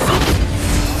死！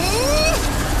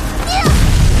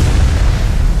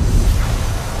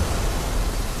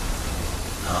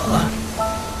啊！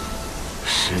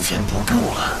时间不够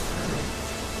了。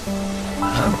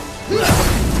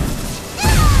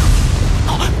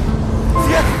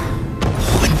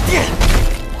魂殿，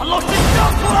把老师叫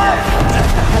出来！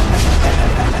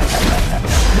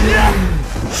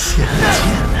想见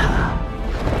他，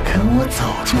跟我走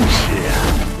就是啊！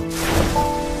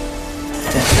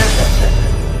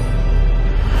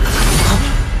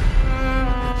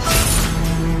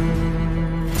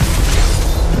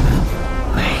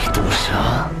没多少，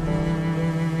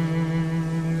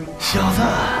小子，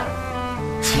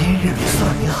今日里算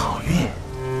你好运。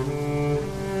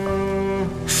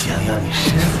想要你师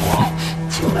傅，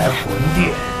就来魂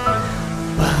殿，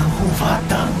本护法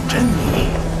等着你。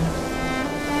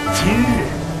今日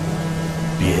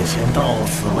便先到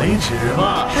此为止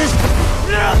吧。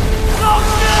老师！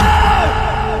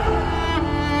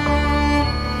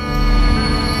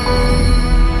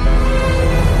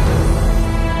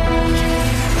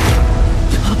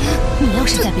你要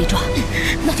是再被抓，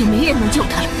那就没人能救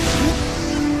他了。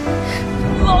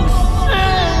老师！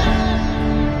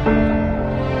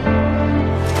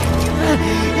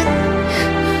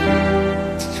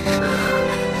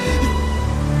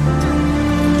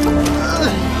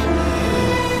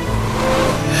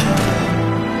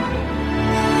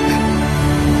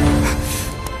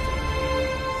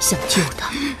救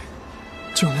他，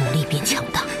就努力变强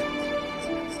大。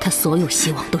他所有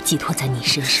希望都寄托在你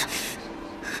身上，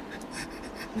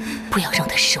不要让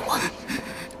他失望。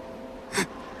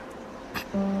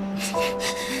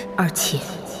而且，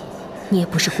你也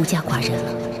不是孤家寡人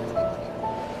了。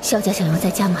萧家想要在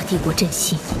加玛帝国振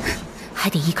兴，还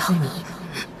得依靠你。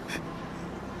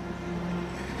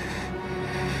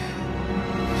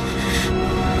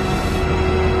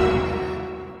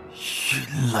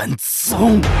云岚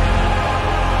宗。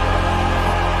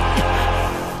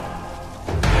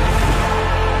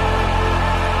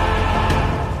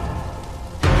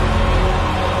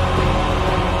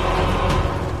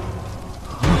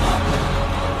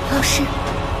老师，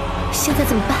现在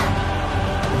怎么办？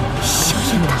萧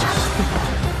炎打了。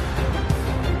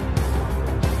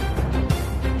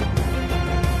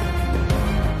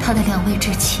他的2位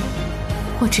至亲，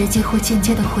或直接或间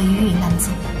接的毁于云岚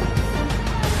宗。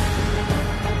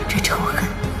这仇恨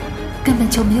根本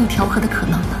就没有调和的可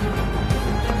能了。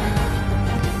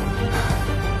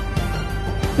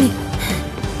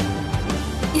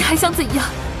你还想怎样？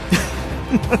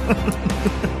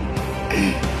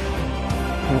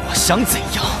我想怎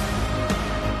样？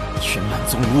云岚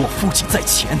宗有我父亲在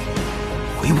前，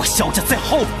毁我萧家在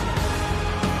后，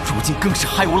如今更是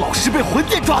害我老师被魂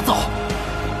殿抓走，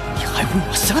你还问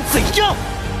我想怎样？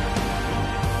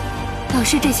老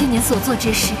师这些年所做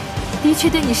之事，的确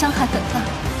对你伤害很大。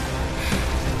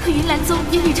可云岚宗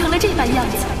也已成了这般样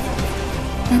子，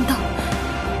难道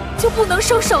就不能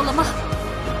收手了吗？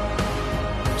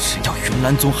只要云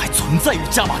岚宗还存在于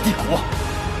加玛帝国，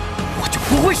我就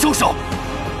不会收手。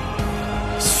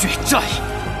血债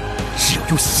只有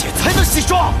用血才能洗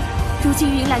刷。如今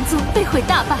云岚宗被毁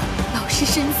大半，老师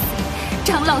身死，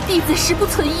长老弟子十不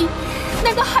存一，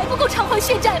难道还不够偿还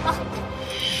血债吗？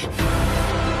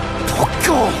不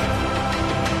够。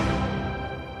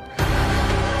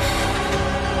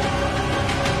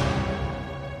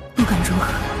不管如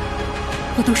何，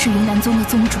我都是云岚宗的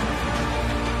宗主。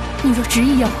你若执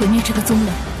意要毁灭这个宗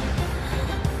门，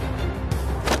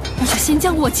那就先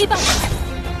将我击败。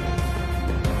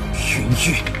云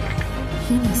玉，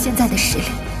以你现在的实力，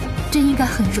这应该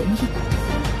很容易。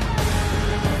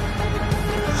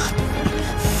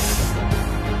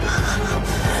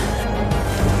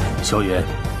萧炎，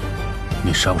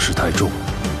你伤势太重，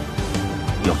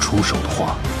要出手的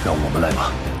话，让我们来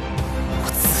吧。我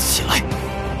自己来。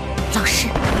老师，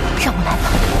让我来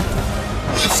吧。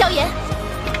萧炎，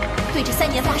对这3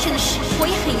年发生的事，我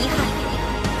也很遗憾。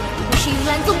我是云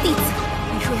岚宗弟子，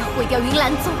你若要毁掉云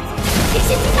岚宗，别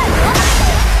嫌弃奈何。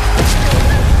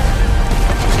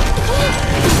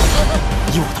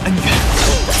以我的恩怨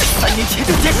，3年前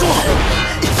就结束了。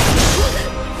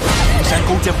云山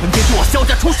勾结魂殿对我萧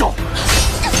家出手，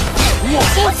我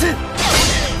父亲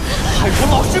害我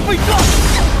老师被抓，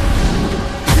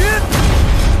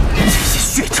这些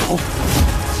血仇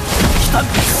一旦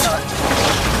不死，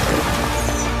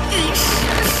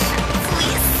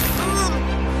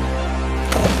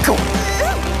不够。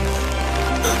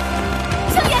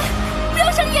萧炎，不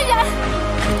要伤嫣然。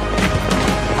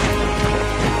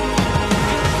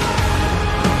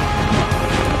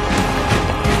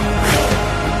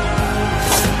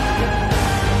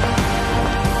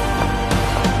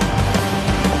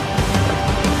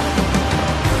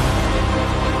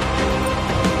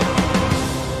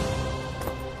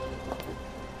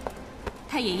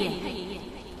太爷爷，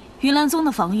云岚宗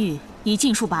的防御已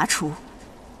尽数拔除，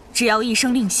只要一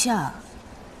声令下。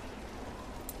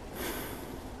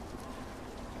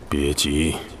别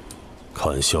急，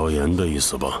看萧炎的意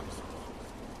思吧。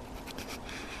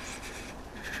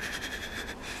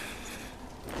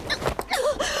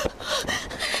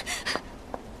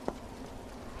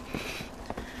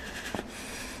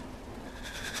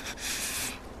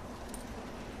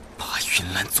把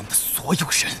云岚宗的所有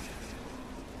人。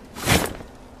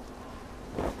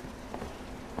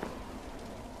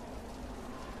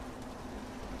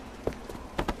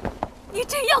你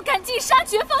真要赶尽杀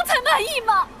绝方才满意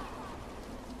吗？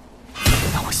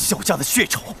那我萧家的血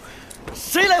仇，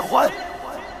谁来还？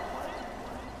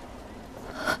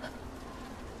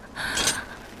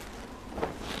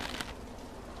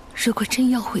如果真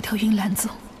要毁掉云岚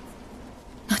宗，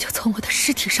那就从我的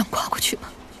尸体上跨过去吧。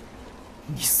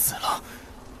你死了，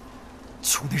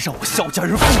就能让我萧家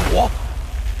人复活；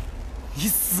你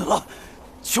死了，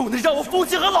就能让我父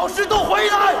亲和老师都回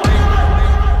来。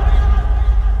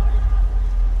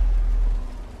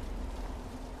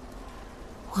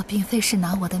我并非是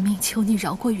拿我的命求你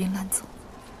饶过云岚宗，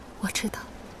我知道，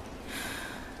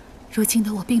如今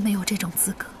的我并没有这种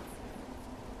资格。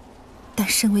但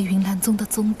身为云岚宗的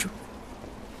宗主，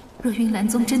若云岚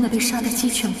宗真的被杀得鸡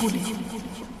犬不留，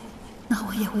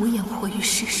便无颜活于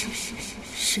世上，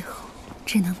事后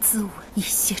只能自刎，以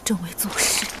谢众位祖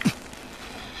师。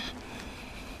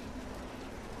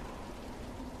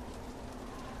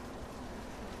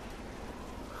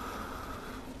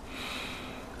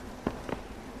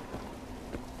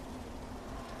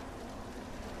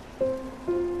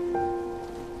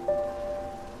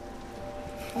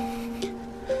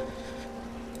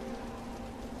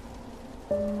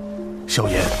萧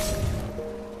炎，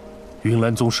云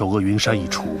岚宗首恶云山一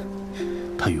除，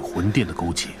他与魂殿的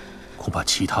勾结，恐怕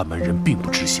其他门人并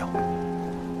不知晓。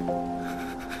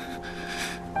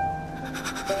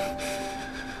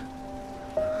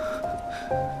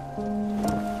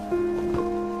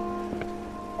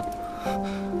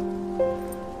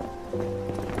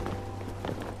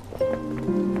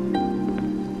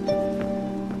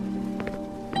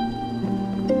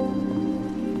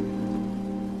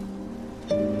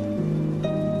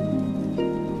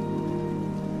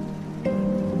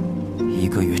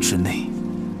1个月之内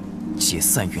解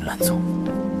散云岚宗，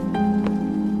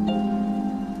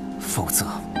否则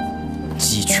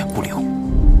鸡犬不留。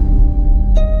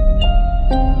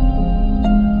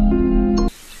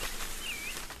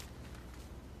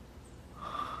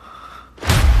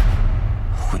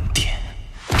魂殿，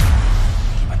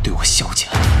你们对我萧家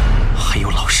还有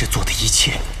老师做的一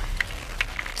切，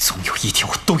总有一天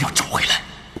我都要找回来。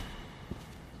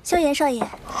萧炎少爷、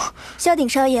萧鼎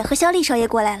少爷和萧厉少爷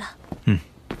过来了。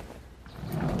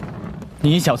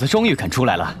你小子终于肯出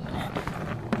来了，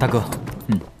大哥，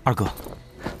二哥，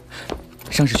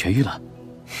伤势痊愈了。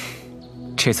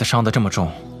这次伤得这么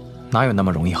重，哪有那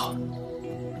么容易好？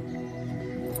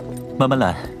慢慢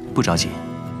来，不着急，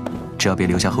只要别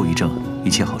留下后遗症，一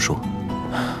切好说。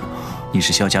你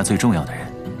是萧家最重要的人，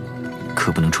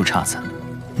可不能出岔子。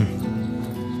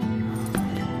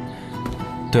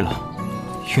对了，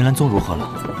云岚宗如何了？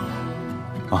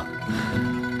啊，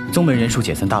宗门人数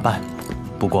解散大半。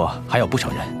不过还有不少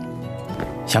人，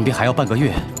想必还要半个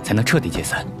月才能彻底解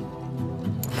散。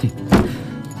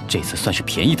这次算是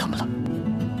便宜他们了。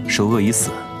首恶已死，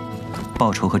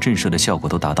报仇和震慑的效果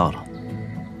都达到了，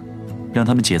让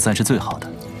他们解散是最好的。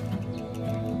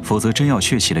否则真要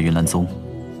血洗了云岚宗，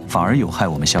反而有害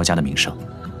我们萧家的名声。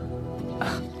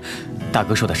大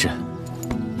哥说的是，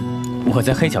我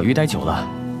在黑角域待久了，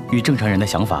与正常人的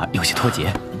想法有些脱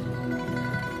节。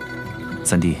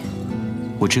三弟。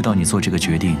我知道你做这个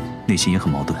决定内心也很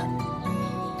矛盾，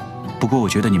不过我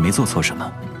觉得你没做错什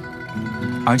么，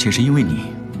而且是因为你，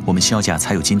我们萧家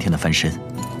才有今天的翻身。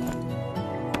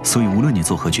所以无论你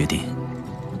做何决定，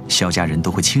萧家人都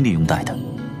会倾力拥戴的。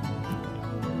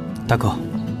大哥，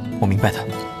我明白的。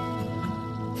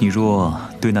你若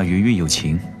对那云云有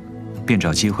情，便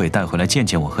找机会带回来见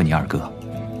见我和你二哥。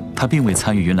他并未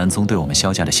参与云岚宗对我们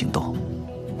萧家的行动，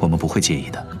我们不会介意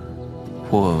的。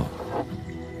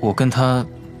我跟他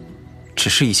只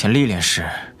是以前历练时，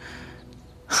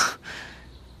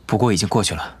不过已经过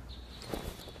去了。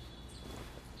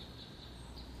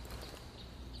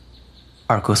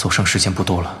二哥走剩时间不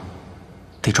多了，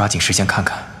得抓紧时间看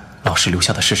看老师留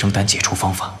下的师生丹解除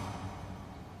方法。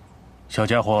小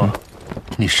家伙，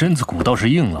你身子骨倒是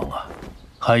硬朗啊，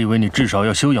还以为你至少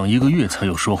要休养1个月才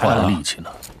有说话的力气呢。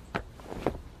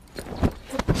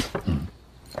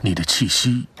你的气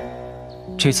息。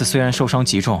这次虽然受伤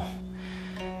极重，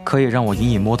可也让我隐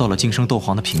隐摸到了晋升斗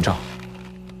皇的屏障。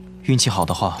运气好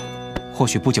的话，或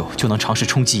许不久就能尝试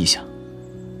冲击一下。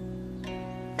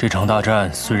这场大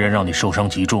战虽然让你受伤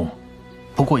极重，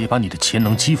不过也把你的潜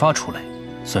能激发出来，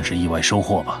算是意外收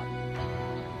获吧。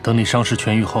等你伤势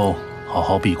痊愈后，好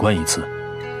好闭关一次，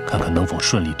看看能否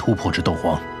顺利突破至斗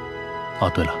皇。啊，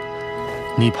对了，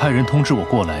你派人通知我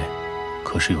过来，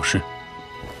可是有事？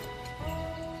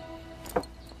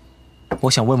我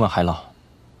想问问海老，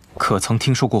可曾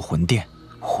听说过魂殿？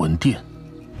魂殿，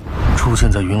出现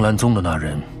在云岚宗的那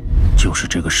人，就是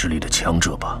这个势力的强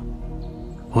者吧？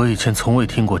我以前从未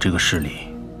听过这个势力，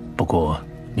不过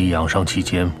你养伤期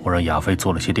间，我让亚飞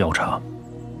做了些调查，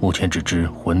目前只知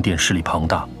魂殿势力庞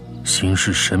大，行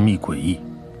事神秘诡异，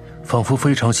仿佛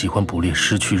非常喜欢捕猎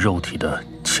失去肉体的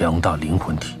强大灵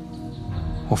魂体。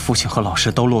我父亲和老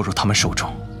师都落入他们手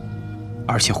中，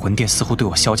而且魂殿似乎对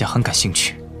我萧家很感兴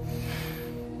趣。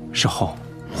日后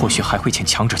或许还会遣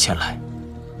强者前来。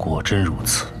果真如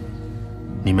此，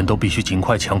你们都必须尽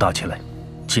快强大起来，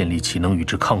建立起能与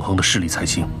之抗衡的势力才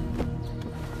行。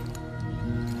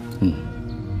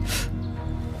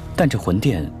但这魂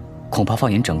殿恐怕放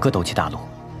眼整个斗气大陆，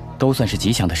都算是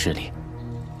极强的势力。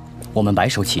我们白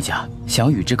手起家，想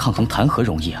要与之抗衡，谈何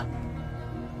容易啊！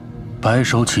白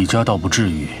手起家倒不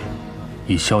至于，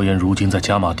以萧炎如今在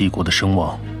加玛帝国的声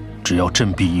望，只要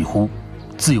振臂一呼，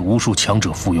自有无数强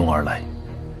者蜂拥而来。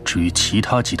至于其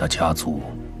他几大家族，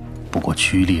不过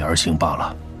趋利而行罢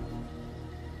了。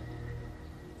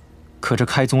可这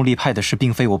开宗立派的事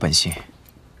并非我本心，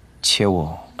且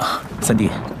我……三弟，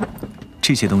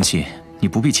这些东西你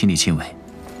不必亲力亲为，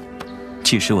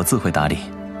届时我自会打理，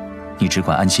你只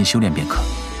管安心修炼便可。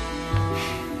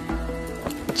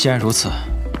既然如此，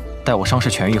待我伤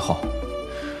势痊愈后，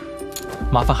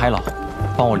麻烦海老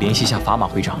帮我联系一下法马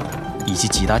会长以及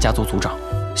几大家族族长。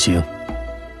行。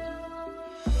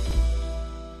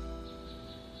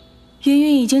云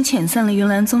云已经遣散了云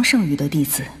岚宗剩余的弟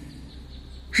子，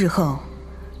日后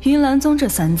云岚宗这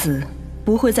3字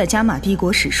不会在加玛帝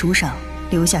国史书上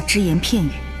留下只言片语。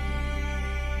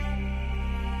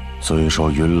虽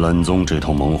说云岚宗这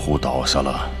头猛虎倒下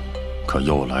了，可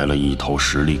又来了一头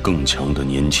实力更强的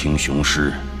年轻雄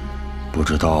狮，不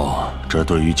知道这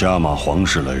对于加玛皇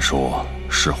室来说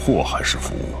是祸还是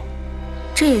福。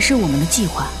这也是我们的计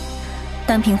划。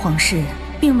单凭皇室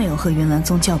并没有和云岚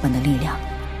宗叫板的力量，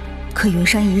可云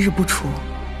山一日不除，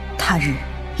他日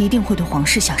一定会对皇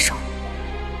室下手，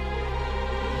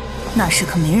那时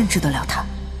可没人治得了他。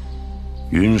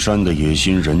云山的野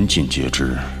心人尽皆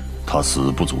知，他死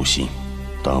不足惜。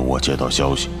但我接到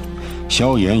消息，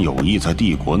萧炎有意在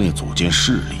帝国内组建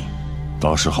势力，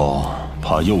到时候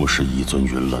怕又是一尊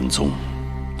云岚宗。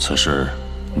此事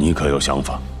你可有想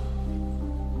法？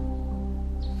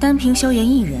单凭萧炎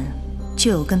一人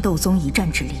就有跟斗宗一战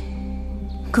之力，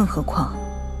更何况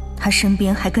他身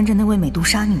边还跟着那位美杜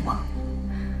莎女王。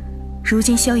如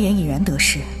今萧炎已然得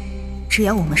势，只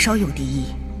要我们稍有敌意，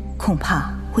恐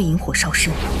怕会引火烧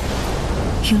身。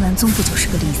云岚宗不就是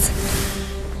个例子？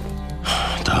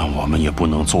但我们也不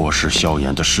能坐视萧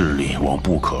炎的势力往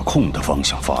不可控的方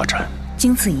向发展。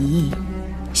经此一役，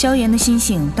萧炎的心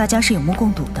性大家是有目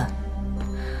共睹的。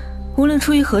无论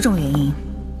出于何种原因，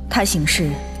他行事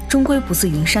终归不似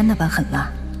云山那般狠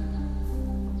辣。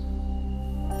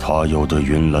他有对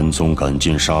云岚宗赶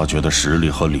尽杀绝的实力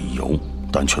和理由，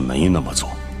但却没那么做，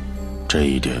这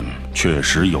一点确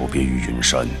实有别于云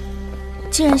山。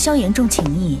既然萧炎重情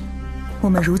义，我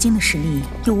们如今的实力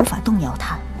又无法动摇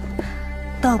他，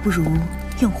倒不如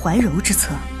用怀柔之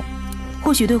策，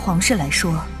或许对皇室来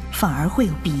说反而会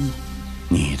有裨益。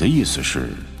你的意思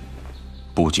是，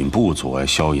不仅不阻碍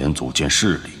萧炎组建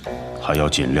势力，还要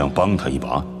尽量帮他一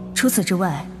把？除此之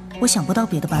外，我想不到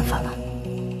别的办法了。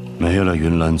没了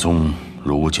云岚宗，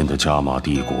如今的加玛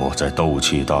帝国在斗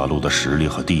气大陆的实力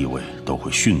和地位都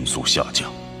会迅速下降。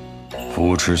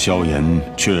扶持萧炎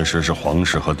确实是皇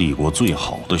室和帝国最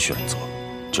好的选择，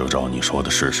就照你说的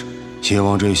试试。希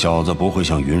望这小子不会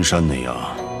像云山那样，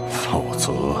否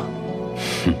则，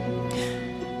哼，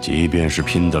即便是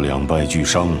拼得两败俱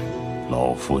伤，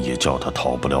老夫也叫他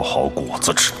讨不了好果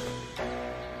子吃。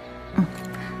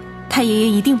太爷爷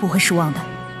一定不会失望的。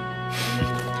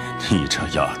你这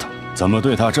丫头怎么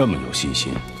对他这么有信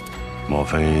心？莫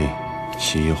非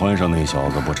喜欢上那小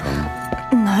子不成？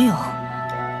哪有？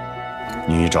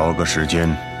你找个时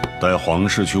间，带皇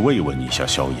室去慰问一下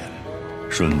萧炎，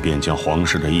顺便将皇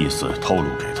室的意思透露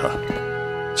给他。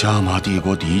加玛帝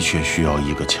国的确需要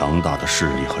一个强大的势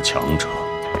力和强者，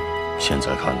现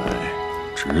在看来，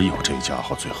只有这家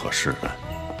伙最合适了。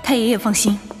太爷爷放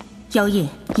心，妖夜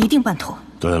一定办妥。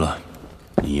对了，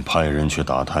你派人去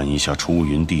打探一下出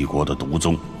云帝国的毒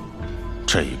宗，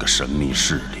这个神秘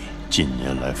势力近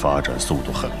年来发展速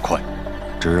度很快，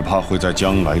只怕会在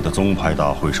将来的宗派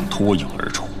大会上脱颖而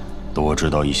出。多知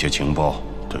道一些情报，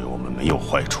对我们没有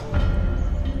坏处。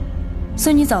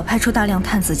虽你早派出大量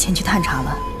探子前去探查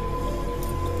了，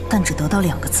但只得到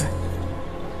2个字：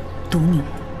毒女。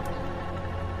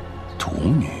毒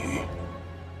女？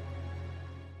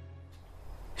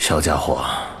小家伙，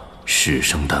噬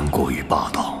生丹过于霸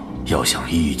道，要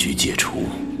想一举解除，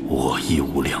我亦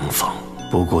无良方。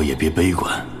不过也别悲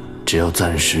观，只要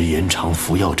暂时延长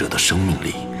服药者的生命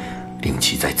力，令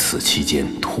其在此期间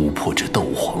突破至斗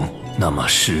皇，那么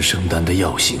噬生丹的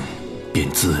药性便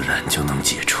自然就能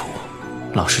解除。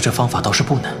老师，这方法倒是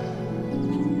不难。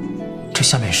这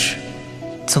下面是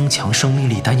增强生命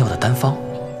力丹药的丹方，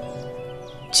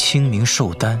清明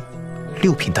寿丹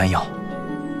，6品丹药，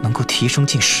能够提升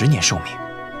近10年寿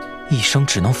命，一生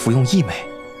只能服用1枚。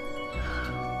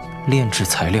炼制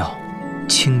材料：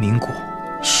清明果、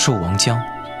寿王姜、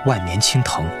万年青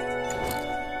藤。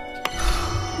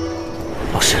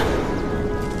老师，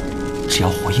只要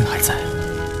火印还在，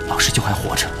老师就还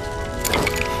活着。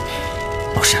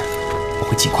老师，我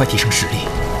会尽快提升实力，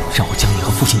让我将你和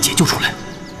父亲解救出来。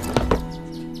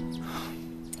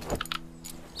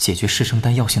解决噬生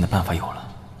丹药性的办法有了，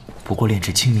不过炼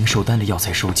制清明寿丹的药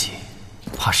材收集，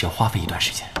怕是要花费一段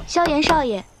时间。萧炎少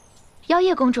爷，妖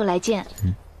夜公主来见。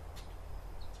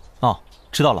哦，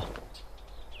知道了。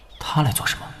他来做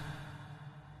什么？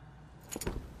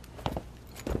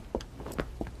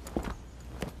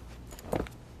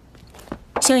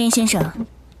萧炎先生，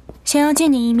想要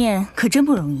见您一面可真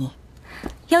不容易。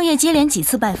妖夜接连几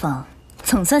次拜访，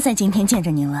总算在今天见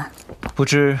着您了。不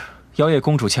知妖夜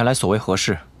公主前来所为何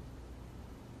事？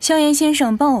萧炎先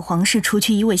生帮我皇室除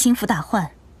去一位心腹大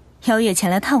患，妖夜前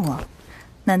来探望，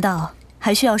难道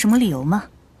还需要什么理由吗？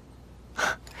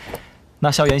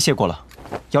那萧炎谢过了，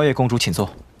妖夜公主请坐。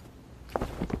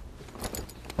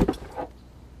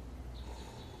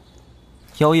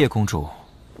妖夜公主，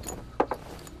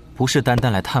不是单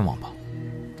单来探望吧？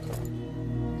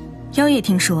妖夜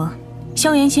听说，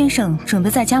萧炎先生准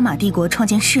备在加玛帝国创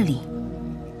建势力。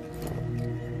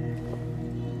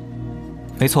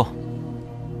没错，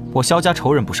我萧家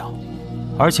仇人不少，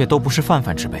而且都不是泛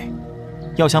泛之辈。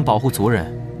要想保护族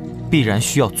人，必然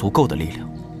需要足够的力量。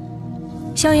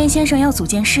萧炎先生要组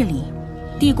建势力，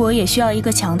帝国也需要一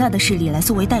个强大的势力来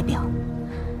作为代表。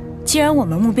既然我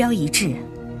们目标一致，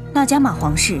那加玛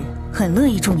皇室很乐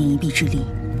意助您一臂之力。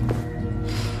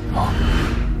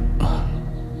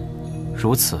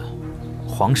如此，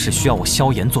皇室需要我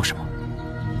萧炎做什么？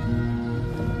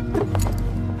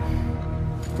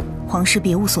皇室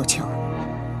别无所求，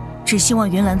只希望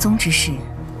云岚宗之事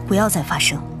不要再发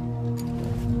生。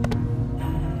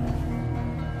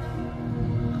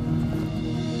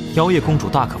妖夜公主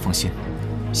大可放心，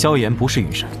萧炎不是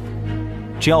云山，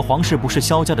只要皇室不是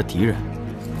萧家的敌人，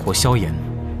我萧炎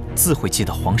自会记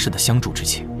得皇室的相助之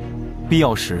情，必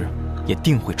要时也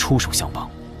定会出手相帮。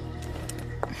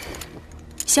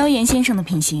萧炎先生的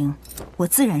品行，我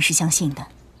自然是相信的。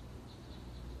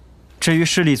至于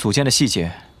势力组建的细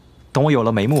节，等我有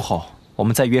了眉目后，我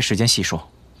们再约时间细说。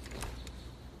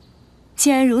既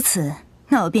然如此，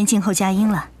那我便静候佳音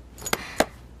了。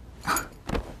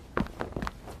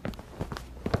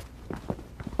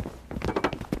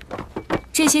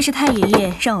这些是太爷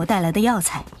爷让我带来的药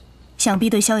材，想必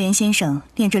对萧炎先生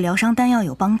炼制疗伤丹药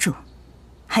有帮助，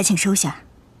还请收下。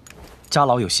家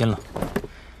老有心了，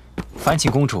烦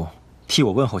请公主替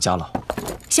我问候家老。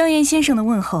萧炎先生的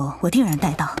问候我定然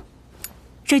带到，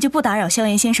这就不打扰萧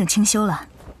炎先生清修了，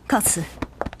告辞。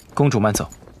公主慢走。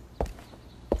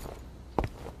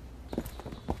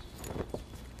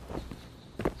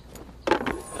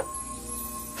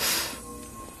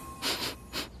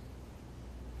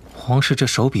皇室这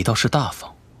手笔倒是大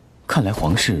方，看来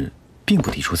皇室并不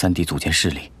抵触三弟组建势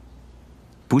力。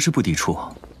不是不抵触，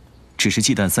只是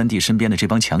忌惮三弟身边的这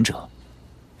帮强者，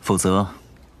否则，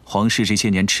皇室这些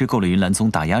年吃够了云岚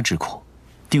宗打压之苦，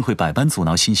定会百般阻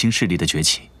挠新兴势力的崛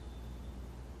起。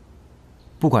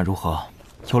不管如何，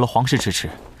有了皇室支持，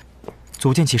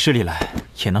组建起势力来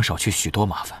也能少去许多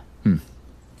麻烦。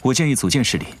我建议组建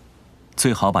势力，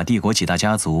最好把帝国几大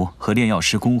家族和炼药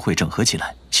师工会整合起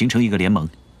来，形成一个联盟。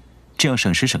这样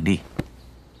省时省力，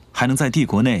还能在帝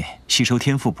国内吸收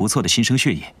天赋不错的新生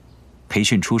血液，培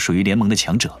训出属于联盟的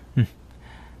强者。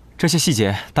这些细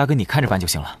节大哥你看着办就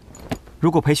行了。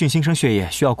如果培训新生血液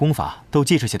需要功法、斗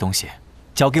技这些东西，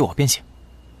交给我便行。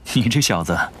你这小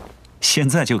子，现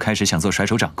在就开始想做甩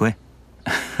手掌柜？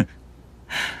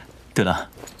对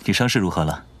了，你伤势如何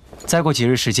了？再过几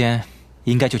日时间，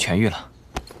应该就痊愈了。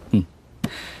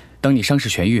等你伤势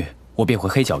痊愈，我便回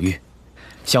黑角域。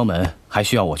萧门还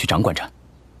需要我去掌管着。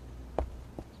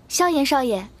萧炎少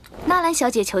爷，纳兰小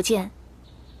姐求见。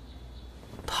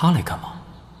他来干嘛？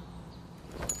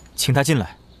请他进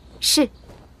来。是。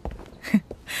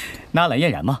纳兰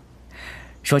嫣然吗？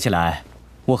说起来，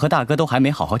我和大哥都还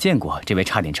没好好见过这位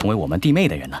差点成为我们弟妹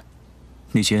的人呢。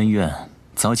那些恩怨，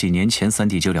早几年前三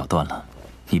弟就了断了，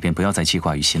你便不要再记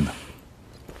挂于心了。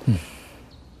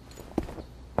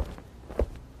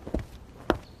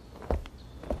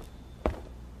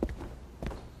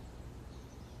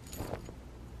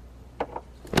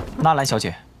纳兰小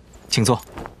姐，请坐。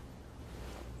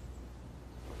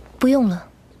不用了，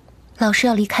老师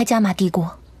要离开加玛帝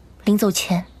国，临走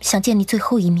前想见你最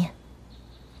后一面。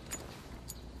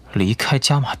离开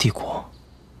加玛帝国？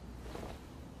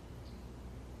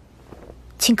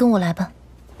请跟我来吧。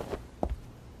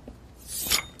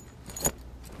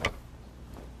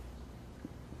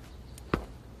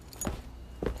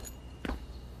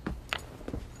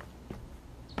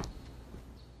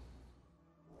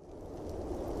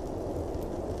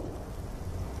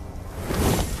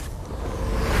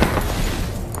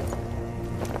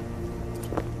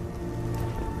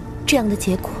这样的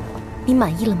结果，你满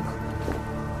意了吗？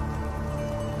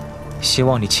希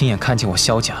望你亲眼看见我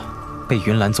萧家被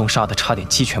云岚宗杀得差点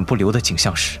鸡犬不留的景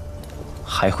象时，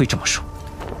还会这么说。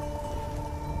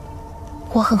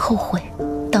我很后悔，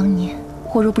当年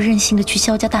我若不任性的去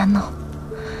萧家大闹，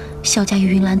萧家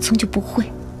与云岚宗就不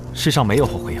会？世上没有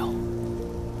后悔药，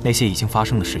那些已经发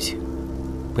生的事情，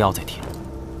不要再提了。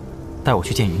带我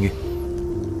去见云月。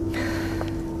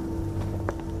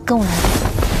跟我来。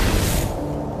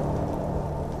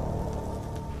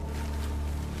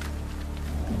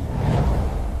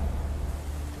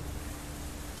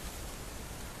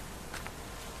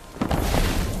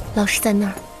老师在那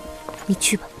儿，你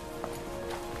去吧。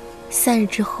3日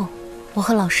之后，我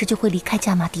和老师就会离开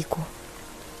加玛帝国。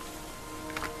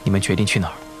你们决定去哪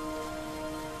儿？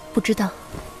不知道，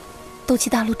斗气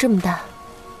大陆这么大，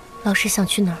老师想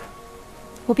去哪儿，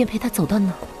我便陪他走到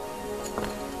哪儿。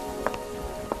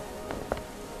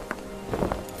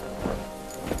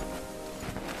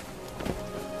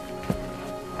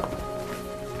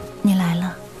你来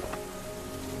了。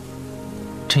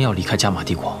真要离开加玛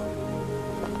帝国？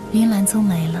云岚宗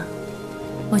没了，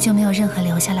我就没有任何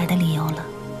留下来的理由了。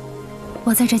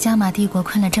我在这加玛帝国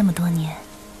困了这么多年，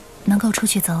能够出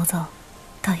去走走，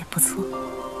倒也不错。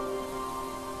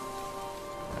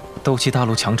斗气大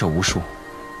陆强者无数，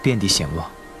遍地险恶，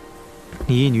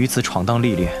你一女子闯荡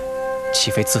历练，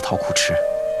岂非自讨苦吃？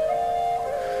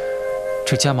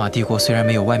这加玛帝国虽然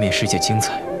没有外面世界精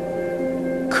彩，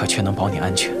可却能保你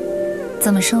安全。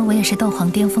怎么说，我也是斗皇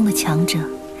巅峰的强者，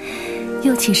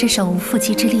又岂是手无缚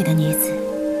鸡之力的女子？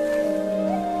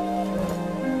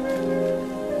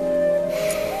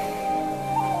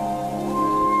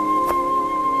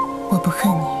我不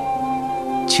恨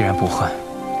你。既然不恨，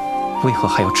为何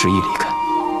还要执意离开？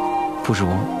不如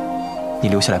你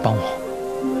留下来帮我。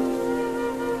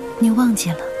你忘记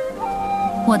了，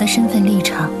我的身份立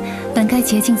场本该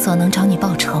竭尽所能找你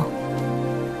报仇，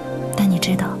但你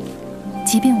知道，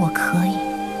即便我可以，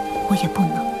我也不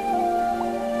能。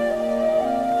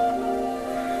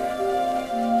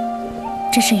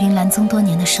这是云岚宗多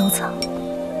年的收藏，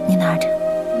你拿着，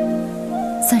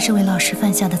算是为老师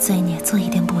犯下的罪孽做一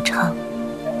点补偿。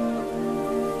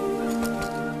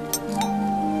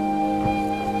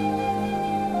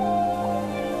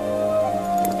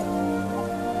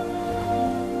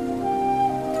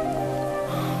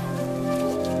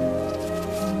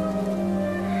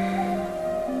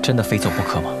真的非走不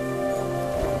可吗？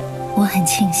我很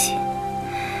庆幸，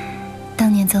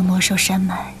当年在魔兽山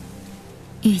脉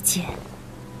遇见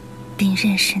并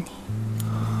认识你。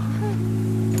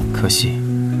可惜，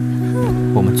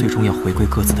我们最终要回归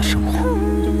各自的生活。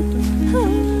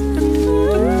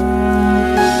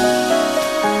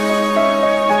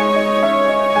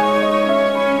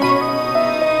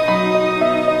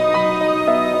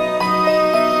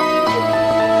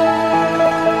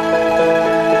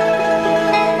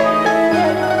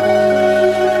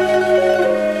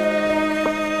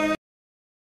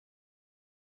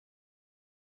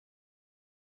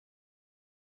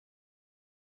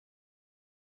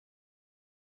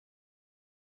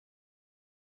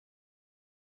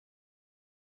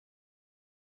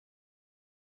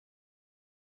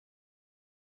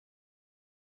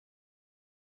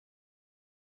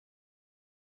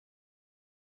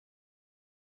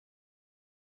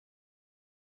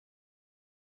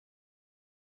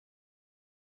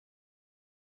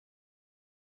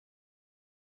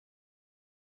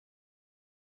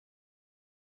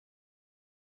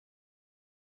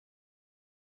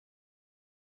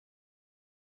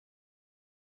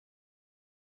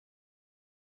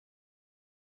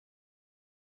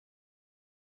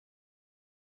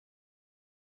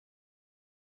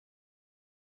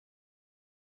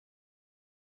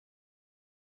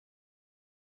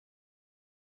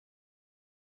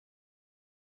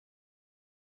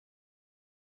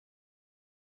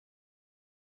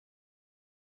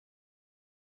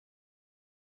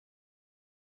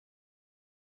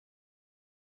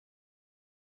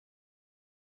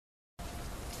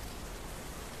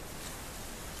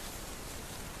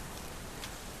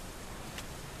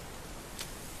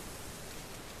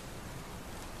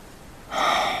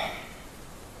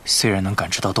虽然能感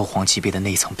知到斗皇级别的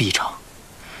那一层壁障，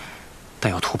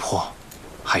但要突破，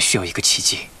还需要一个契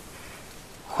机。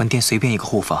魂殿随便一个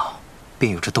护法，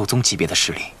便有着斗宗级别的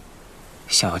实力。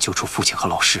想要救出父亲和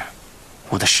老师，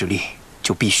我的实力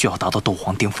就必须要达到斗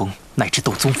皇巅峰，乃至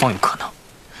斗宗方有可能。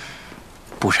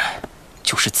不然，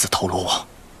就是自投罗网。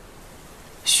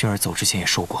薰儿走之前也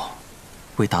说过，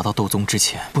未达到斗宗之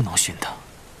前不能殉他。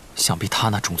想必他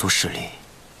那种族实力，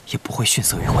也不会逊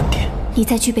色于魂殿。你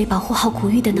在具备保护好古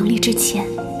玉的能力之前，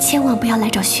千万不要来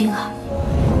找薰儿。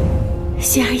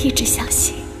薰儿一直相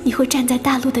信你会站在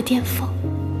大陆的巅峰，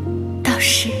到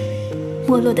时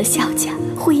没落的萧家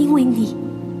会因为你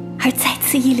而再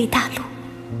次屹立大陆。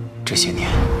这些年，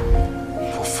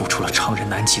我付出了常人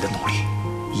难及的努力，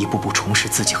一步步重拾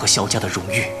自己和萧家的荣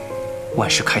誉。万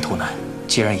事开头难，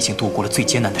既然已经度过了最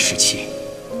艰难的时期，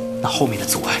那后面的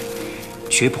阻碍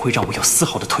绝不会让我有丝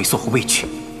毫的退缩和畏惧。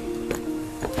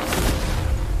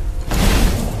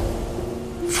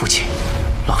父亲、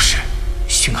老师、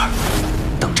薰儿，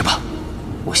等着吧，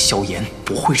我萧炎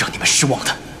不会让你们失望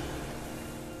的。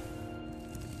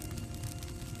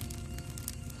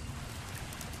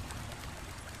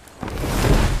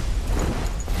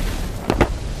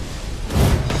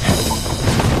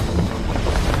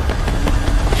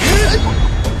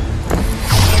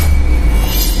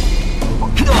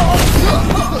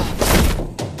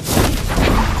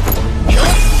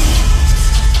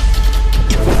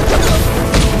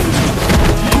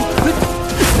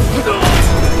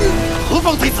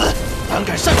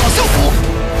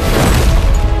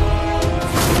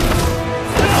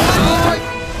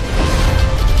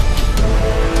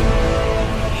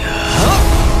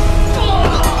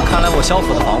萧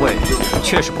府的防卫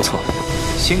确实不错，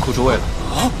辛苦诸位了。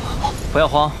不要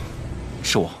慌，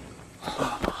是我。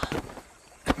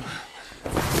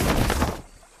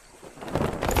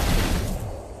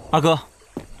二哥，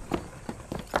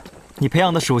你培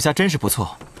养的属下真是不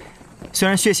错，虽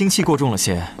然血腥气过重了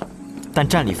些，但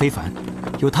战力非凡，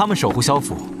有他们守护萧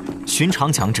府，寻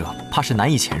常强者怕是难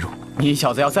以潜入。你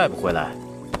小子要再不回来，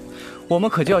我们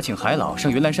可就要请海老上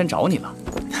云岚山找你了。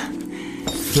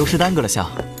有事耽搁了下。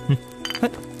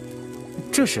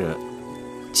这是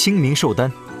清明寿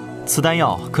丹，此丹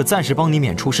药可暂时帮你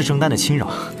免除失生丹的侵扰，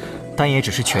但也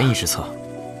只是权宜之策。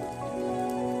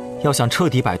要想彻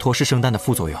底摆脱失生丹的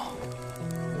副作用，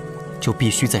就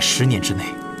必须在10年之内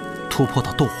突破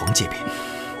到斗皇阶别。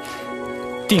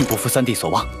定不负三弟所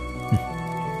望。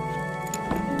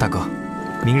大哥，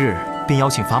明日便邀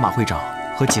请砝码会长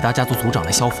和几大家族族长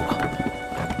来萧府吧。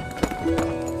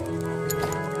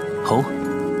哦，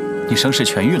你伤势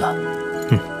痊愈了。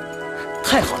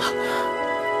太好了，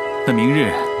那明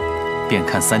日便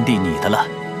看三弟你的了。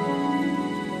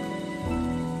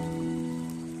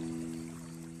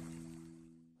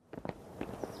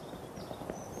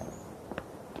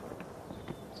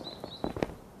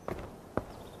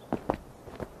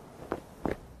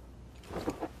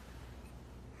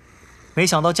没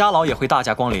想到家老也会大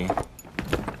驾光临，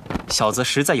小子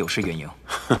实在有失远迎。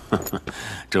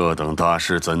这等大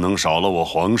事怎能少了我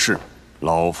皇室？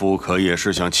老夫可也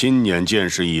是想亲眼见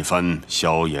识一番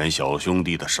萧炎小兄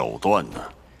弟的手段呢。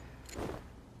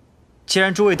既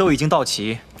然诸位都已经到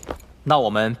齐，那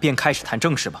我们便开始谈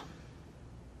正事吧。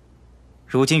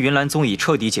如今云岚宗已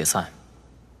彻底解散，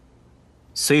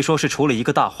虽说是除了一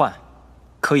个大患，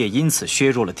可也因此削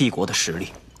弱了帝国的实力，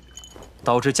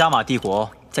导致加玛帝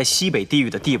国在西北地域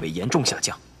的地位严重下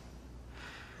降。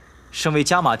身为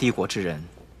加玛帝国之人，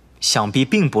想必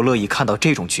并不乐意看到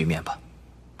这种局面吧。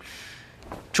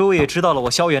诸位也知道了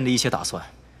我萧炎的一些打算，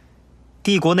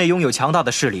帝国内拥有强大的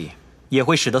势力，也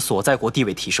会使得所在国地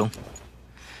位提升。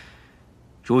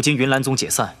如今云岚宗解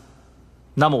散，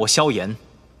那么我萧炎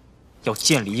要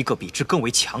建立一个比之更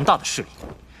为强大的势力。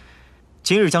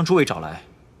今日将诸位找来，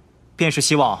便是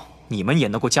希望你们也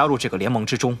能够加入这个联盟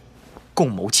之中，共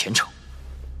谋前程。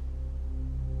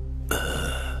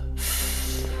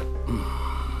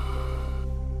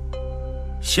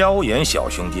萧炎小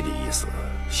兄弟的意思，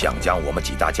想将我们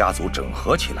几大家族整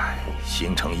合起来，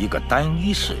形成一个单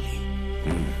一势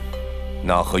力。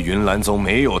那和云岚宗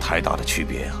没有太大的区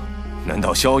别啊！难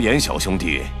道萧炎小兄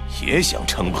弟也想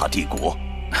称霸帝国？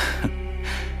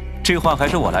这话还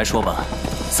是我来说吧。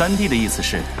三弟的意思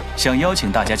是想邀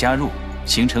请大家加入，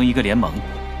形成一个联盟，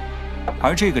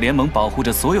而这个联盟保护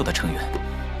着所有的成员。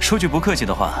说句不客气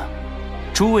的话，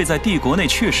诸位在帝国内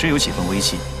确实有几分威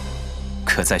信，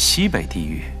可在西北地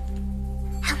域，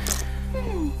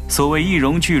所谓一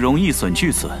荣俱荣，一损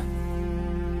俱损。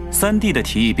三弟的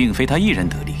提议并非他一人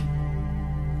得利。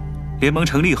联盟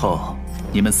成立后，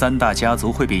你们三大家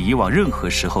族会比以往任何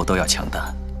时候都要强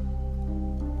大。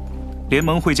联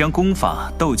盟会将功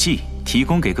法、斗技提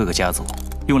供给各个家族，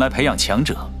用来培养强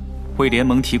者，为联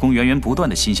盟提供源源不断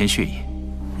的新鲜血液。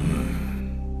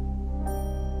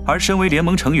而身为联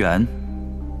盟成员，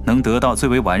能得到最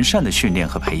为完善的训练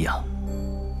和培养，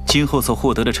今后所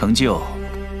获得的成就，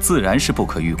自然是不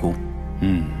可预估。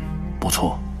不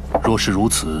错。若是如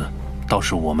此，倒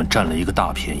是我们占了一个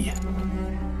大便宜。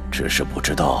只是不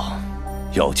知道，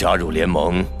要加入联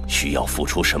盟需要付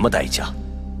出什么代价？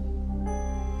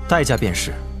代价便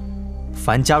是，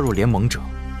凡加入联盟者，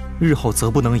日后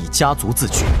则不能以家族自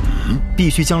居，必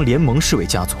须将联盟视为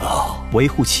家族，维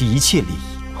护其一切利益。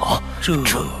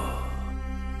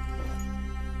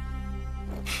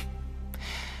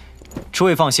诸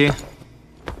位放心，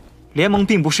联盟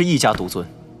并不是一家独尊，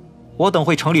我等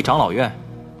会成立长老院，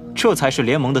这才是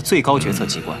联盟的最高决策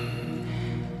机关。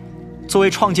作为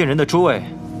创建人的诸位，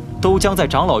都将在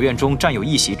长老院中占有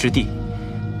一席之地，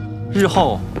日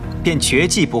后便绝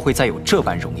技不会再有这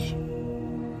般容易。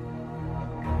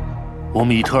我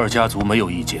米特尔家族没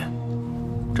有意见，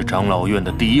这长老院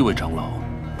的第1位长老，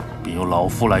便由老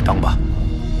夫来当吧。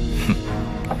哼，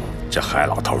这海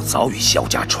老头早与萧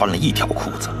家穿了一条裤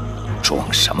子，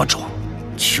装什么装？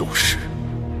就是。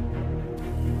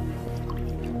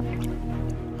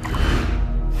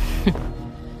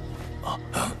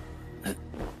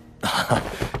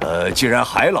既然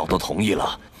海老都同意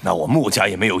了，那我穆家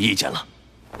也没有意见了。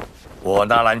我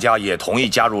纳兰家也同意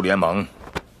加入联盟，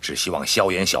只希望萧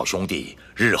炎小兄弟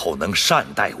日后能善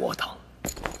待我等。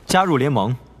加入联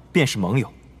盟便是盟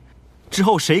友，之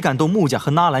后谁敢动穆家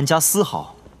和纳兰家丝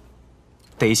毫，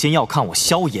得先要看我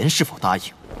萧炎是否答应。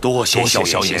多谢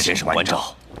萧炎先生关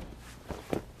照。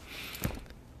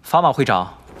法马会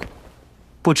长，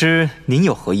不知您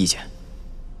有何意见？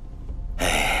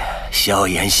萧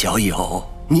炎小友，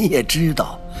你也知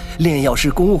道，炼药师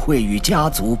公会与家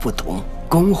族不同，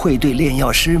公会对炼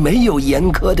药师没有严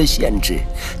苛的限制，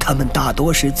他们大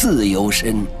多是自由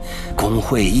身，公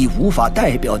会亦无法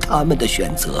代表他们的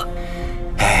选择。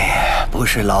不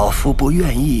是老夫不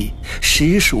愿意，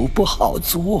实属不好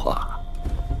做啊。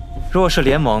若是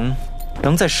联盟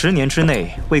能在10年之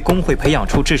内为公会培养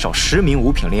出至少10名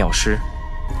5品炼药师，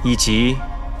以及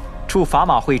助法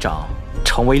马会长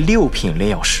成为6品炼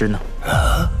药师呢？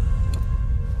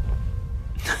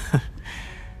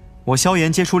我萧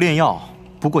炎接触炼药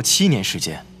不过7年时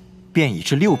间，便已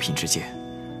至6品之阶。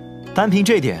单凭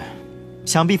这点，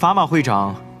想必法马会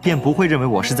长便不会认为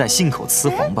我是在信口雌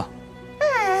黄吧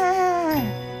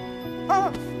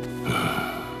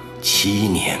？7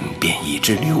年便已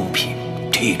至6品，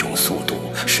这种速度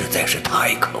实在是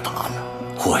太可怕了。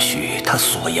或许他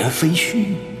所言非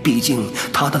虚，毕竟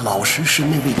他的老师是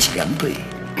那位前辈。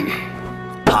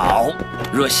好，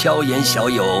若萧炎小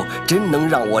友真能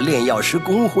让我炼药师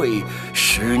公会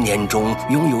10年中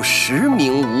拥有10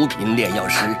名5品炼药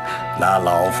师，那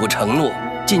老夫承诺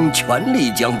尽全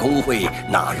力将公会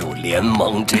纳入联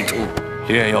盟之中。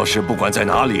炼药师不管在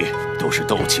哪里，都是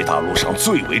斗气大陆上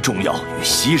最为重要与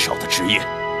稀少的职业。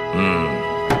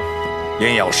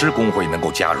炼药师公会能够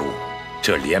加入，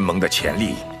这联盟的潜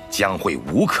力将会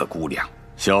无可估量。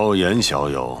萧炎小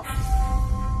友，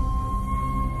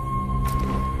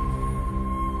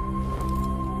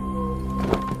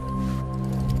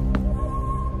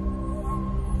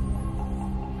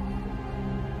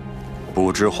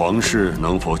不知皇室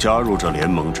能否加入这联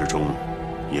盟之中，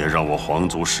也让我皇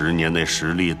族10年内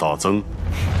实力大增。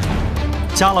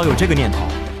家老有这个念头，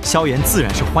萧炎自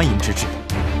然是欢迎之至。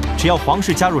只要皇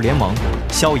室加入联盟，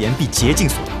萧炎必竭尽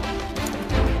所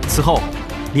能。此后，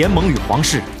联盟与皇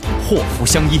室祸福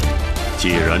相依。既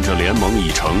然这联盟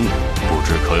已成，不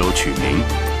知可有取名？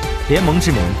联盟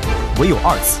之名唯有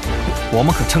2字，我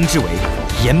们可称之为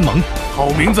炎盟。好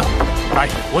名字！来，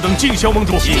我等敬萧盟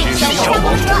主。敬萧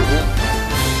盟主。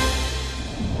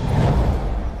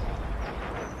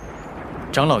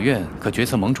长老院可决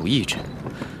策盟主意志，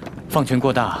放权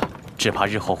过大，只怕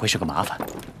日后会是个麻烦。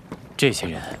这些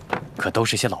人可都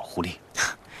是些老狐狸，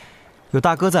有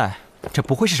大哥在，这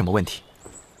不会是什么问题。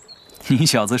你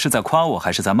小子是在夸我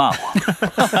还是在骂我？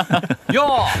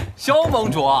哟，萧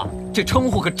盟主，这称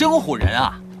呼可真唬人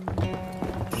啊！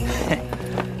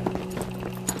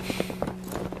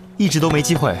一直都没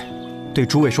机会对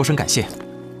诸位说声感谢。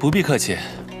不必客气，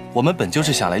我们本就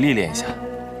是想来历练一下，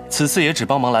此次也只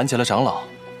帮忙拦截了长老，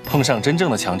碰上真正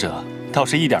的强者，倒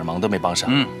是一点忙都没帮上。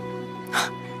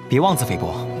别妄自菲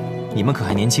薄，你们可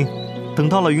还年轻，等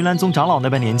到了云岚宗长老那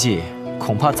般年纪，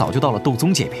恐怕早就到了斗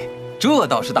宗级别。这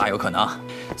倒是大有可能。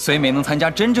虽没能参加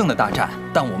真正的大战，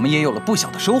但我们也有了不小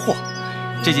的收获。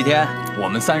这几天，我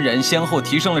们3人先后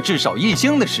提升了至少1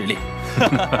星的实力。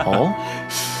哦，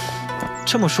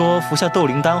这么说，服下斗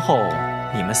灵丹后，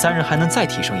你们3人还能再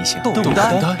提升1星？斗灵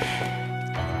丹，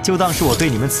就当是我对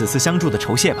你们此次相助的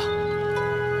酬谢吧。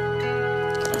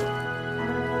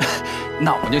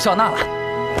那我们就笑纳了。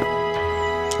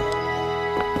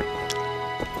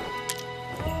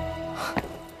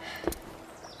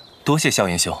多谢萧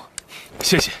炎兄，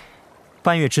谢谢。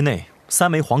半月之内，3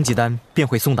枚黄级丹便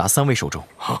会送达3位手中。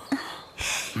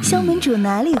萧盟主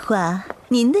哪里话？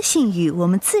您的信誉我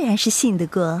们自然是信得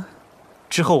过。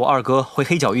之后我2哥回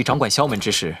黑角域掌管萧门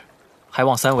之时，还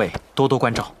望3位多多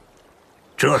关照。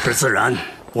这是自然，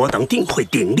我等定会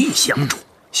鼎力相助。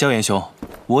萧炎兄，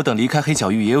我等离开黑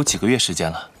角域也有几个月时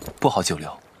间了，不好久留，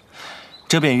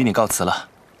这便与你告辞了。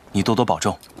你多多保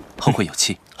重，后会有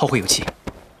期。后会有期。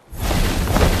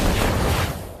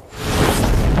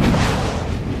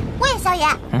喂，萧炎，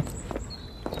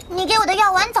你给我的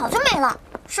药丸早就没了，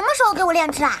什么时候给我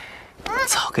炼制啊？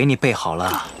早给你备好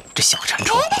了，这小馋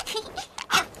虫。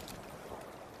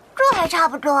这还差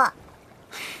不多。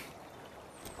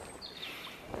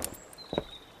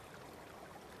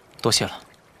多谢了。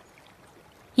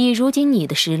以如今你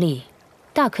的实力，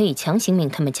大可以强行命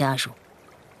他们加入，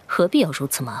何必要如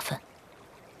此麻烦？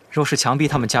若是强逼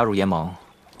他们加入联盟，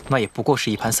那也不过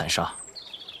是一盘散沙。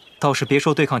倒是别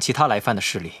说对抗其他来犯的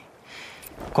势力，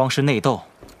光是内斗，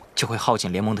就会耗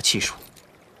尽联盟的气数。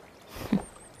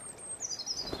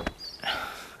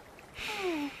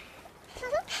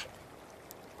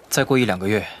再过1-2个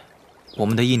月，我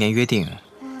们的1年约定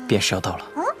便是要到了。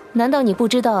难道你不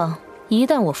知道，一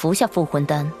旦我服下复魂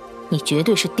丹，你绝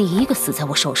对是第一个死在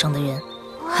我手上的人？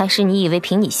还是你以为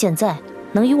凭你现在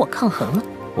能与我抗衡了？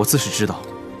我自是知道，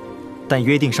但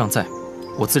约定尚在，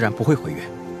我自然不会毁约。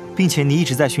并且你一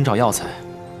直在寻找药材，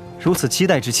如此期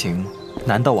待之情，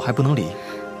难道我还不能理？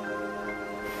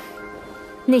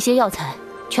那些药材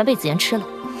全被紫妍吃了。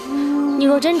你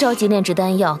若真着急炼制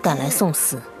丹药赶来送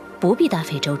死，不必大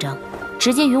费周章，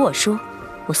直接与我说，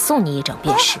我送你一掌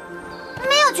便是。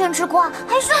没有全吃光，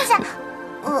还剩下……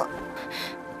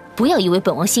不要以为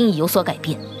本王心意有所改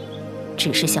变，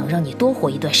只是想让你多活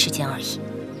一段时间而已。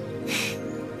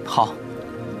好。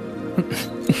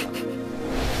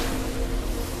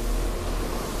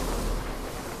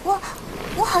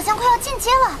我好像快要进阶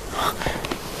了。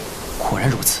果然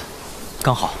如此，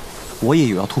刚好我也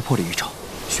有要突破的预兆，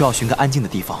需要寻个安静的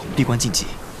地方闭关晋级。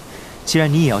既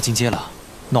然你也要进阶了，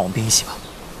那我们便一起吧。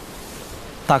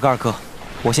大哥、二哥，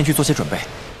我先去做些准备。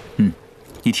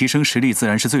你提升实力自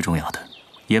然是最重要的，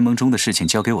联盟中的事情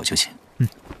交给我就行。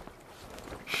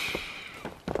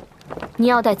你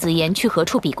要带紫妍去何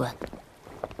处闭关？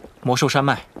魔兽山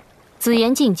脉。紫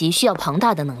妍晋级需要庞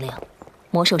大的能量，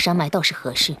魔兽山脉倒是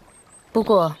合适。不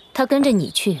过他跟着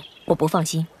你去，我不放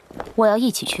心，我要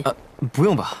一起去。不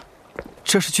用吧，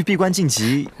这是去闭关晋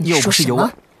级，又不是游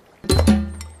玩。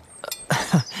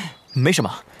没什么，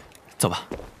走吧。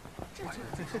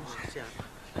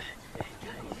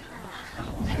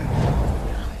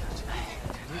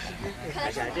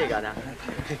看这个的。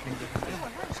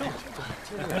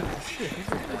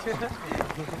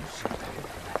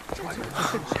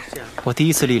我第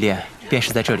一次历练便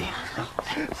是在这里。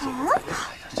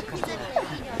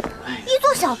一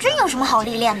座小镇有什么好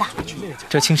历练的？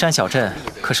这青山小镇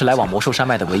可是来往魔兽山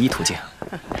脉的唯一途径，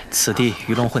此地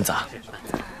鱼龙混杂。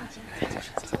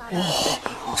哇，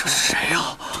这是谁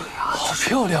呀？好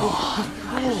漂亮啊！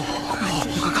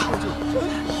你快看，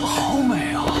好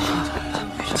美啊！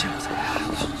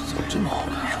这么好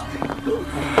看啊！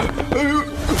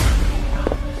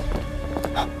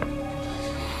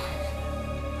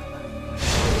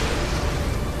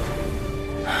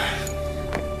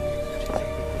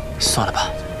算了吧。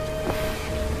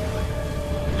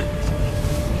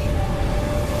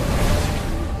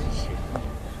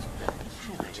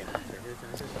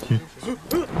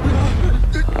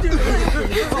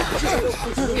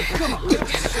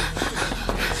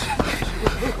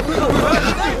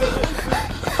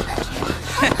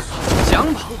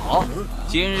想跑？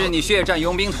今日你血战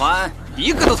佣兵团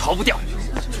一个都逃不掉。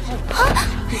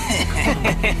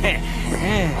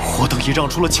我等已让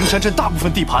出了青山镇大部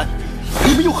分地盘，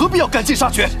你们又何必要赶尽杀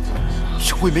绝？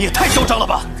这未免也太嚣张了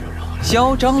吧！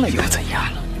嚣张了又怎样？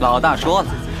老大说了，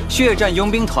血战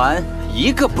佣兵团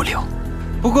一个不留。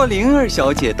不过灵儿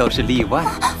小姐倒是例外，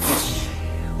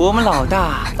我们老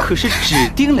大可是指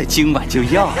定了今晚就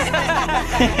要。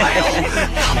哎呦，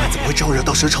他们怎么会招惹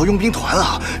到蛇潮佣兵团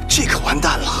啊？这可完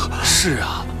蛋了！是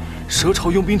啊，蛇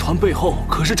潮佣兵团背后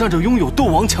可是站着拥有斗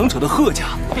王强者的贺家，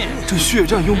这血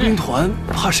战佣兵团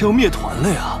怕是要灭团了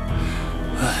呀！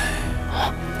哎，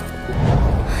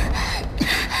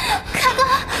卡哥，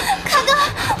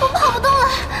我跑不动了。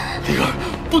灵儿，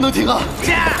不能停啊！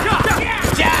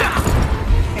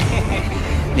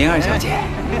灵儿小姐，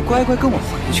乖乖跟我回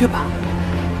去吧。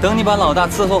等你把老大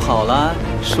伺候好了，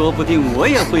说不定我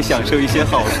也会享受一些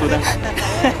好处的。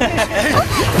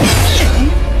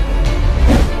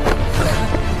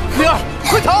灵儿，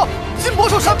快逃！进魔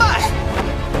兽山脉！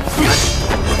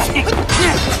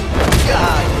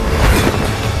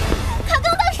卡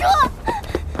刚大叔，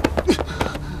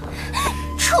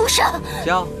畜生！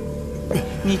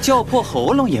你叫破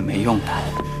喉咙也没用的，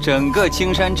整个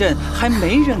青山镇还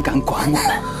没人敢管我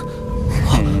们。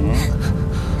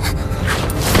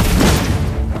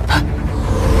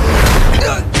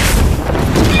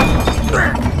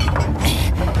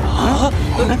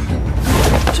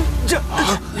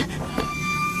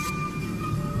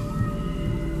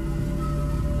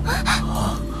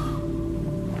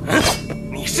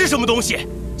你是什么东西，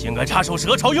竟敢插手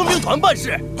蛇潮佣兵团办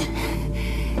事？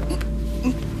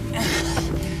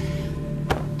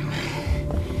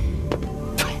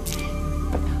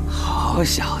好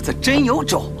小子真有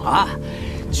种啊！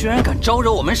居然敢招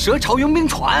惹我们蛇潮佣兵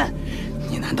团！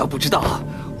你难道不知道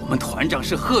我们团长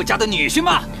是贺家的女婿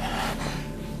吗？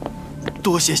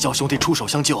多谢小兄弟出手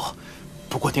相救，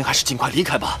不过您还是尽快离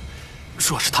开吧。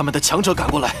若是他们的强者赶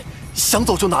过来，想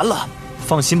走就难了。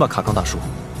放心吧，卡冈大叔，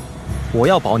我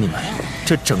要保你们，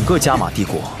这整个加玛帝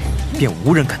国便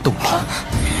无人敢动你。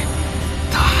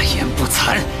大言不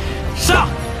惭，上！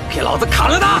给老子砍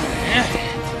了他！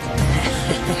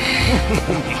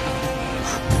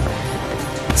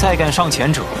再敢上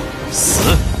前者，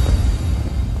死！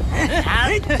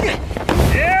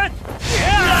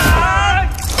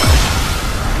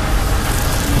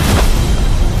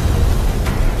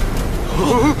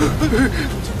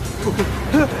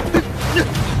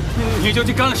你究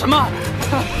竟干了什么？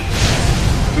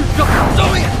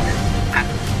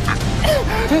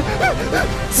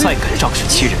再敢仗势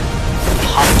欺人，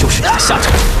他们就是你的下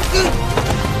场。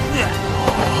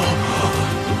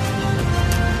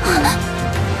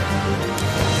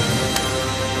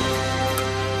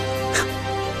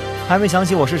还没想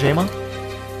起我是谁吗？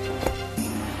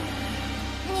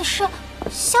你是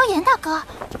萧炎大哥，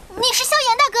你是萧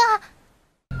炎大哥。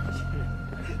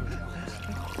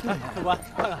哎，客官，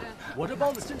看看我这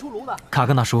包子新出炉的。卡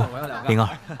冈大叔，灵儿，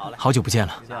好久不见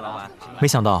了。没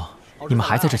想到你们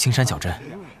还在这青山小镇。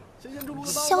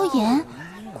萧炎，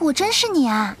果真是你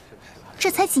啊！这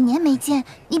才几年没见，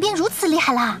你便如此厉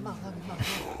害啦！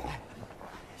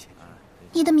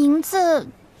你的名字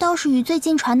倒是与最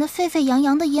近传得沸沸扬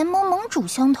扬的炎盟盟主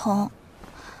相同，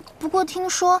不过听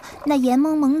说那炎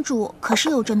盟盟主可是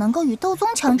有着能够与斗宗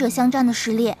强者相战的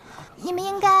实力，你们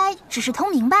应该只是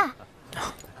通名吧？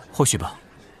或许吧。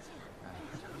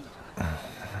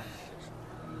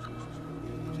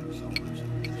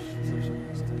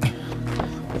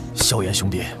萧炎兄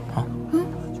弟啊，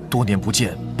多年不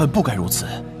见，本不该如此，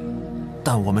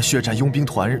但我们血战佣兵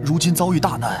团如今遭遇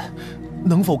大难，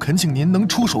能否恳请您能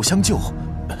出手相救？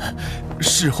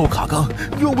事后卡冈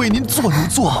愿为您做牛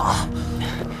做马。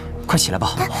快起来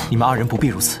吧，你们二人不必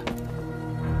如此。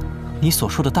你所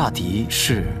说的大敌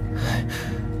是？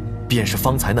便是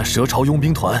方才那蛇潮佣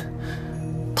兵团，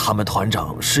他们团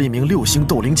长是一名6星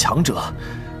斗灵强者，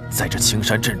在这青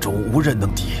山镇中无人能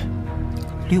敌。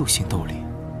6星斗灵。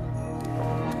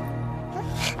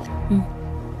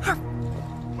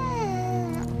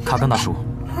卡冈大叔，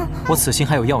我此行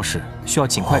还有要事，需要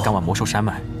尽快赶往魔兽山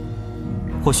脉，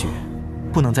或许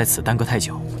不能在此耽搁太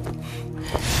久。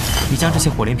你将这些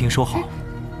火莲瓶收好，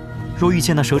若遇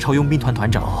见那蛇潮佣兵团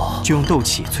团长，就用斗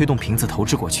气催动瓶子投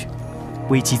掷过去，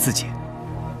危机自解。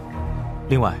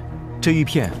另外，这玉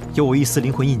片有我一丝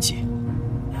灵魂印记，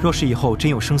若是以后真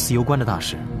有生死攸关的大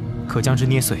事，可将之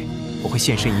捏碎，我会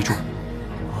现身一助。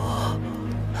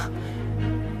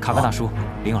卡冈大叔，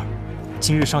灵儿，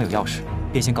今日尚有要事，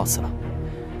便先告辞了。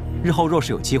日后若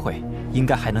是有机会，应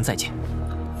该还能再见。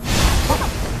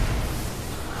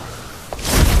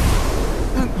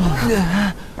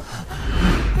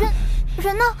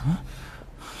人呢？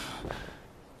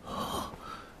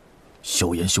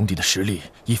萧炎兄弟的实力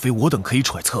已非我等可以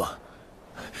揣测，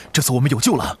这次我们有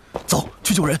救了，走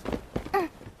去救人。